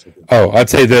muted. Oh, I'd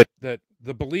say that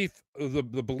the belief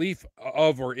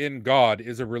of or in God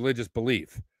is a religious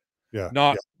belief. Yeah.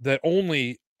 Not that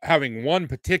only having one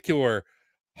particular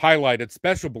highlighted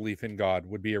special belief in God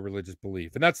would be a religious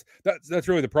belief. And that's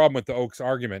really the problem with the Oaks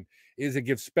argument, is it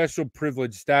gives special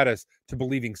privileged status to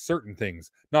believing certain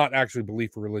things, not actually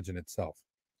belief for religion itself.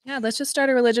 Yeah, let's just start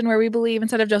a religion where we believe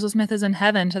instead of Joseph Smith is in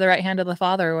heaven to the right hand of the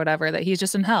Father or whatever, that he's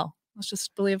just in hell. Let's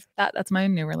just believe that. That's my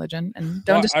new religion. And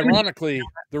don't ironically,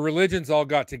 the religions all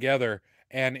got together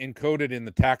and encoded in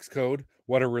the tax code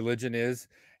what a religion is.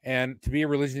 And to be a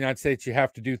religion in the United States, you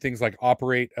have to do things like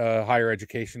operate a higher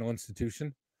educational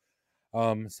institution.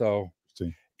 So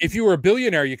If you were a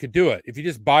billionaire, you could do it. If you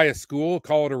just buy a school,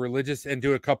 call it a religious, and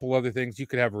do a couple other things, you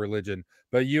could have a religion.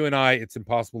 But you and I, it's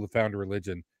impossible to found a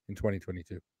religion in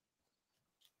 2022.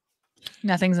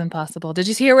 Nothing's impossible. Did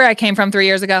you hear where I came from 3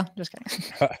 years ago? Just kidding.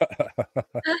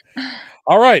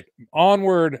 All right,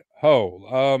 onward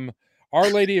ho. Our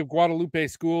Lady of Guadalupe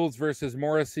Schools versus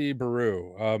Morrissey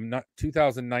Burrell, not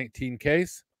 2019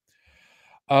 case.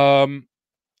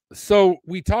 So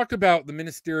we talked about the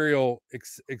ministerial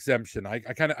exemption. I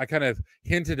kind of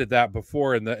hinted at that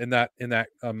before in that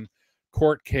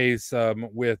court case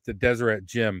with the Deseret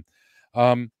Jim.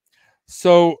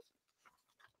 So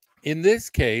in this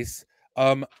case,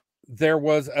 there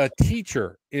was a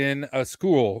teacher in a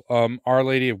school, Our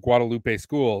Lady of Guadalupe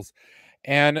Schools,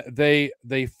 and they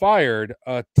fired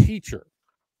a teacher.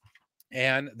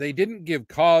 And they didn't give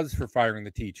cause for firing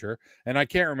the teacher. And I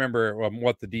can't remember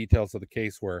what the details of the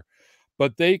case were,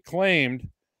 but they claimed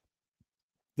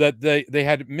that they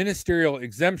had ministerial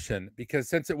exemption because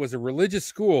since it was a religious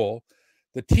school,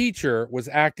 the teacher was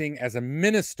acting as a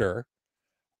minister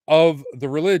of the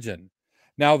religion.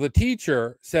 Now, the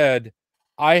teacher said,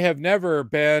 I have never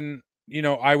been,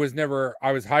 I was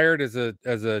hired as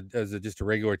just a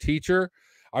regular teacher.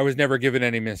 I was never given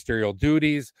any ministerial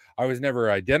duties. I was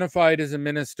never identified as a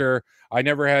minister. I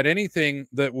never had anything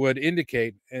that would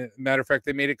indicate, matter of fact,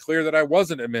 they made it clear that I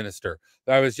wasn't a minister,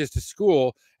 that I was just a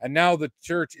school. And now the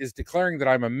church is declaring that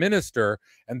I'm a minister,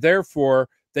 and therefore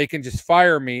they can just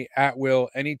fire me at will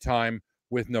anytime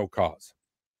with no cause.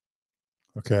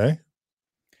 Okay.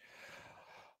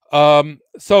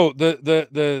 So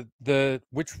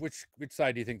which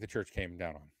side do you think the church came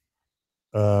down on?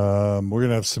 We're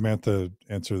gonna have Samantha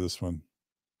answer this one.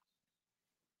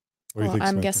 What do you think, I'm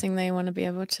Samantha? guessing they want to be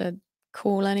able to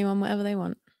call anyone whatever they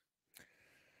want.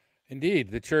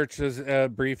 Indeed, the church is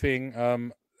briefing,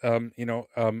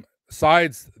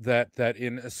 sides that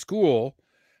in a school,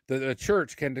 the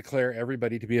church can declare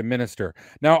everybody to be a minister.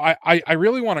 Now, I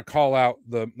really want to call out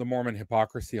the Mormon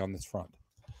hypocrisy on this front,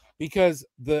 because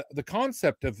the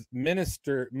concept of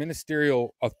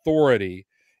ministerial authority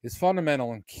is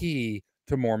fundamental and key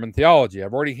to Mormon theology.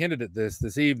 I've already hinted at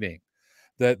this evening,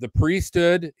 that the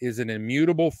priesthood is an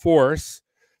immutable force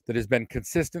that has been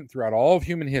consistent throughout all of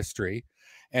human history,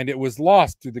 and it was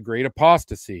lost through the great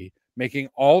apostasy, making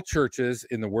all churches,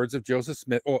 in the words of Joseph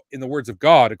Smith, or in the words of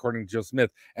God, according to Joseph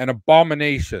Smith, an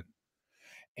abomination.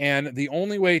 And the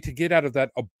only way to get out of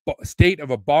that state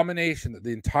of abomination that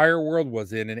the entire world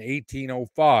was in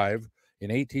 1805,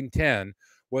 in 1810,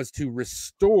 was to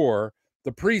restore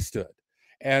the priesthood.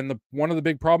 And one of the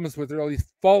big problems with all these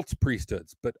false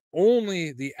priesthoods, but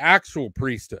only the actual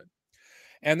priesthood.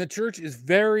 And the church is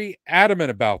very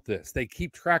adamant about this. They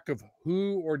keep track of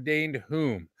who ordained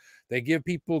whom. They give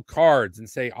people cards and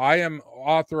say, I am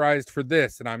authorized for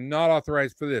this, and I'm not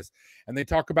authorized for this. And they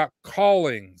talk about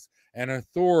callings and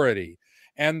authority.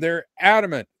 And they're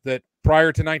adamant that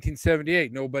prior to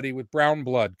 1978, nobody with brown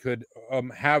blood could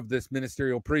have this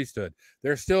ministerial priesthood.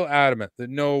 They're still adamant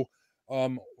that no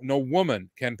woman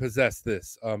can possess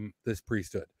this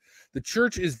priesthood. The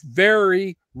church is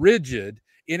very rigid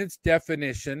in its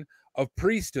definition of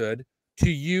priesthood to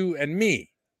you and me,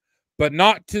 but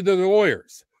not to the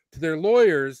lawyers. To their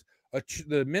lawyers,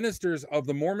 the ministers of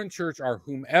the Mormon church are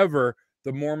whomever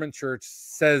the Mormon church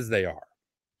says they are.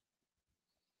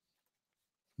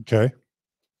 Okay. I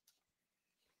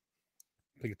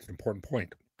think it's an important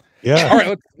point. Yeah. All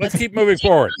right, let's keep moving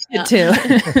forward. Too.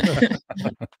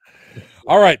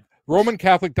 All right, Roman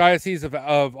Catholic Diocese of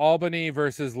Albany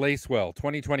versus Lacewell,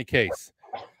 2020 case.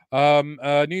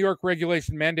 New York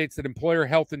regulation mandates that employer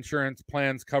health insurance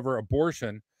plans cover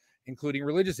abortion, including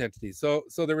religious entities. So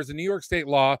there was a New York state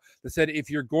law that said if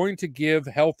you're going to give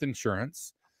health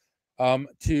insurance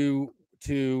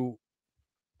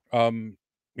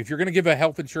if you're going to give a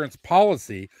health insurance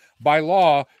policy, by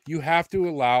law, you have to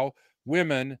allow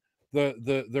women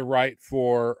the right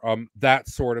for that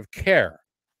sort of care.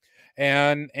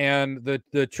 And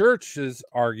the church has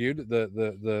argued,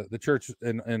 the church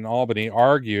in Albany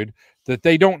argued that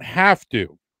they don't have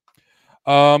to,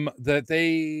 that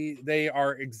they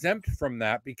are exempt from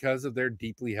that because of their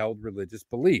deeply held religious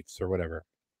beliefs or whatever.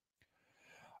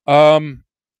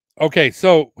 Okay,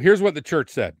 so here's what the church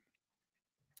said.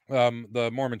 The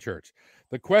Mormon church.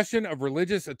 The question of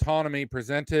religious autonomy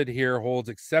presented here holds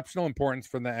exceptional importance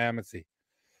for the amici.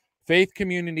 Faith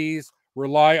communities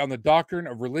rely on the doctrine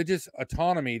of religious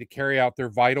autonomy to carry out their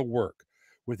vital work.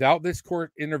 Without this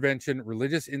court intervention,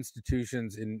 religious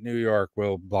institutions in New York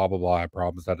will blah, blah, blah, have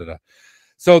problems, da, da, da.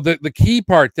 So the key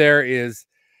part there is,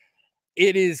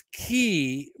 it is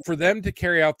key for them to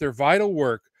carry out their vital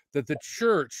work that the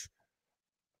church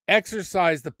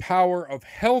exercise the power of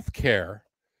healthcare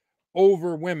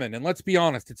over women. And let's be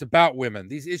honest, it's about women.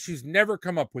 These issues never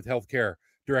come up with healthcare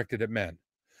directed at men.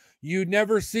 You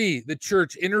never see the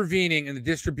church intervening in the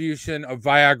distribution of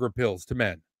Viagra pills to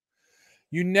men.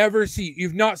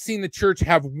 You've not seen the church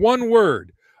have one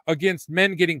word against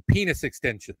men getting penis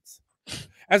extensions.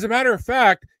 As a matter of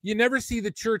fact, you never see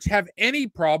the church have any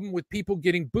problem with people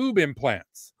getting boob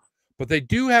implants. But they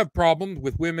do have problems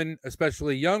with women,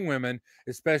 especially young women,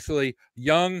 especially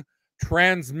young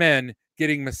trans men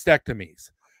getting mastectomies.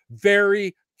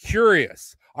 Very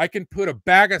curious. I can put a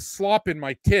bag of slop in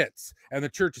my tits and the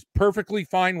church is perfectly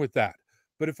fine with that.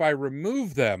 But if I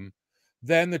remove them,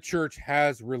 then the church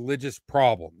has religious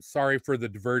problems. Sorry for the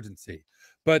divergency.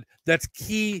 But that's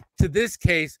key to this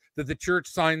case, that the church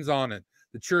signs on it.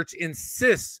 The church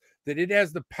insists that it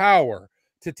has the power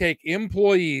to take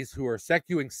employees who are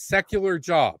doing secular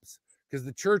jobs, because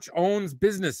the church owns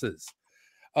businesses.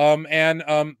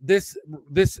 This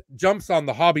jumps on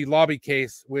the Hobby Lobby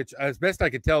case, which, as best I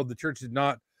could tell, the church did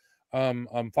not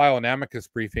file an amicus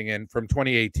briefing in from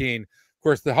 2018. Of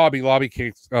course, the Hobby Lobby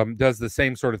case does the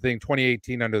same sort of thing.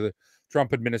 2018, under the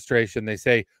Trump administration, they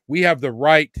say we have the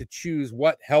right to choose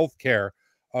what health care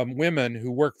women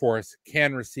who work for us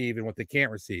can receive and what they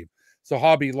can't receive. So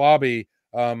Hobby Lobby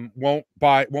won't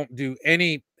do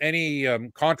any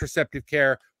contraceptive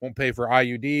care, won't pay for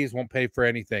IUDs, won't pay for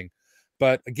anything.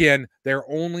 But again, they're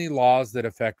only laws that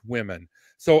affect women.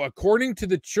 So according to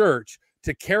the church,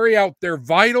 to carry out their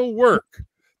vital work,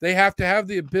 they have to have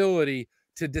the ability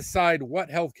to decide what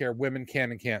healthcare women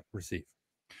can and can't receive.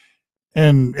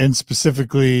 And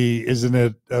specifically, isn't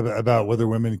it about whether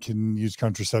women can use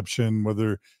contraception,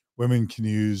 whether women can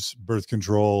use birth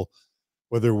control,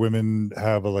 whether women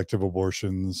have elective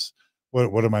abortions?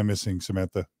 What am I missing,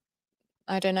 Samantha?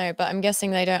 I don't know, but I'm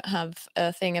guessing they don't have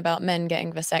a thing about men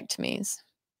getting vasectomies.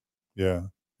 Yeah,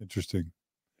 interesting.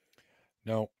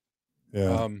 No.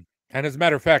 Yeah. And as a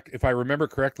matter of fact, if I remember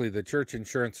correctly, the church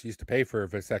insurance used to pay for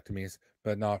vasectomies,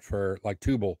 but not for like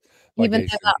tubal ligation. Even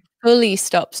though that fully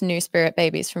stops new spirit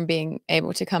babies from being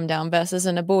able to come down, versus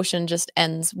an abortion just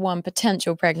ends one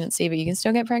potential pregnancy, but you can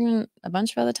still get pregnant a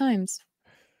bunch of other times.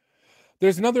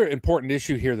 There's another important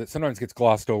issue here that sometimes gets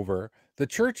glossed over. The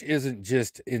church isn't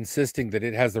just insisting that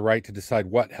it has the right to decide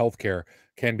what healthcare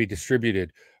can be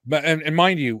distributed. But and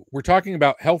mind you, we're talking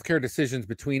about healthcare decisions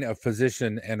between a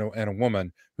physician and a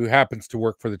woman who happens to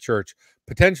work for the church,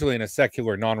 potentially in a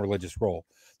secular, non-religious role.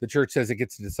 The church says it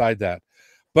gets to decide that.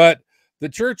 But the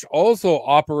church also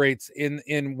operates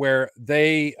in where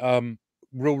they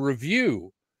will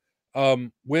review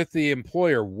with the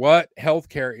employer what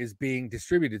healthcare is being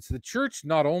distributed. So the church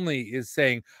not only is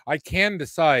saying, I can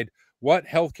decide what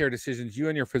healthcare decisions you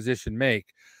and your physician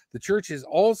make, the church is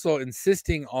also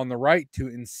insisting on the right to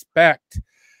inspect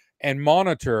and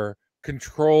monitor,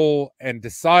 control, and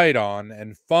decide on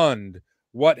and fund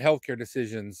what healthcare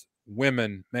decisions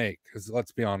women make. Because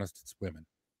let's be honest, it's women.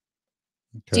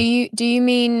 Okay. Do you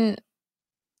mean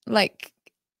like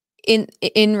in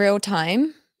real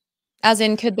time? As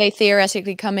in, could they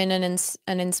theoretically come in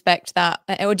and inspect that?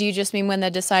 Or do you just mean when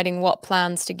they're deciding what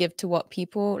plans to give to what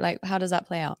people? Like, how does that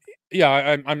play out?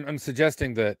 Yeah, I'm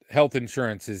suggesting that health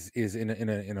insurance is in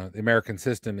the American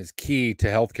system is key to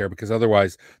healthcare, because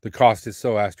otherwise the cost is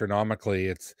so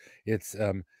astronomically. It's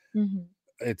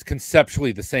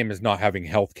conceptually the same as not having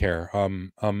healthcare.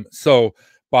 So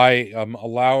by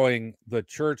allowing the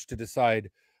church to decide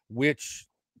which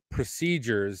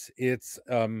procedures its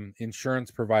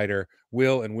insurance provider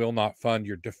will and will not fund,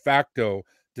 you're de facto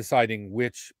deciding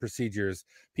which procedures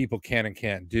people can and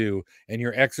can't do, and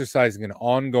you're exercising an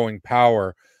ongoing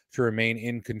power to remain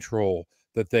in control,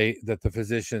 that the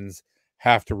physicians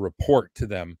have to report to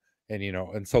them,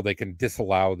 and so they can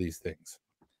disallow these things.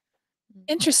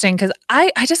 Interesting, because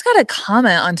I just got a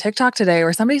comment on TikTok today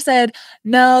where somebody said,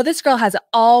 no, this girl has it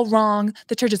all wrong.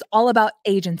 The church is all about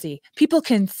agency. People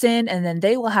can sin and then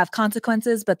they will have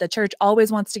consequences, but the church always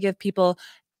wants to give people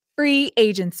free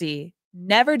agency.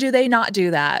 Never do they not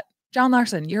do that. John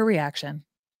Larsen, your reaction.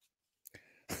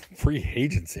 Free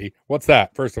agency? What's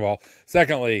that, first of all?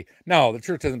 Secondly, no, the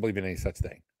church doesn't believe in any such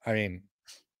thing. I mean,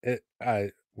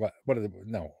 what are the,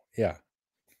 no, yeah.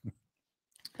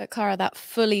 But Carah, that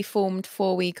fully formed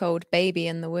 4-week-old baby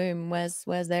in the womb, where's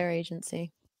their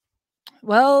agency?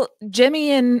 Well,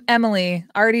 Jimmy and Emily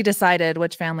already decided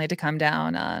which family to come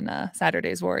down on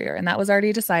Saturday's Warrior, and that was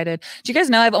already decided. Do you guys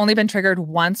know I've only been triggered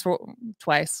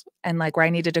twice, and like where I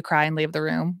needed to cry and leave the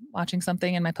room watching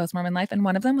something in my post-Mormon life, and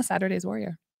one of them was Saturday's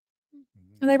Warrior.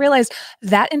 And I realized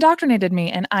that indoctrinated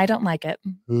me, and I don't like it.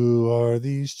 Who are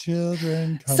these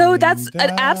children? So that's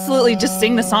absolutely just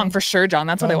sing the song down, for sure, John.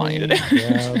 That's what I want you to do.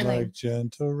 coming down like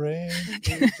gentle rain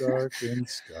through darkened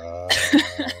sky.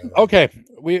 Okay,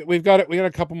 we've got it. We got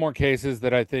a couple more cases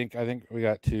that I think we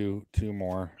got two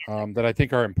more that I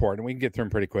think are important. We can get through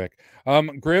them pretty quick.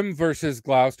 Grimm versus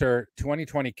Gloucester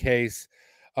 2020 case.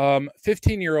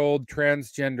 15-year-old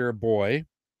transgender boy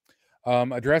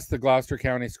addressed the Gloucester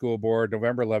County School Board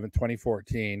November 11th,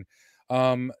 2014,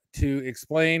 to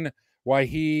explain why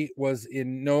he was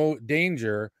in no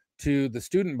danger to the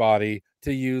student body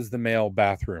to use the male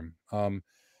bathroom.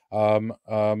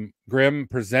 Grimm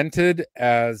presented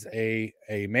as a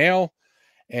male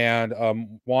and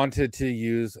wanted to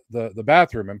use the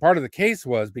bathroom. And part of the case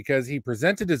was because he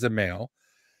presented as a male,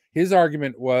 his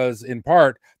argument was in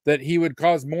part that he would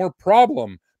cause more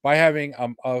problem by having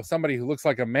somebody who looks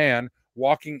like a man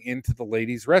walking into the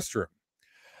ladies' restroom.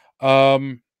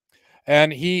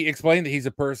 And he explained that he's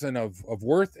a person of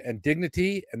worth and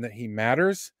dignity, and that he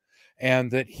matters, and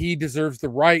that he deserves the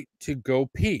right to go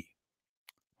pee.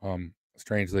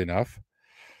 Strangely enough,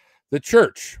 the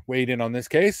church weighed in on this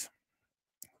case.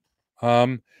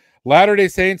 Latter-day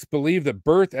Saints believe that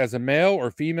birth as a male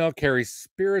or female carries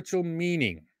spiritual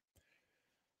meaning.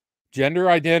 Gender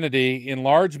identity in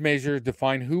large measure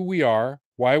define who we are,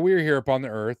 why we are here upon the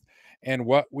earth, and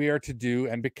what we are to do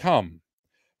and become.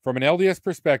 From an LDS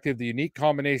perspective, the unique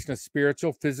combination of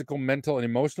spiritual, physical, mental, and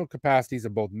emotional capacities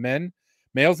of both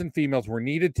males and females were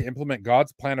needed to implement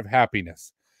God's plan of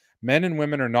happiness. Men and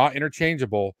women are not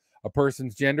interchangeable. A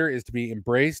person's gender is to be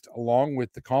embraced along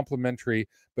with the complementary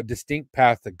but distinct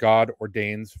path that God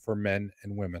ordains for men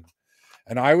and women.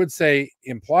 And I would say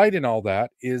implied in all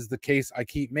that is the case I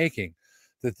keep making,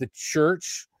 that the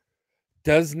church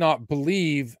does not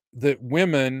believe that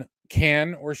women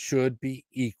can or should be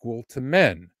equal to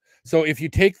men. So if you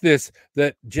take this,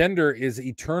 that gender is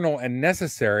eternal and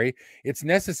necessary, it's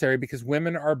necessary because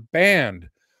women are banned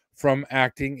from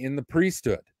acting in the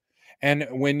priesthood. And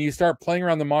when you start playing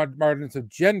around the margins of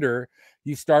gender,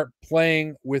 you start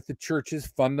playing with the church's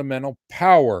fundamental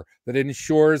power that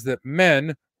ensures that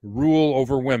men rule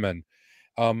over women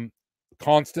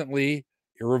constantly,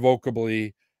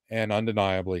 irrevocably, and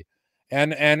undeniably.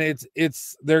 And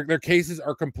it's their cases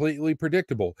are completely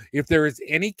predictable. If there is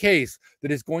any case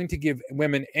that is going to give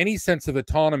women any sense of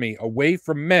autonomy away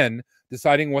from men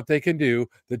deciding what they can do,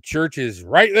 the church is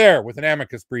right there with an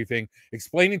amicus briefing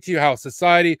explaining to you how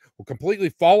society will completely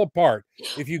fall apart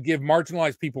if you give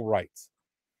marginalized people rights.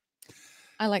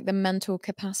 I like the mental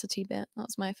capacity bit.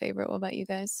 That's my favorite. What about you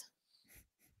guys?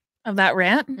 Of that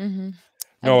rant? Mm-hmm.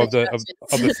 No, of the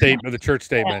statement, of the church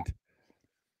statement. Yeah.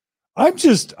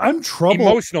 I'm troubled.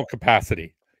 Emotional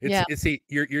capacity. Yeah.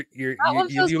 You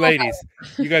ladies,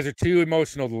 you guys are too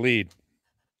emotional to lead.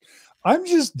 I'm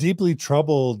just deeply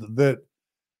troubled that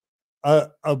a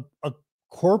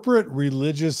corporate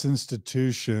religious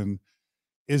institution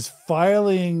is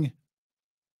filing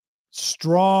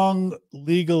strong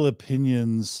legal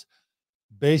opinions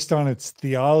based on its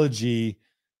theology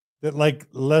that like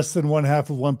less than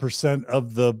 0.5%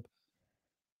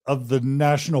 of the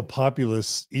national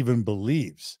populace even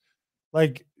believes.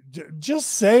 Like,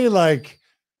 just say like,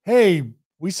 hey,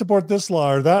 we support this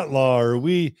law or that law, or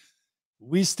we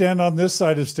stand on this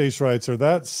side of states' rights or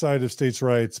that side of states'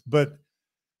 rights. But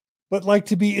like,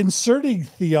 to be inserting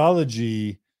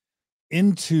theology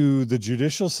into the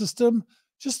judicial system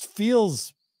just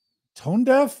feels tone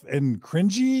deaf and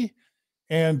cringy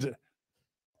and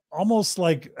almost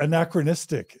like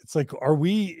anachronistic. It's like, are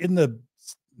we in the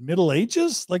Middle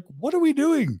Ages? Like, what are we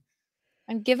doing?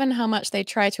 And given how much they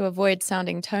try to avoid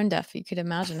sounding tone deaf, you could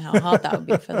imagine how hard that would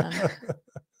be for them.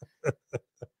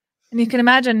 And you can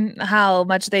imagine how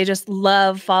much they just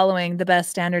love following the best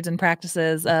standards and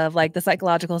practices of like the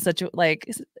psychological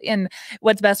in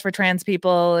what's best for trans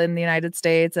people in the United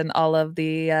States, and all of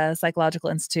the psychological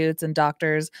institutes and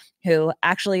doctors who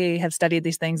actually have studied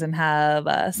these things and have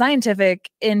scientific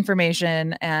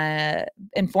information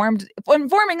informing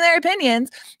their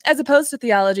opinions, as opposed to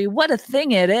theology. What a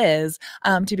thing it is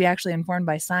to be actually informed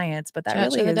by science. But that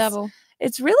Church really of the is, devil.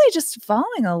 It's really just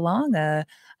following along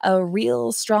a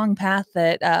real strong path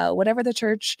that whatever the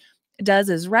church does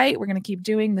is right. We're going to keep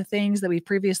doing the things that we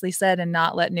previously said and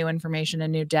not let new information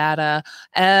and new data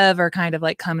ever kind of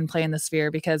like come and play in the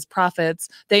sphere, because prophets,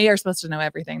 they are supposed to know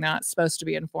everything. They're not supposed to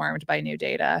be informed by new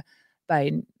data,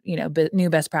 by, new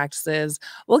best practices.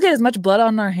 We'll get as much blood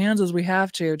on our hands as we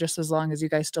have to, just as long as you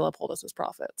guys still uphold us as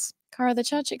prophets. Carah, the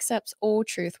church accepts all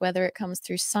truth, whether it comes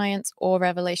through science or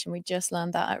revelation. We just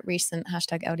learned that at recent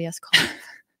 #LDSCon.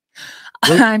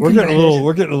 We're getting a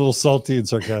little salty and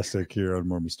sarcastic here on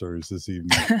Mormon Stories this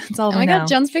evening. It's all Oh my God,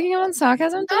 John's picking up on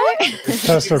sarcasm today. It's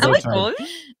past our bedtime.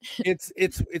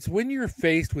 It's when you're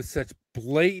faced with such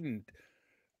blatant,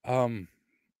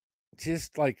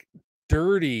 just like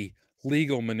dirty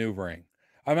legal maneuvering.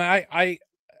 I mean,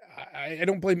 I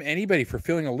don't blame anybody for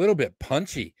feeling a little bit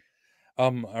punchy,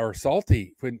 or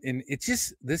salty. And it's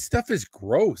just, this stuff is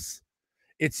gross.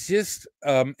 It's just,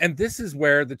 and this is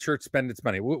where the church spends its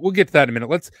money. We'll get to that in a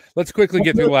minute. Let's quickly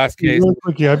get through the last case. Really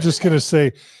quickly, I'm just going to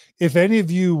say, if any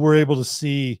of you were able to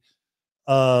see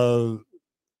the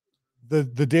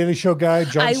Daily Show guy,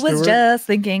 Jon Stewart. Was just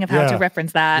thinking of how to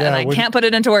reference that, and I can't put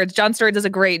it into words. Jon Stewart does a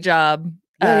great job.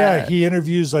 He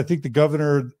interviews, I think, the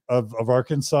governor of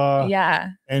Arkansas.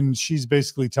 Yeah. And she's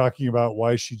basically talking about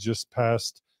why she just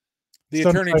passed. The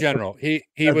attorney general. He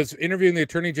was interviewing the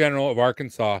attorney general of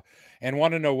Arkansas and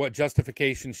wanted to know what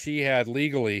justification she had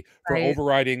legally for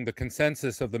overriding the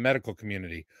consensus of the medical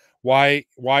community. Why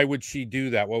would she do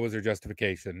that? What was her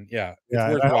justification? Yeah.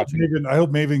 It's worth watching. I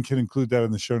hope Maven can include that in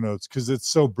the show notes, because it's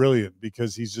so brilliant,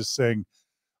 because he's just saying,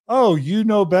 oh, you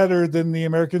know better than the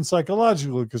American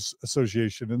Psychological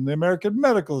Association and the American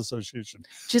Medical Association.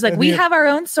 She's like, we have our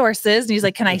own sources. And he's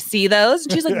like, can I see those?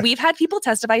 And she's like, we've had people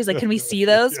testify. He's like, can we see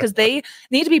those? Because they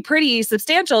need to be pretty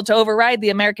substantial to override the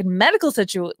American medical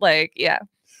situation. Like, yeah.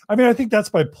 I mean, I think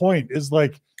that's my point, is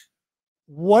like,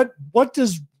 what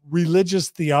does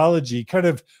religious theology, kind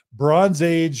of Bronze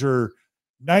Age or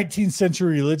 19th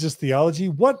century religious theology,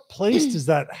 what place does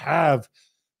that have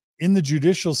in the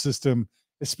judicial system,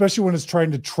 especially when it's trying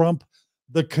to trump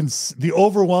the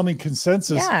overwhelming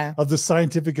consensus of the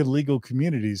scientific and legal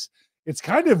communities? It's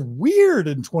kind of weird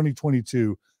in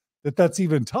 2022 that that's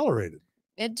even tolerated.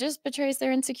 It just betrays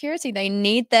their insecurity. They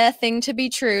need their thing to be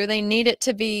true. They need it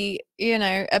to be,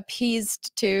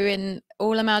 appeased to in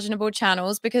all imaginable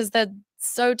channels, because they're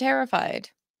so terrified.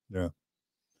 Yeah.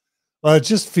 It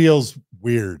just feels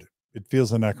weird. It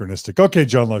feels anachronistic. Okay,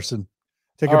 John Larsen,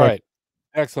 take it back. Right.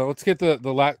 Excellent. Let's get the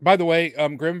last. By the way,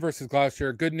 Grimm versus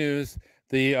Gloucester. Good news.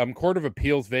 The Court of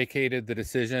Appeals vacated the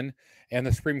decision, and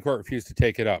the Supreme Court refused to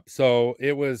take it up. So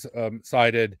it was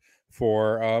cited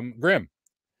for Grimm.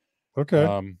 Okay.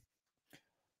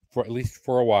 For at least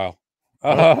for a while.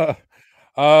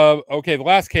 Okay. The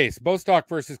last case: Bostock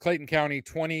versus Clayton County,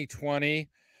 2020.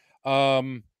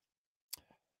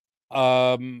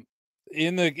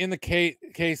 In the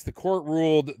case, the court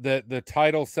ruled that the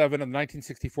Title VII of the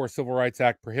 1964 Civil Rights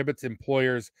Act prohibits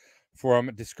employers from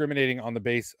discriminating on the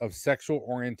basis of sexual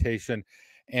orientation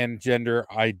and gender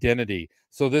identity.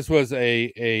 So this was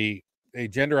a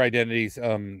gender identities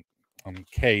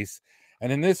case,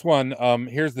 and in this one,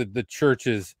 here's the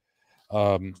church's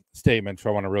statement, which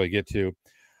I want to really get to.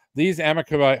 These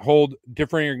amici hold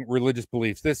differing religious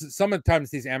beliefs. Sometimes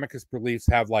these amicus beliefs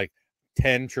have like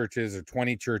 10 churches or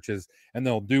 20 churches, and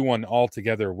they'll do one all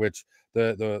together, which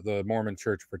the Mormon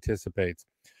church participates.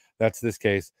 That's this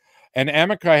case. And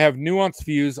amici have nuanced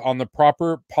views on the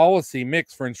proper policy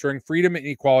mix for ensuring freedom and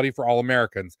equality for all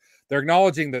Americans. They're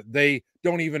acknowledging that they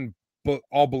don't even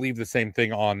all believe the same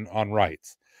thing on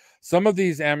rights. Some of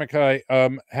these amici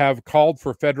have called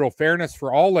for federal fairness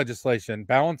for all legislation,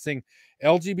 balancing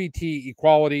LGBT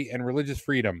equality and religious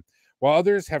freedom, while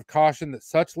others have cautioned that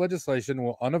such legislation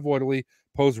will unavoidably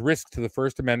pose risk to the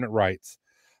First Amendment rights.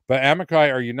 But amici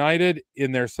are united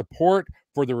in their support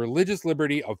for the religious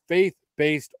liberty of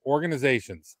faith-based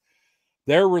organizations.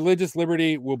 Their religious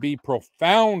liberty will be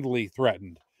profoundly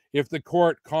threatened if the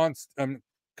court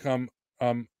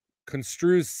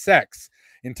construes sex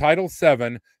in Title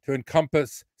VII to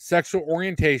encompass sexual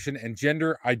orientation and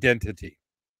gender identity.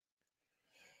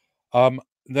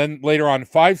 Then later on,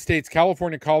 5 states,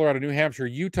 California, Colorado, New Hampshire,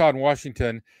 Utah, and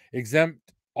Washington, exempt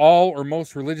all or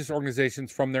most religious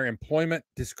organizations from their employment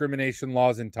discrimination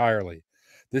laws entirely.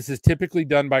 This is typically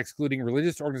done by excluding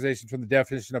religious organizations from the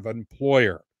definition of an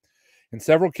employer. In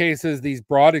several cases, these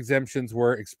broad exemptions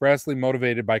were expressly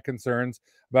motivated by concerns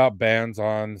about bans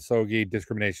on SOGI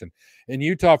discrimination. In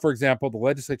Utah, for example, the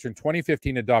legislature in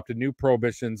 2015 adopted new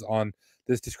prohibitions on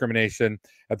this discrimination.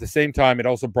 At the same time, it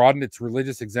also broadened its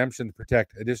religious exemption to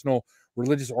protect additional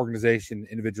religious organization,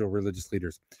 individual religious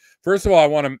leaders. First of all, I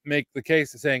want to make the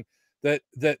case saying that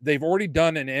they've already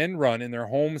done an end run in their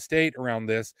home state around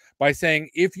this by saying,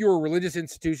 if you're a religious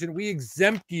institution, we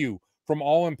exempt you from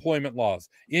all employment laws.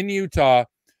 In Utah,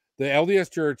 the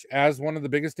LDS Church, as one of the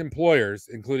biggest employers,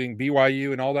 including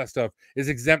BYU and all that stuff, is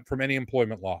exempt from any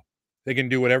employment law. They can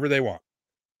do whatever they want.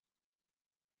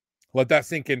 Let that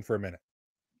sink in for a minute.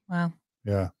 Wow.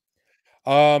 Yeah.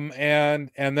 And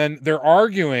then they're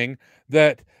arguing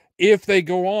that if they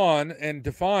go on and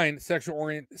define sex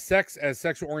as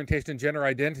sexual orientation and gender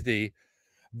identity,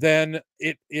 then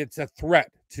it's a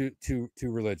threat to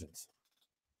religions.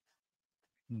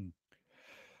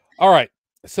 All right,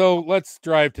 so let's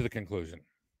drive to the conclusion.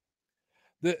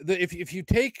 If you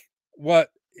take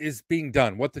what is being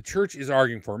done, what the church is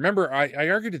arguing for. Remember, I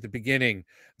argued at the beginning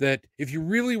that if you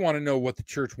really want to know what the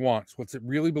church wants, what it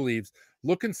really believes,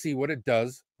 look and see what it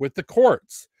does with the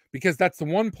courts, because that's the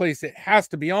one place it has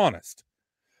to be honest.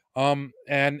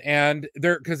 And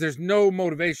because there's no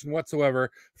motivation whatsoever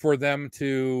for them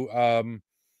to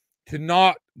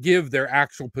not give their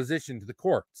actual position to the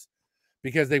courts,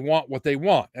 because they want what they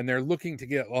want and they're looking to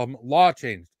get law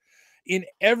changed. In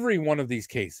every one of these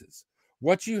cases,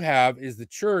 what you have is the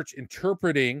church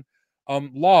interpreting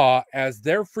law as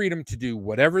their freedom to do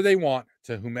whatever they want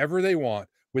to whomever they want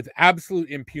with absolute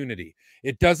impunity.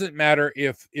 It doesn't matter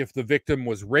if the victim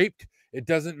was raped. It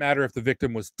doesn't matter if the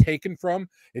victim was taken from.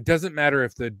 It doesn't matter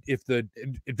if the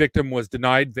victim was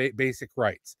denied basic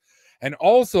rights. And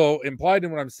also implied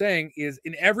in what I'm saying is,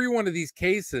 in every one of these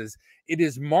cases, it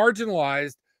is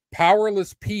marginalized,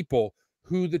 powerless people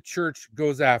who the church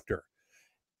goes after.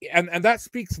 And that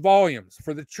speaks volumes.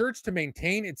 For the church to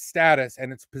maintain its status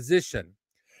and its position,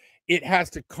 it has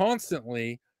to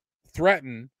constantly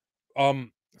threaten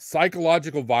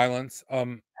psychological violence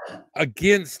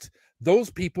against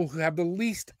those people who have the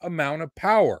least amount of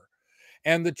power.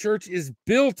 And the church is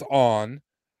built on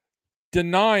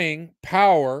denying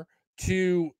power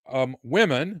to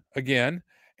women, again,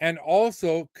 and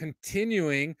also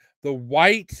continuing the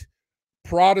white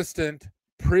Protestant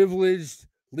privileged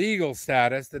legal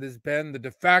status that has been the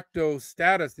de facto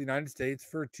status of the United States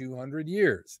for 200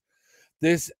 years.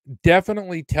 This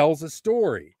definitely tells a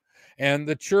story. And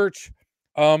the church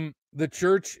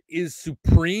is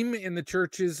supreme in the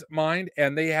church's mind,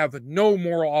 and they have no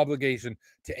moral obligation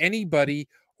to anybody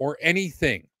or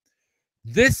anything.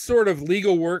 This sort of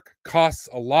legal work costs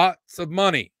a lot of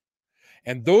money.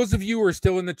 And those of you who are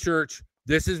still in the church,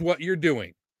 this is what you're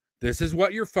doing. This is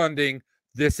what you're funding.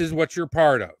 This is what you're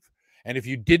part of. And if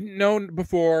you didn't know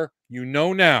before, you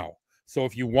know now. So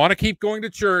if you want to keep going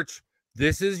to church,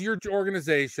 this is your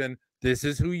organization. This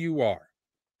is who you are.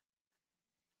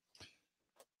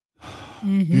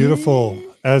 Beautiful.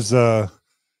 As an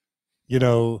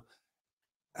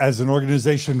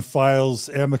organization files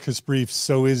amicus briefs,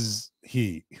 so is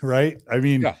he, right? I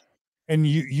mean, yeah. And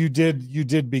you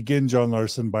did begin, John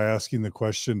Larsen, by asking the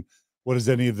question, what does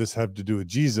any of this have to do with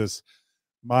Jesus?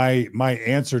 My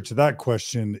answer to that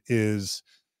question is,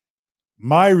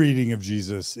 my reading of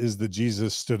Jesus is that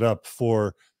Jesus stood up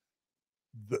for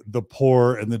the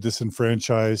poor and the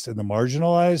disenfranchised and the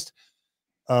marginalized,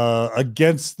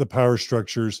 against the power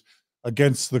structures,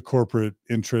 against the corporate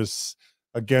interests,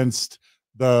 against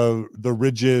the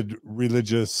rigid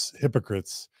religious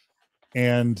hypocrites.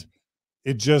 And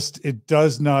it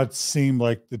does not seem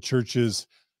like the church's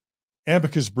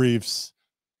amicus briefs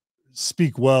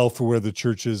speak well for where the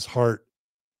church's heart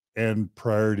and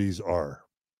priorities are.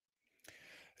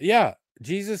 Yeah,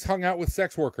 Jesus hung out with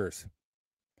sex workers.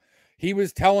 He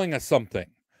was telling us something.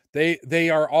 They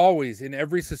are always, in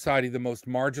every society, the most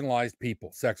marginalized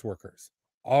people, sex workers.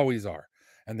 Always are.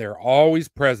 And they're always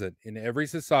present in every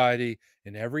society,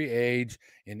 in every age,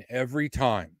 in every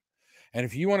time. And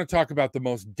if you want to talk about the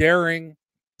most daring,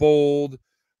 bold,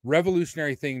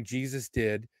 revolutionary thing Jesus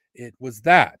did, it was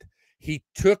that. He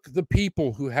took the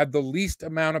people who had the least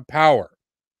amount of power.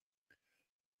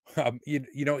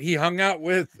 He hung out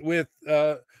with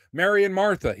Mary and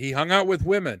Martha. He hung out with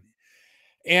women.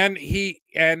 And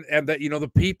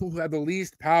the people who had the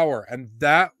least power, and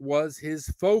that was his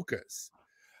focus.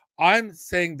 I'm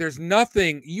saying there's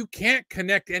nothing, you can't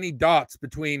connect any dots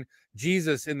between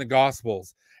Jesus in the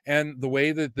Gospels and the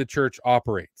way that the church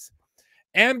operates.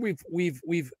 And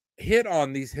we've hit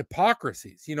on these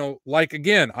hypocrisies, like,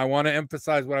 again, I want to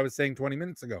emphasize what I was saying 20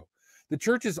 minutes ago. The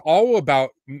church is all about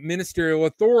ministerial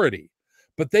authority,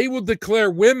 but they will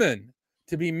declare women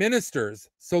to be ministers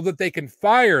so that they can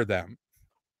fire them,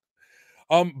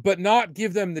 but not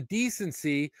give them the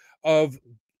decency of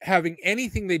having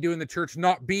anything they do in the church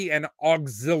not be an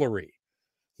auxiliary.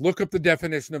 Look up the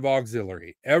definition of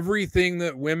auxiliary. Everything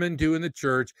that women do in the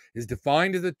church is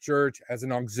defined to the church as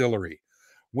an auxiliary.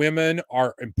 Women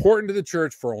are important to the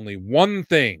church for only one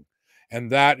thing,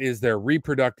 and that is their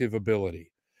reproductive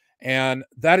ability. And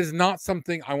that is not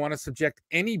something I want to subject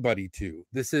anybody to.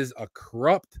 This is a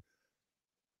corrupt,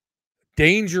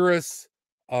 dangerous,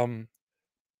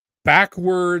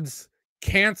 backwards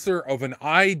cancer of an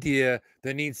idea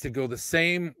that needs to go the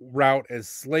same route as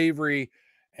slavery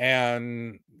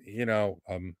and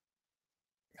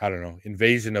I don't know,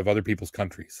 invasion of other people's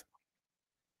countries.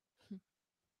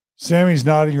 Sammy's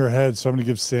nodding her head, so I'm going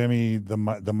to give Sammy the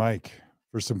mic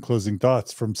for some closing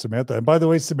thoughts from Samantha. And by the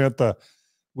way, Samantha,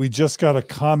 we just got a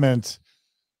comment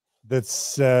that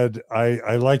said,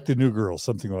 I like the new girl,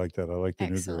 something like that. I like the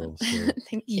new girl. So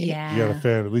Thank you. Yeah. you got a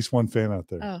fan, at least one fan out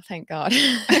there. Oh, thank God.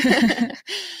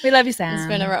 We love you, Sam. It's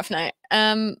been a rough night.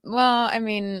 Well, I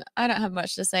mean, I don't have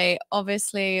much to say.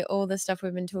 Obviously, all the stuff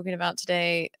we've been talking about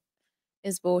today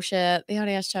is bullshit. The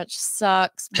LDS Church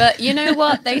sucks. But you know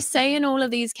what? They say in all of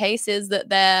these cases that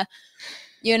they're,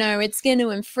 you know, it's going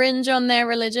to infringe on their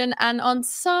religion. And on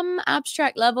some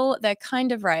abstract level, they're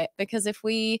kind of right. Because if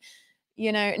we,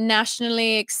 you know,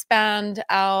 nationally expand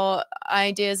our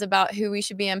ideas about who we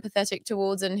should be empathetic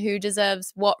towards and who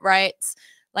deserves what rights,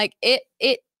 like it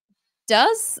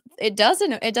does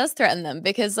threaten them,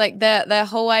 because like their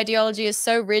whole ideology is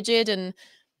so rigid, and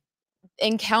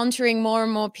encountering more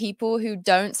and more people who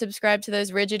don't subscribe to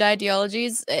those rigid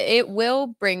ideologies, it will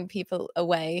bring people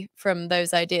away from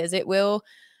those ideas. It will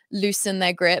loosen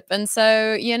their grip. And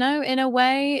so, you know, in a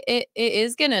way, it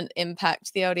is going to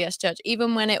impact the LDS Church,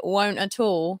 even when it won't at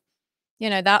all. You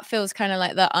know, that feels kind of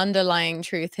like the underlying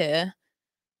truth here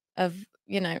of,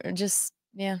 you know, just,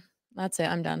 yeah, that's it.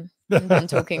 I'm done. I'm done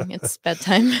talking. It's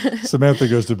bedtime. Samantha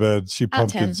goes to bed. She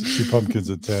pumpkins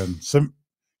at 10.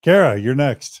 Carah, you're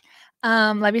next.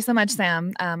 Love you so much,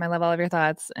 Sam. I love all of your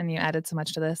thoughts, and you added so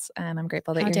much to this, and I'm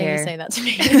grateful that How you're dare here. you say that to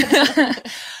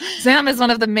me? Sam is one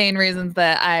of the main reasons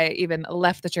that I even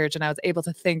left the church, and I was able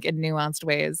to think in nuanced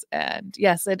ways. And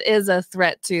yes, it is a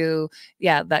threat to,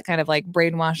 that kind of like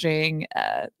brainwashing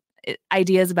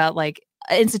ideas about like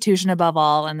institution above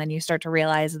all. And then you start to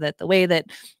realize that the way that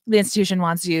the institution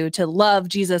wants you to love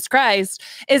Jesus Christ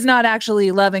is not actually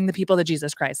loving the people that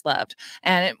Jesus Christ loved.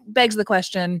 And it begs the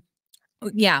question,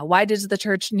 why does the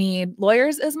church need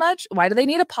lawyers as much? Why do they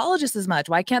need apologists as much?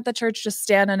 Why can't the church just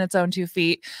stand on its own 2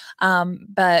 feet?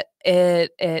 But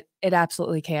it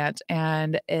absolutely can't.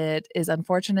 And it is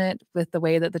unfortunate with the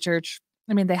way that the church,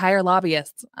 I mean, they hire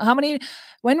lobbyists.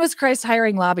 When was Christ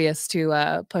hiring lobbyists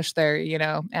to push their,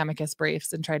 amicus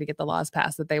briefs and try to get the laws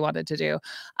passed that they wanted to do?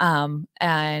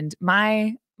 And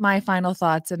my final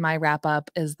thoughts and my wrap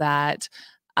up is that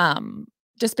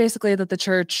just basically that the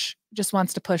church just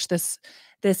wants to push this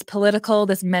political,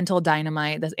 this mental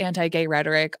dynamite, this anti-gay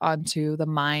rhetoric onto the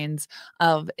minds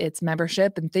of its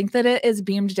membership, and think that it is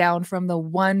beamed down from the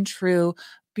one true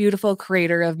beautiful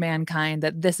creator of mankind,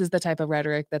 that this is the type of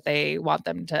rhetoric that they want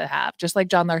them to have. Just like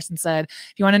John Larsen said,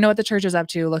 if you want to know what the church is up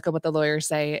to, look at what the lawyers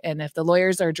say. And if the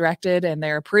lawyers are directed and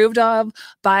they're approved of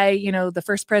by, the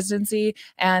first presidency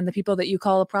and the people that you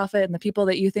call a prophet and the people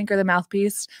that you think are the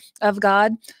mouthpiece of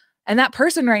God, and that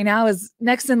person right now is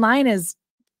next in line is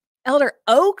Elder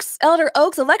Oaks,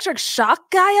 electric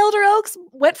shock guy. Elder Oaks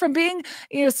went from being,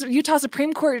 Utah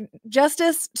Supreme Court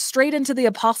justice straight into the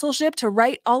apostleship to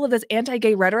write all of this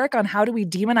anti-gay rhetoric on how do we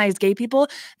demonize gay people.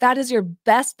 That is your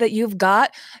best that you've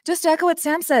got. Just to echo what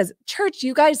Sam says, church,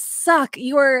 you guys suck.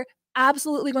 You are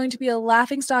absolutely going to be a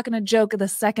laughingstock and a joke the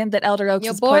second that Elder Oaks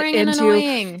is put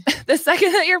into the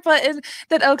second that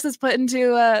that Oaks is put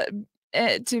into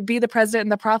to be the president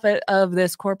and the prophet of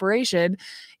this corporation.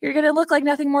 You're going to look like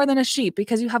nothing more than a sheep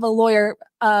because you have a lawyer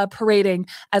parading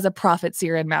as a prophet,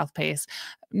 seer, and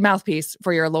mouthpiece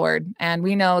for your Lord. And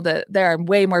we know that there are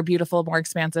way more beautiful, more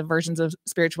expansive versions of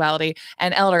spirituality,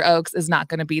 and Elder Oaks is not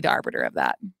going to be the arbiter of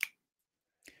that.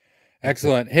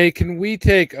 Excellent. Hey, can we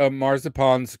take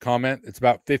Marzipan's comment? It's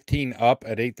about 15 up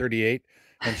at 8:38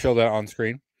 and show that on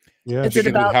screen. Yeah. Is it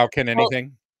about how can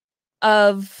anything?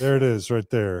 There it is right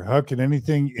there. How can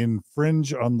anything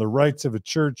infringe on the rights of a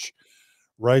church?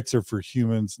 Rights are for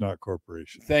humans, not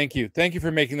corporations. Thank you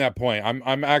for making that point.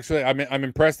 I'm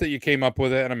impressed that you came up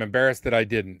with it, and I'm embarrassed that I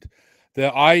didn't.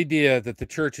 The idea that the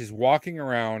church is walking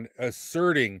around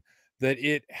asserting that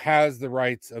it has the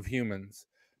rights of humans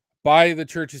by the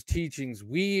church's teachings.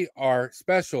 We are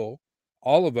special,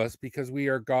 all of us, because we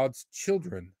are God's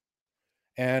children,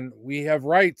 and we have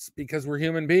rights because we're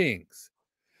human beings.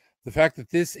 The fact that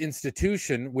this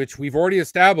institution, which we've already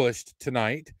established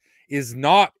tonight, is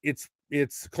not its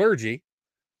clergy,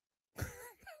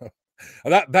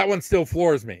 that one still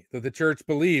floors me. That the church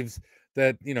believes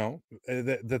that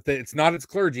that it's not its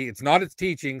clergy, it's not its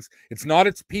teachings, it's not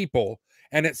its people,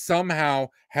 and it somehow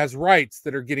has rights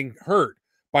that are getting hurt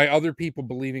by other people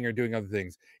believing or doing other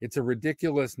things. It's a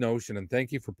ridiculous notion, and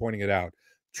thank you for pointing it out.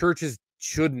 Churches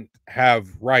shouldn't have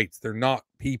rights; they're not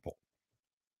people.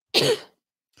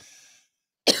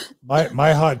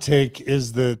 My hot take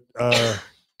is that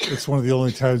it's one of the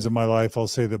only times in my life I'll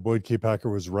say that Boyd K.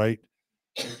 Packer was right.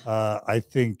 I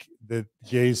think that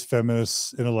gays,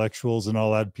 feminists, intellectuals, and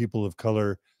all that people of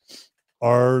color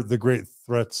are the great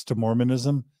threats to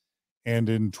Mormonism. And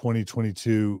in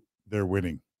 2022, they're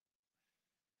winning.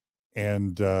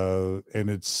 And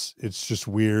it's just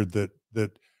weird that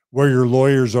where your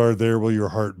lawyers are, there will your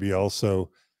heart be also.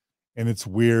 And it's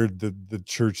weird that the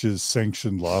church's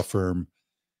sanctioned law firm,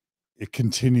 it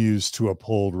continues to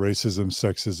uphold racism,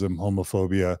 sexism,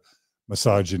 homophobia,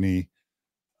 misogyny,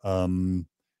 and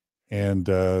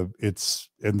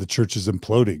the church is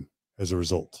imploding as a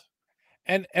result.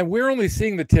 And we're only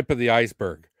seeing the tip of the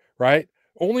iceberg, right?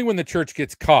 Only when the church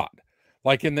gets caught,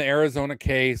 like in the Arizona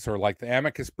case or like the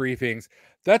amicus briefings.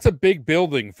 That's a big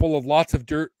building full of lots of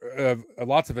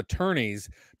lots of attorneys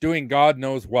doing God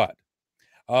knows what.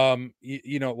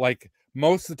 You know, like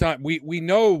most of the time, we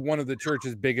know one of the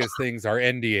church's biggest things are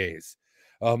NDAs.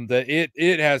 That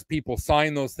it has people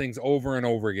sign those things over and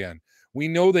over again. We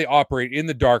know they operate in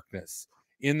the darkness,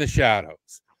 in the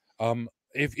shadows.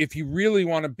 If you really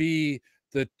want to be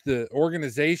the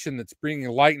organization that's bringing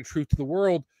light and truth to the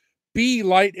world, be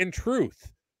light and truth.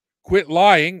 Quit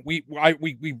lying. We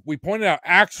pointed out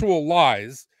actual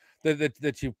lies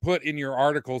that you put in your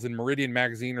articles in Meridian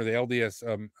Magazine or the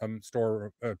LDS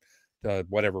store,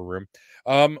 whatever room.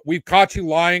 We've caught you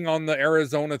lying on the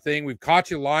Arizona thing. We've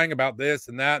caught you lying about this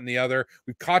and that and the other.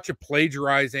 We've caught you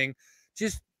plagiarizing.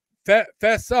 Just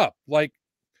fess up. Like,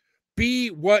 be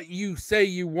what you say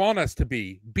you want us to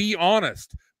be. Be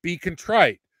honest. Be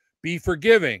contrite. Be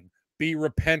forgiving. Be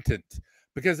repentant.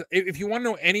 Because if you want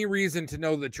to know any reason to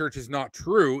know the church is not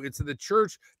true, it's that the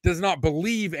church does not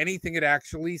believe anything it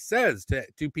actually says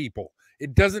to people.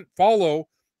 It doesn't follow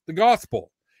the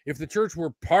gospel. If the church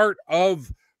were part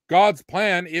of God's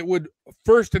plan, it would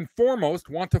first and foremost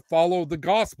want to follow the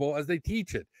gospel as they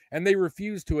teach it, and they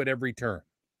refuse to at every turn.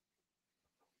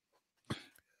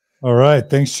 All right,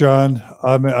 thanks, John.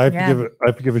 I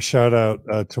have to give a shout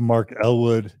out to Mark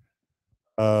Elwood.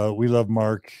 We love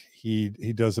Mark.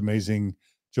 He does amazing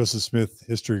Joseph Smith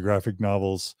history graphic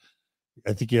novels.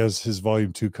 I think he has his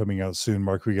volume 2 coming out soon.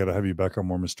 Mark, we got to have you back on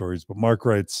Mormon Stories. But Mark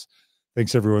writes,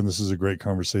 thanks everyone. This is a great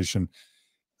conversation.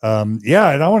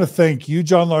 Yeah, and I want to thank you,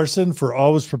 John Larsen, for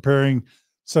always preparing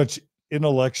such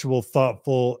intellectual,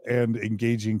 thoughtful, and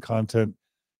engaging content.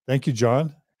 Thank you,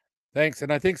 John. Thanks.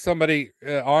 And I think somebody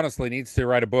honestly needs to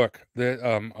write a book that,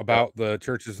 about the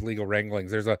church's legal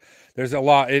wranglings. There's a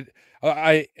lot.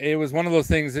 It was one of those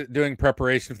things that doing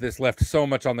preparation for this left so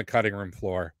much on the cutting room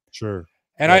floor. Sure.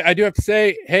 And I do have to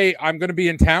say, hey, I'm going to be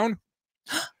in town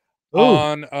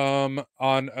and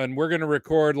we're going to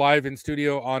record live in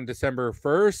studio on December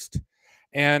 1st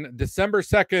and December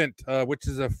 2nd, which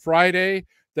is a Friday.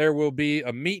 There will be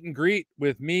a meet and greet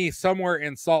with me somewhere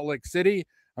in Salt Lake City.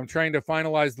 I'm trying to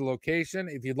finalize the location.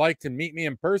 If you'd like to meet me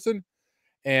in person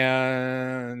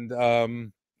and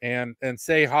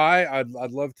say hi,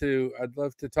 I'd love to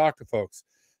talk to folks.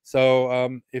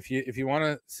 So if you want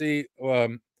to see,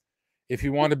 if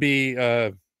you want to be,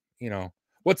 you know,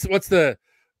 what's the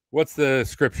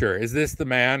scripture? Is this the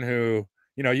man who,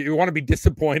 you know, you want to be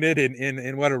disappointed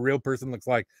in what a real person looks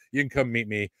like? You can come meet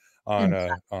me on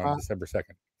December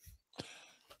 2nd.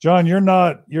 John, you're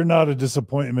not a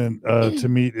disappointment to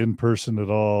meet in person at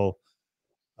all.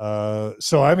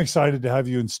 So I'm excited to have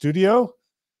you in studio,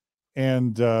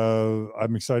 and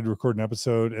I'm excited to record an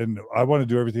episode. And I want to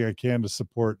do everything I can to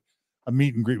support a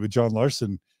meet and greet with John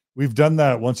Larsen. We've done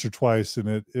that once or twice,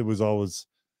 and it was always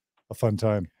a fun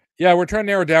time. Yeah, we're trying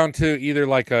to narrow down to either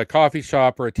like a coffee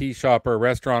shop or a tea shop or a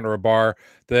restaurant or a bar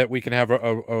that we can have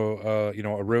a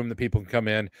room that people can come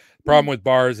in. The problem with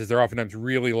bars is they're oftentimes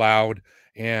really loud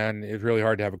and it's really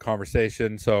hard to have a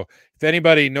conversation. So if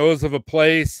anybody knows of a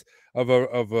place of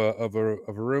a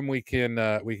room we can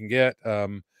get,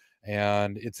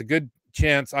 and it's a good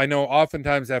chance. I know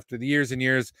oftentimes after the years and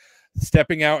years,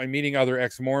 stepping out and meeting other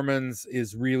ex-Mormons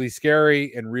is really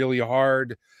scary and really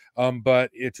hard.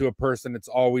 But to a person, it's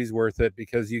always worth it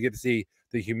because you get to see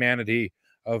the humanity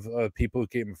of people who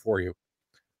came before you.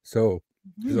 So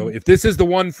if this is the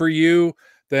one for you,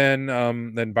 then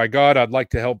by God, I'd like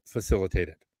to help facilitate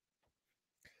it.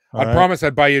 I promise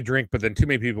I'd buy you a drink, but then too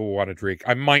many people will want to drink.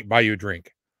 I might buy you a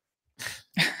drink.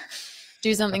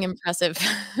 Do something impressive.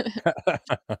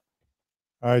 All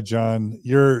right, John,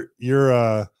 you're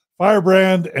a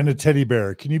firebrand and a teddy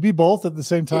bear. Can you be both at the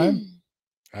same time?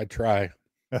 I try.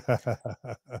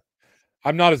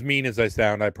 I'm not as mean as I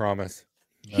sound, I promise.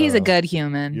 He's a good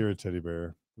human. You're a teddy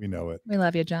bear. We know it. We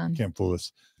love you, John. Can't fool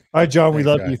us. All right, John, we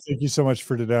love guys. you. Thank you so much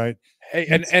for tonight. Hey,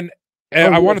 and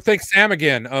I want to thank Sam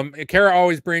again. Carah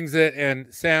always brings it,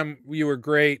 and Sam, you were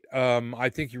great. I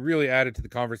think you really added to the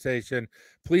conversation.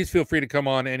 Please feel free to come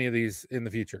on any of these in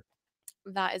the future.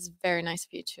 That is very nice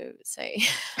of you to say.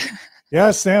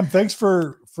 Yeah, Sam, thanks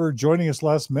for joining us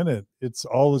last minute. It's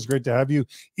always great to have you,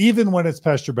 even when it's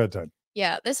past your bedtime.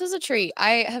 Yeah, this was a treat.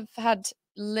 I have had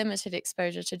limited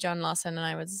exposure to John Larsen, and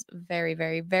I was very,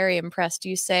 very, very impressed.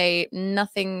 You say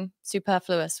nothing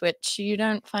superfluous, which you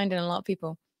don't find in a lot of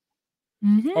people.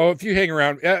 Oh, if you hang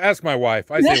around, ask my wife.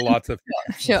 I say lots of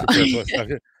Sure. superfluous stuff.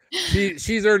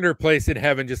 She's earned her place in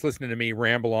heaven just listening to me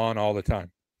ramble on all the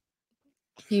time.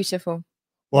 Beautiful.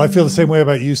 Well, I feel the same way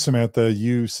about you, Samantha.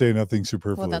 You say nothing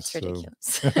superfluous. Well, that's ridiculous.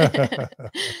 So.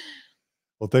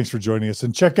 Well, thanks for joining us.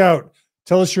 And tell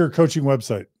us your coaching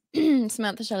website.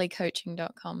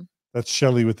 SamanthaShelleyCoaching.com. That's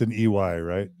Shelley with an EY,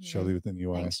 right? Shelley with an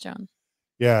EY. Thanks, John.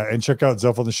 Yeah, and check out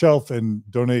Zelf on the Shelf and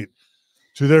donate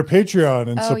to their Patreon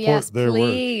and support their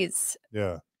please. work.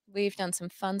 Yeah. We've done some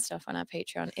fun stuff on our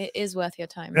Patreon. It is worth your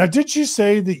time. Now, did you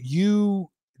say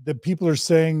that people are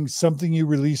saying something you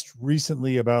released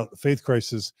recently about the faith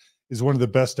crisis is one of the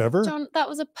best ever? John, that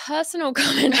was a personal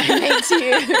comment I made to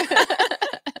you.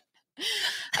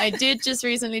 I did just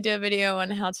recently do a video on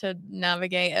how to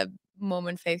navigate a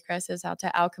Mormon faith crisis, how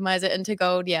to alchemize it into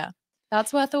gold. Yeah,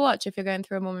 that's worth a watch if you're going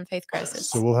through a Mormon faith crisis.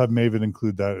 So we'll have Maven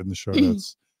include that in the show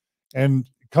notes. And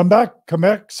come back,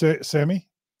 Sammy.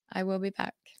 I will be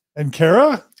back. And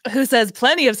Carah? Who says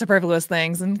plenty of superfluous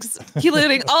things,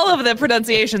 including all of the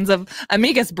pronunciations of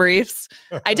amicus briefs.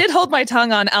 I did hold my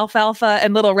tongue on alfalfa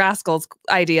and Little Rascals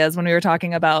ideas when we were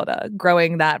talking about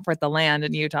growing that for the land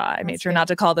in Utah. I made sure not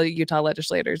to call the Utah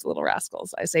legislators Little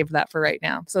Rascals. I saved that for right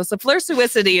now. So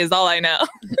superfluity is all I know.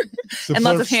 and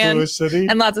lots of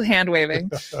hand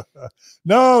waving.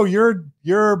 No,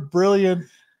 you're brilliant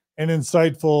and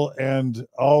insightful and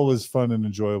always fun and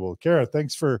enjoyable. Carah,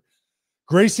 thanks for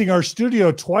gracing our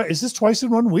studio twice. Is this twice in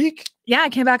 1 week? Yeah, I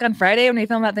came back on Friday when we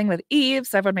filmed that thing with Eve,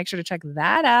 so everyone make sure to check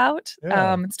that out.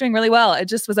 Yeah. It's doing really well. It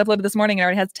just was uploaded this morning and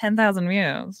already has 10,000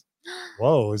 views.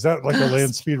 Whoa, is that like a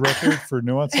land speed record for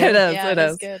Nuance? It is. Yeah, it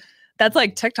is. Good. That's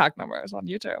like TikTok numbers on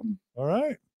YouTube. All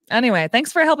right. Anyway,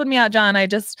 thanks for helping me out, John. I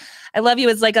love you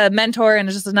as like a mentor and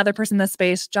just another person in this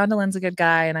space. John DeLynne's a good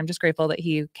guy, and I'm just grateful that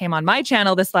he came on my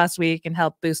channel this last week and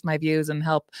helped boost my views and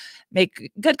help make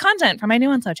good content for my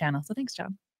Nuance channel. So thanks,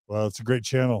 John. Well, it's a great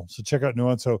channel. So check out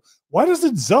Nuance. Why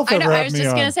doesn't Zelf ever have me on? I was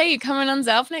just going to say, you coming on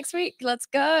Zelf next week? Let's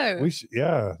go. Let's do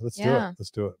it.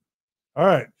 Let's do it. All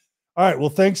right. Well,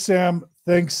 thanks, Sam.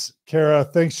 Thanks, Carah.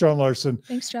 Thanks, John Larsen.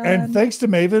 Thanks, John. And thanks to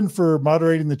Maven for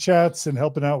moderating the chats and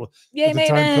helping out with the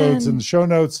time codes and the show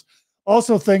notes.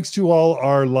 Also, thanks to all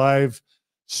our live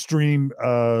stream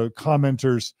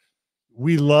commenters.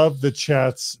 We love the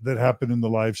chats that happen in the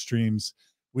live streams.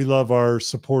 We love our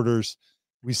supporters.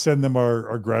 We send them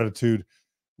our gratitude.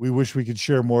 We wish we could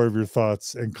share more of your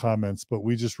thoughts and comments, but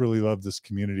we just really love this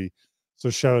community.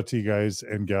 So shout out to you guys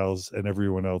and gals and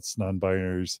everyone else,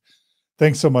 non-binaries.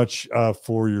 Thanks so much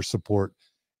for your support.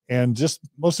 And just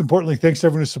most importantly, thanks to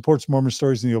everyone who supports Mormon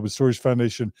Stories and the Open Stories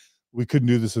Foundation. We couldn't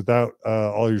do this without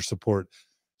all your support.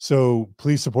 So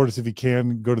please support us if you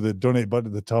can. Go to the donate button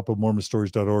at the top of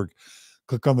mormonstories.org.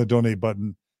 Click on the donate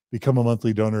button, become a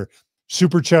monthly donor.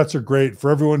 Super chats are great for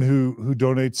everyone who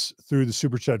donates through the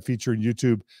super chat feature in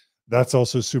YouTube. That's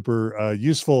also super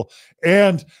useful.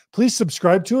 And please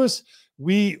subscribe to us.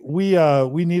 We need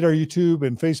our YouTube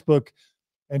and Facebook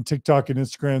and TikTok and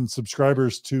Instagram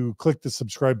subscribers to click the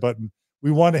subscribe button.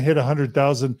 We want to hit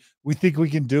 100,000. We think we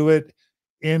can do it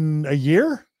in a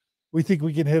year. We think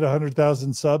we can hit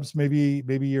 100,000 subs, maybe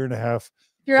a year and a half.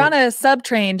 If you're on a sub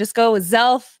train, just go with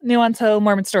Zelf, Nuance,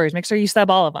 Mormon Stories. Make sure you sub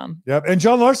all of them. Yep. And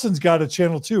John Larsen's got a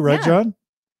channel too, right, John?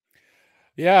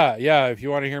 Yeah. If you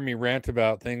want to hear me rant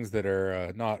about things that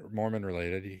are not Mormon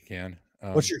related, you can.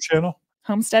 What's your channel?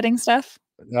 Homesteading stuff.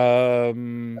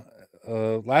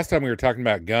 Last time we were talking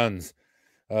about guns.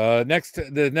 The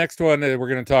next one we're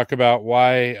going to talk about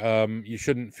why you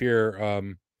shouldn't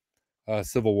fear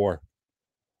civil war.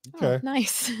 Okay. Oh,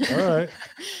 nice. All right.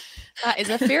 That is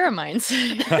a fear of mine.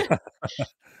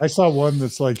 I saw one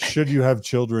that's like, should you have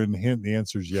children? Hint, the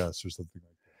answer is yes, or something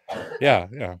like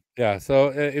that. Yeah. So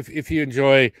if you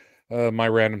enjoy my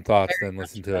random thoughts, then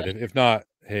listen to it. If not,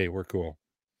 hey, we're cool.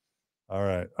 All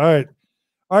right,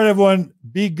 everyone.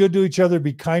 Be good to each other.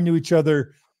 Be kind to each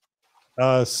other.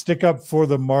 Stick up for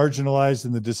the marginalized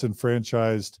and the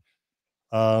disenfranchised.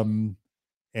 And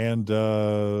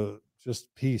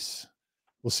just peace.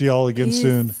 We'll see you all again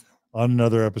soon on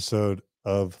another episode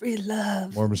of Free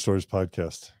Love Mormon Stories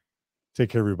Podcast. Take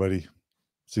care, everybody.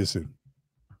 See you soon.